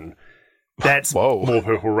religion, that's more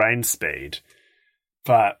Purple Rain speed.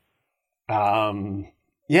 But I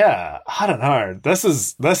don't know. This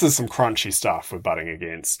is some crunchy stuff we're butting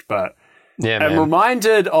against. But I'm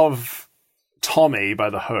reminded of Tommy by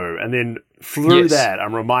The Who, and then through that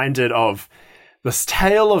I'm reminded of this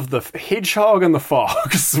tale of the hedgehog and the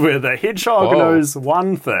fox, where the hedgehog knows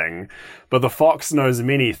one thing, but the fox knows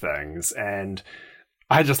many things. And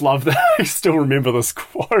I just love that. I still remember this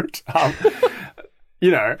quote.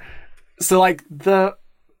 So like the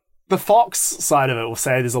fox side of it will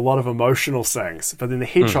say there's a lot of emotional things, but then the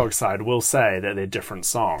hedgehog side will say that they're different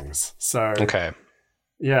songs. So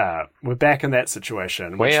yeah, we're back in that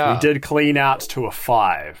situation, which we did clean out to a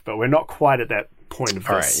 5, but we're not quite at that point of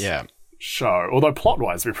this show. Although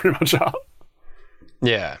plot-wise, we pretty much are.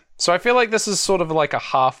 Yeah. So I feel like this is sort of like a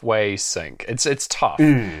halfway sync. It's tough.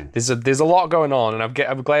 There's a lot going on, and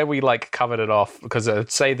I'm glad we like covered it off, because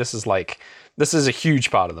I'd say this is a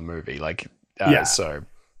huge part of the movie. Like so.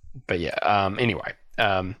 But anyway.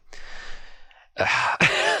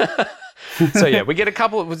 So yeah, we get a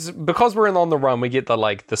couple because we're on the run, we get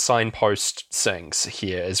the signpost sings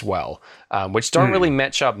here as well, which don't really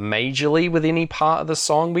match up majorly with any part of the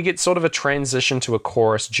song. We get sort of a transition to a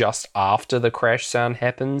chorus just after the crash sound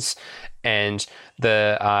happens, and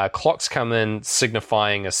the clocks come in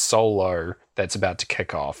signifying a solo that's about to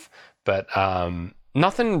kick off, but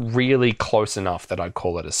nothing really close enough that I'd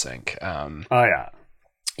call it a sync.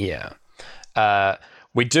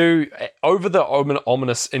 We do, over the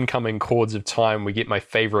ominous incoming chords of time, we get my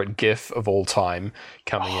favorite gif of all time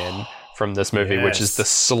coming in from this movie, which is the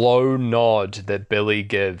slow nod that Billy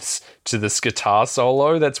gives to this guitar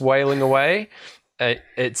solo that's wailing away.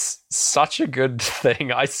 It's such a good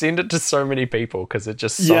thing. I send it to so many people because it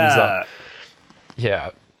just sums up. Yeah.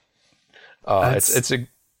 It's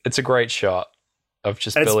a great shot of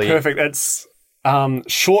just Billy. It's perfect. It's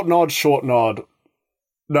short nod.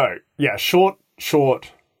 No, yeah, short,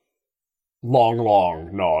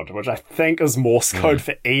 long nod, which I think is Morse code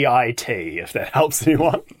for EIT, if that helps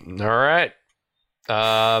anyone. All right.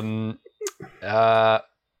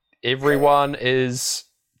 Everyone is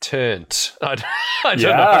turned. I don't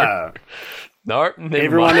know. No,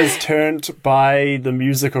 everyone is turned by the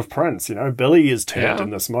music of Prince. You know, Billy is turned in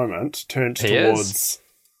this moment, turned towards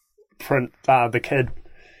Prince, the kid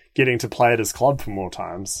getting to play at his club for more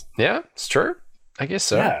times. Yeah, it's true. I guess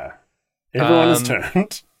so. Yeah. Everyone is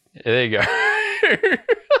turned. There you go.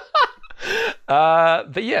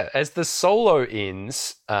 But yeah, as the solo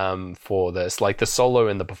ends for this, like the solo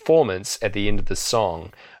and the performance at the end of the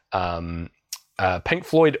song, Pink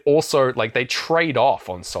Floyd also, like, they trade off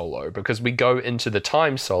on solo because we go into the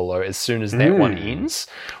Time solo as soon as that one ends,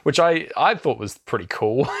 which I thought was pretty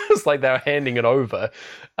cool. It's like they were handing it over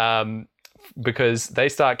because they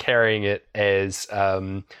start carrying it as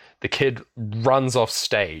the kid runs off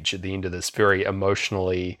stage at the end of this very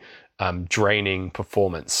emotionally draining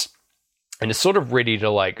performance and is sort of ready to,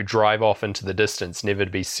 like, drive off into the distance, never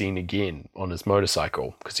to be seen again on his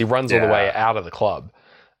motorcycle because he runs all the way out of the club.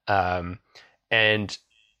 And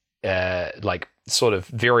like, sort of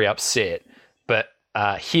very upset, but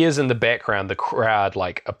hears in the background the crowd,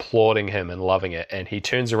 like, applauding him and loving it, and he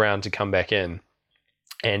turns around to come back in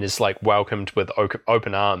and is, like, welcomed with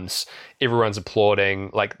open arms. Everyone's applauding,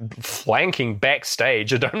 like, flanking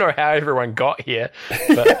backstage. I don't know how everyone got here,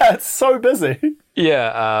 but yeah, it's so busy.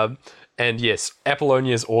 Yeah, and yes,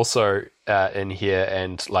 Apollonia is also in here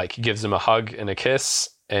and, like, gives him a hug and a kiss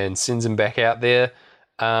and sends him back out there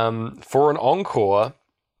for an encore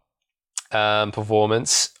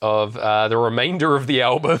performance of the remainder of the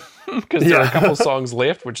album because there are a couple songs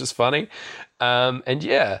left, which is funny. And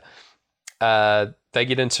yeah, they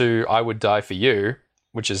get into I Would Die For You,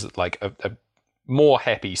 which is, like, a more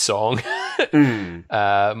happy song,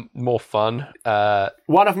 more fun.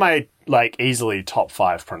 One of my, like, easily top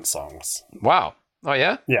 5 Prince songs. Wow. Oh,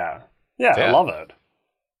 yeah? Yeah, Fair. I love it.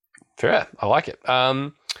 Fair. I like it.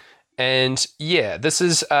 And yeah, this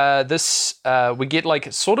is we get,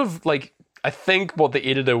 like, sort of, like, I think what the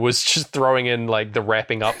editor was just throwing in, like, the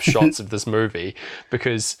wrapping up shots of this movie,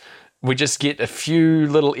 because we just get a few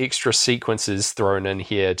little extra sequences thrown in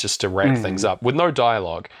here just to wrap things up with no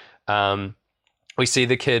dialogue. We see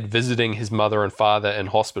the kid visiting his mother and father in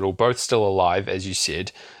hospital, both still alive, as you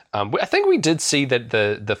said. I think we did see that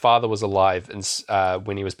the father was alive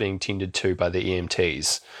when he was being tended to by the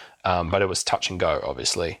EMTs. But it was touch and go,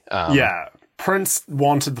 obviously. Yeah, Prince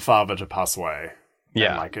wanted the father to pass away.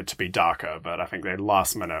 Yeah, and, like, it to be darker, but I think they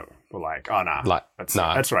last minute were like, "Oh nah, like,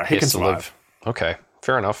 that's right, he can survive." Okay,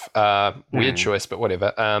 fair enough. Weird choice, but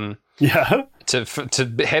whatever. Yeah,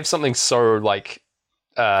 to have something so, like,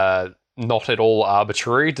 not at all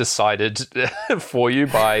arbitrary decided for you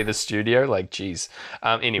by the studio, like, geez.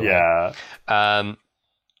 Anyway, yeah.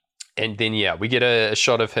 And then, yeah, we get a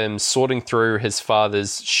shot of him sorting through his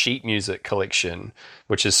father's sheet music collection,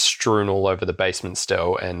 which is strewn all over the basement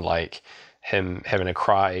still, and, like, him having a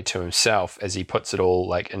cry to himself as he puts it all,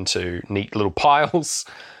 like, into neat little piles.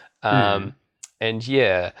 And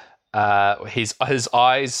yeah, his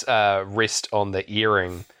eyes rest on the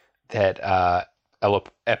earring that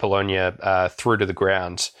Apollonia threw to the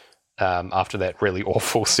ground after that really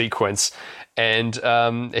awful sequence. And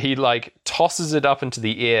he, like, tosses it up into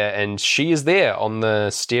the air, and she is there on the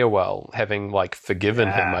stairwell, having, like,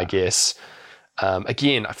 forgiven him, I guess.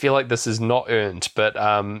 Again, I feel like this is not earned, but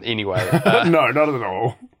anyway. No, not at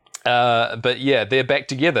all. But yeah, they're back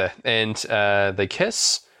together, and they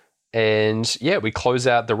kiss. And yeah, we close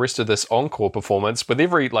out the rest of this encore performance with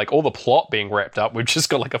every, like, all the plot being wrapped up. We've just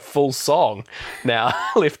got, like, a full song now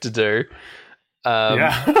left to do.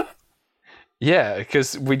 Yeah. Yeah,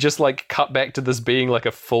 because we just, like, cut back to this being, like,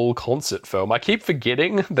 a full concert film. I keep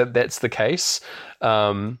forgetting that that's the case.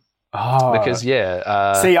 Because,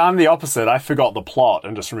 yeah. See, I'm the opposite. I forgot the plot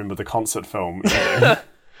and just remember the concert film.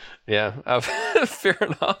 Yeah, fair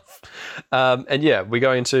enough. And yeah, we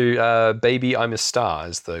go into Baby I'm a Star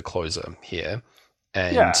as the closer here.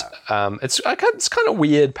 And it's kind of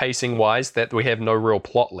weird pacing-wise that we have no real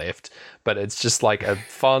plot left, but it's just, like, a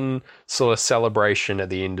fun sort of celebration at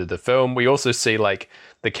the end of the film. We also see, like,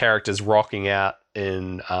 the characters rocking out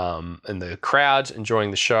in the crowd,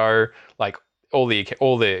 enjoying the show. Like, all the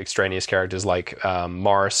extraneous characters, like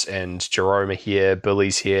Morris and Jerome are here,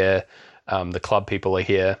 Billy's here, the club people are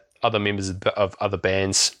here, other members of other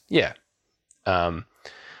bands. Yeah. But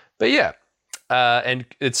yeah. And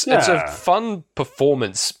it's a fun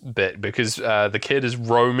performance bit because the kid is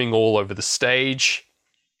roaming all over the stage,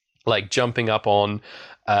 like jumping up on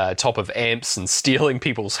top of amps and stealing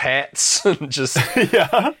people's hats and just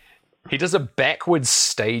he does a backwards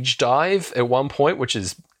stage dive at one point, which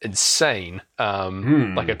is insane.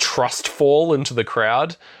 Like a trust fall into the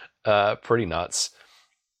crowd. Pretty nuts.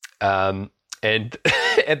 And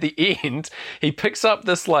at the end, he picks up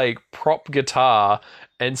this, like, prop guitar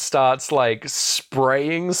and starts, like,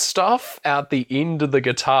 spraying stuff out the end of the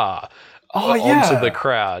guitar onto the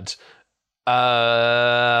crowd.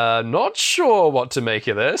 Not sure what to make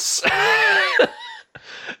of this.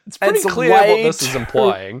 It's pretty clear what this is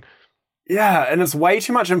implying. Yeah, and it's way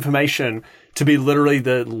too much information to be literally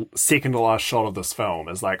the second to last shot of this film.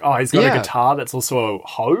 It's like, oh, he's got a guitar that's also a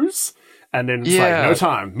hose, and then it's like, no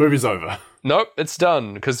time, movie's over. Nope, it's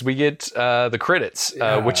done because we get the credits,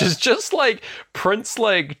 which is just like Prince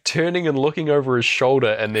like turning and looking over his shoulder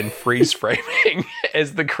and then freeze framing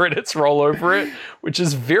as the credits roll over it, which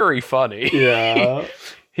is very funny. Yeah.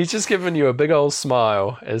 He's just giving you a big old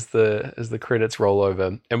smile as the credits roll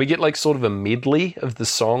over, and we get like sort of a medley of the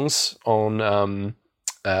songs on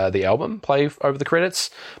the album play over the credits,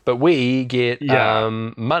 but we get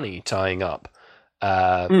money tying up.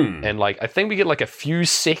 And like I think we get like a few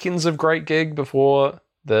seconds of Great Gig before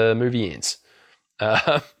the movie ends.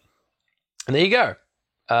 And there you go.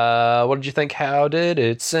 What did you think? How did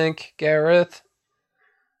it sink, Gareth?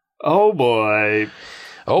 Oh boy.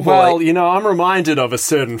 Oh boy. Well, you know, I'm reminded of a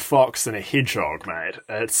certain fox and a hedgehog, mate.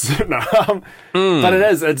 It's but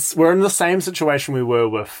it is. We're in the same situation we were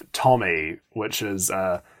with Tommy, which is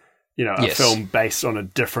a film based on a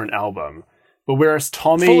different album. But whereas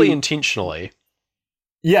Tommy fully intentionally.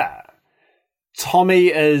 Yeah. Tommy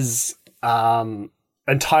is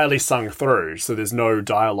entirely sung through, so there's no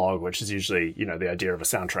dialogue, which is usually, the idea of a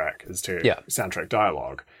soundtrack is to soundtrack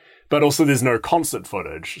dialogue. But also there's no concert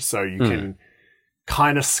footage, so you can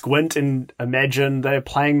kind of squint and imagine they're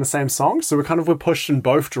playing the same song. So we're pushed in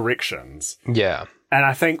both directions. Yeah. And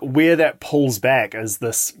I think where that pulls back is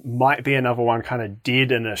this might be another one kind of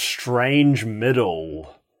dead in a strange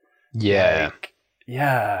middle. Yeah.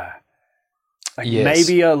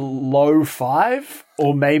 Maybe a low 5,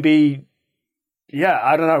 or maybe,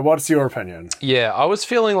 I don't know. What's your opinion? Yeah, I was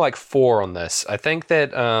feeling like 4 on this. I think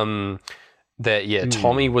that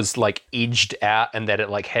Tommy was like edged out, and that it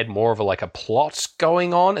like had more of a plot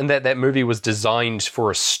going on, and that movie was designed for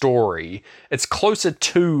a story. It's closer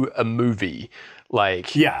to a movie,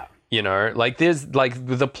 there's like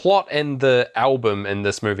the plot and the album in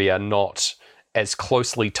this movie are not as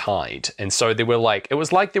closely tied, and so there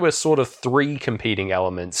were sort of 3 competing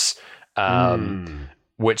elements,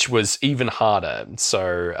 which was even harder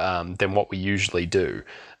than what we usually do.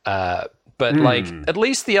 But at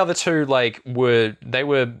least the other 2 were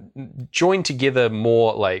joined together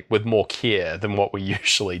more with more care than what we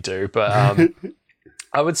usually do. But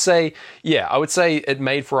I would say it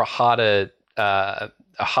made for a harder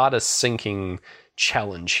sinking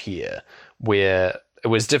challenge here, where it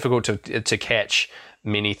was difficult to catch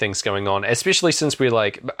many things going on, especially since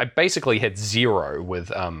I basically had 0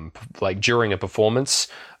 with during a performance.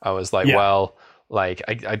 I was like,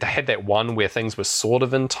 I had that one where things were sort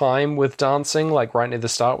of in time with dancing, right near the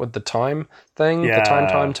start with the time thing,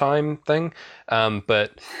 the time thing.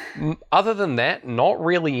 But other than that, not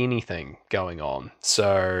really anything going on.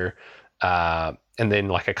 So, and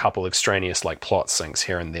then a couple extraneous plot syncs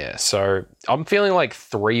here and there. So I'm feeling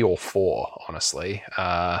 3 or 4, honestly.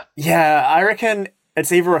 I reckon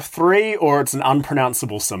it's either a 3 or it's an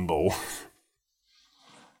unpronounceable symbol.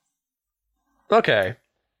 Okay.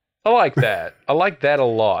 I like that. I like that a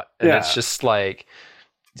lot. And it's just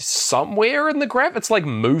somewhere in the graph, it's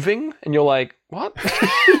moving, and you're like, what?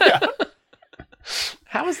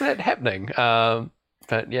 How is that happening?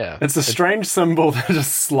 But yeah. It's a strange symbol that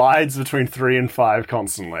just slides between 3 and 5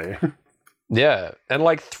 constantly. Yeah.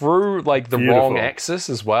 And through the Beautiful. Wrong axis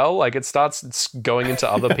as well. It starts going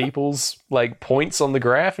into other people's points on the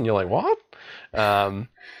graph, and you're like, what?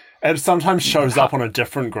 It sometimes shows up on a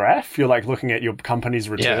different graph. You're looking at your company's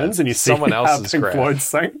returns, and you see someone else's Pink graph. Floyd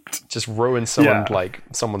synced. Just ruin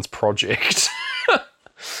someone's project.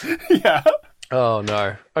 Yeah. Oh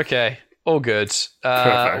no. Okay. All good.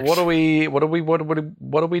 What are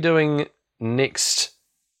we doing next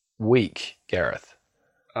week, Gareth?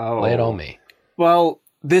 Lay it on me. Well,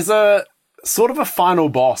 there's a sort of a final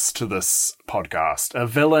boss to this podcast, a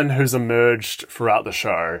villain who's emerged throughout the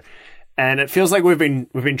show. And it feels like we've been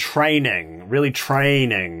really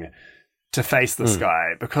training to face this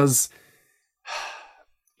guy, because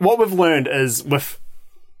what we've learned is with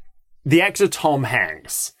the actor Tom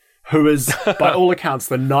Hanks, who is by all accounts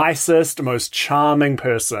the nicest, most charming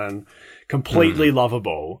person, completely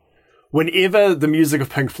lovable. Whenever the music of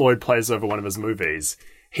Pink Floyd plays over one of his movies,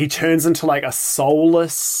 he turns into a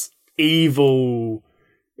soulless, evil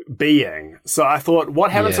being. So I thought,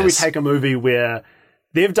 what happens if we take a movie where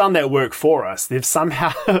they've done that work for us? They've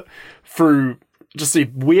somehow, through just a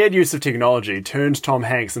weird use of technology, turned Tom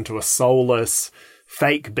Hanks into a soulless,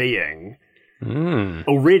 fake being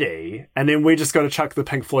already. And then we just got to chuck the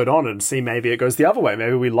Pink Floyd on and see maybe it goes the other way.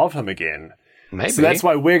 Maybe we love him again. Maybe. So that's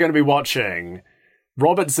why we're going to be watching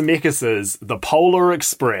Robert Zemeckis' The Polar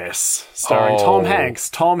Express, starring Tom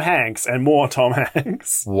Hanks, and more Tom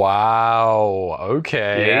Hanks. Wow.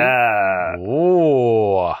 Okay. Yeah.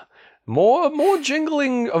 Ooh. More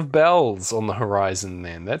jingling of bells on the horizon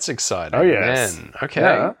then. That's exciting. Oh, yes. Man. Okay.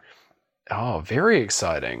 Yeah. Oh, very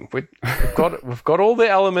exciting. We've got all the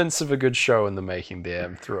elements of a good show in the making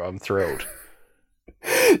there. I'm thrilled.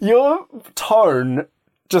 Your tone,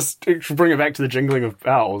 just to bring it back to the jingling of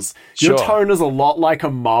bells, your Sure. tone is a lot like a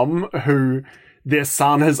mum who their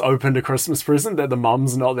son has opened a Christmas present that the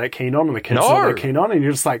mum's not that keen on and the kid's not that keen on, and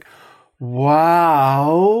you're just like,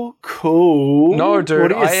 wow, cool. No, dude,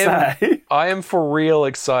 what do you say? I am for real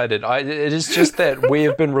excited. It is just that we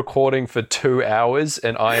have been recording for 2 hours,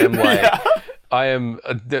 and I am like,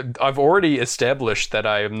 I've already established that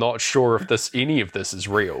I am not sure if any of this is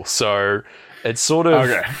real. So it's sort of,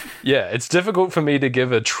 yeah, it's difficult for me to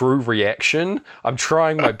give a true reaction. I'm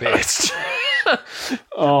trying my best.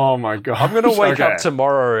 Oh my god. I'm going to wake up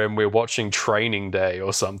tomorrow and we're watching Training Day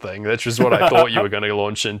or something. That's just what I thought you were going to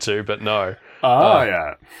launch into, but no. Oh,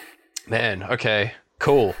 yeah. Man, okay,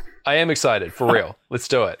 cool. I am excited, for real. Let's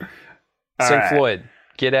do it. Sync right. Floyd,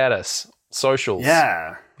 get at us. Socials.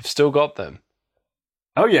 Yeah. We've still got them.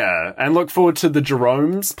 Oh, yeah. And look forward to the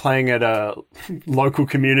Jeromes playing at a local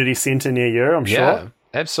community centre near you, I'm sure. Yeah,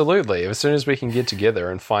 absolutely. As soon as we can get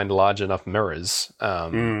together and find large enough mirrors.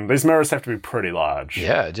 These mirrors have to be pretty large.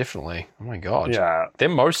 Yeah, definitely. Oh my god. Yeah. They're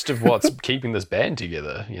most of what's keeping this band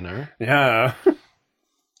together, you know? Yeah.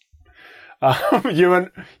 You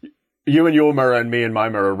and your mirror and me and my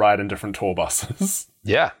mirror ride in different tour buses.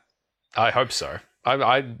 Yeah, I hope so.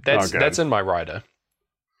 That's in my rider.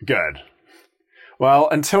 Good. Well,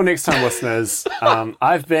 until next time, listeners,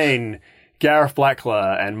 I've been Gareth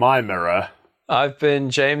Blackler and my mirror. I've been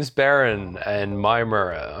James Barron and my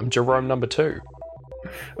mirror. I'm Jerome number 2.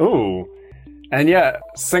 Ooh. And yeah,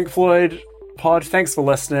 Sync Floyd Pod, thanks for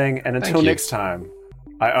listening. And until next time,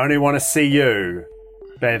 I only want to see you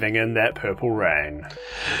bathing in that purple rain.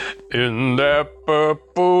 In that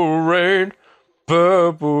purple rain,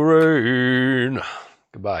 purple rain.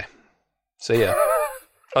 Goodbye. See ya.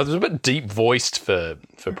 I was a bit deep voiced for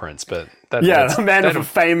Prince, but the man of a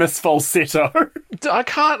famous falsetto.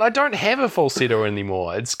 I don't have a falsetto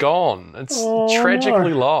anymore. It's gone. It's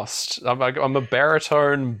tragically lost. I'm a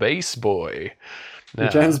baritone bass boy. Now,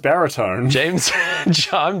 James Baritone.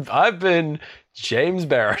 I've been James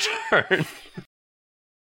Baritone.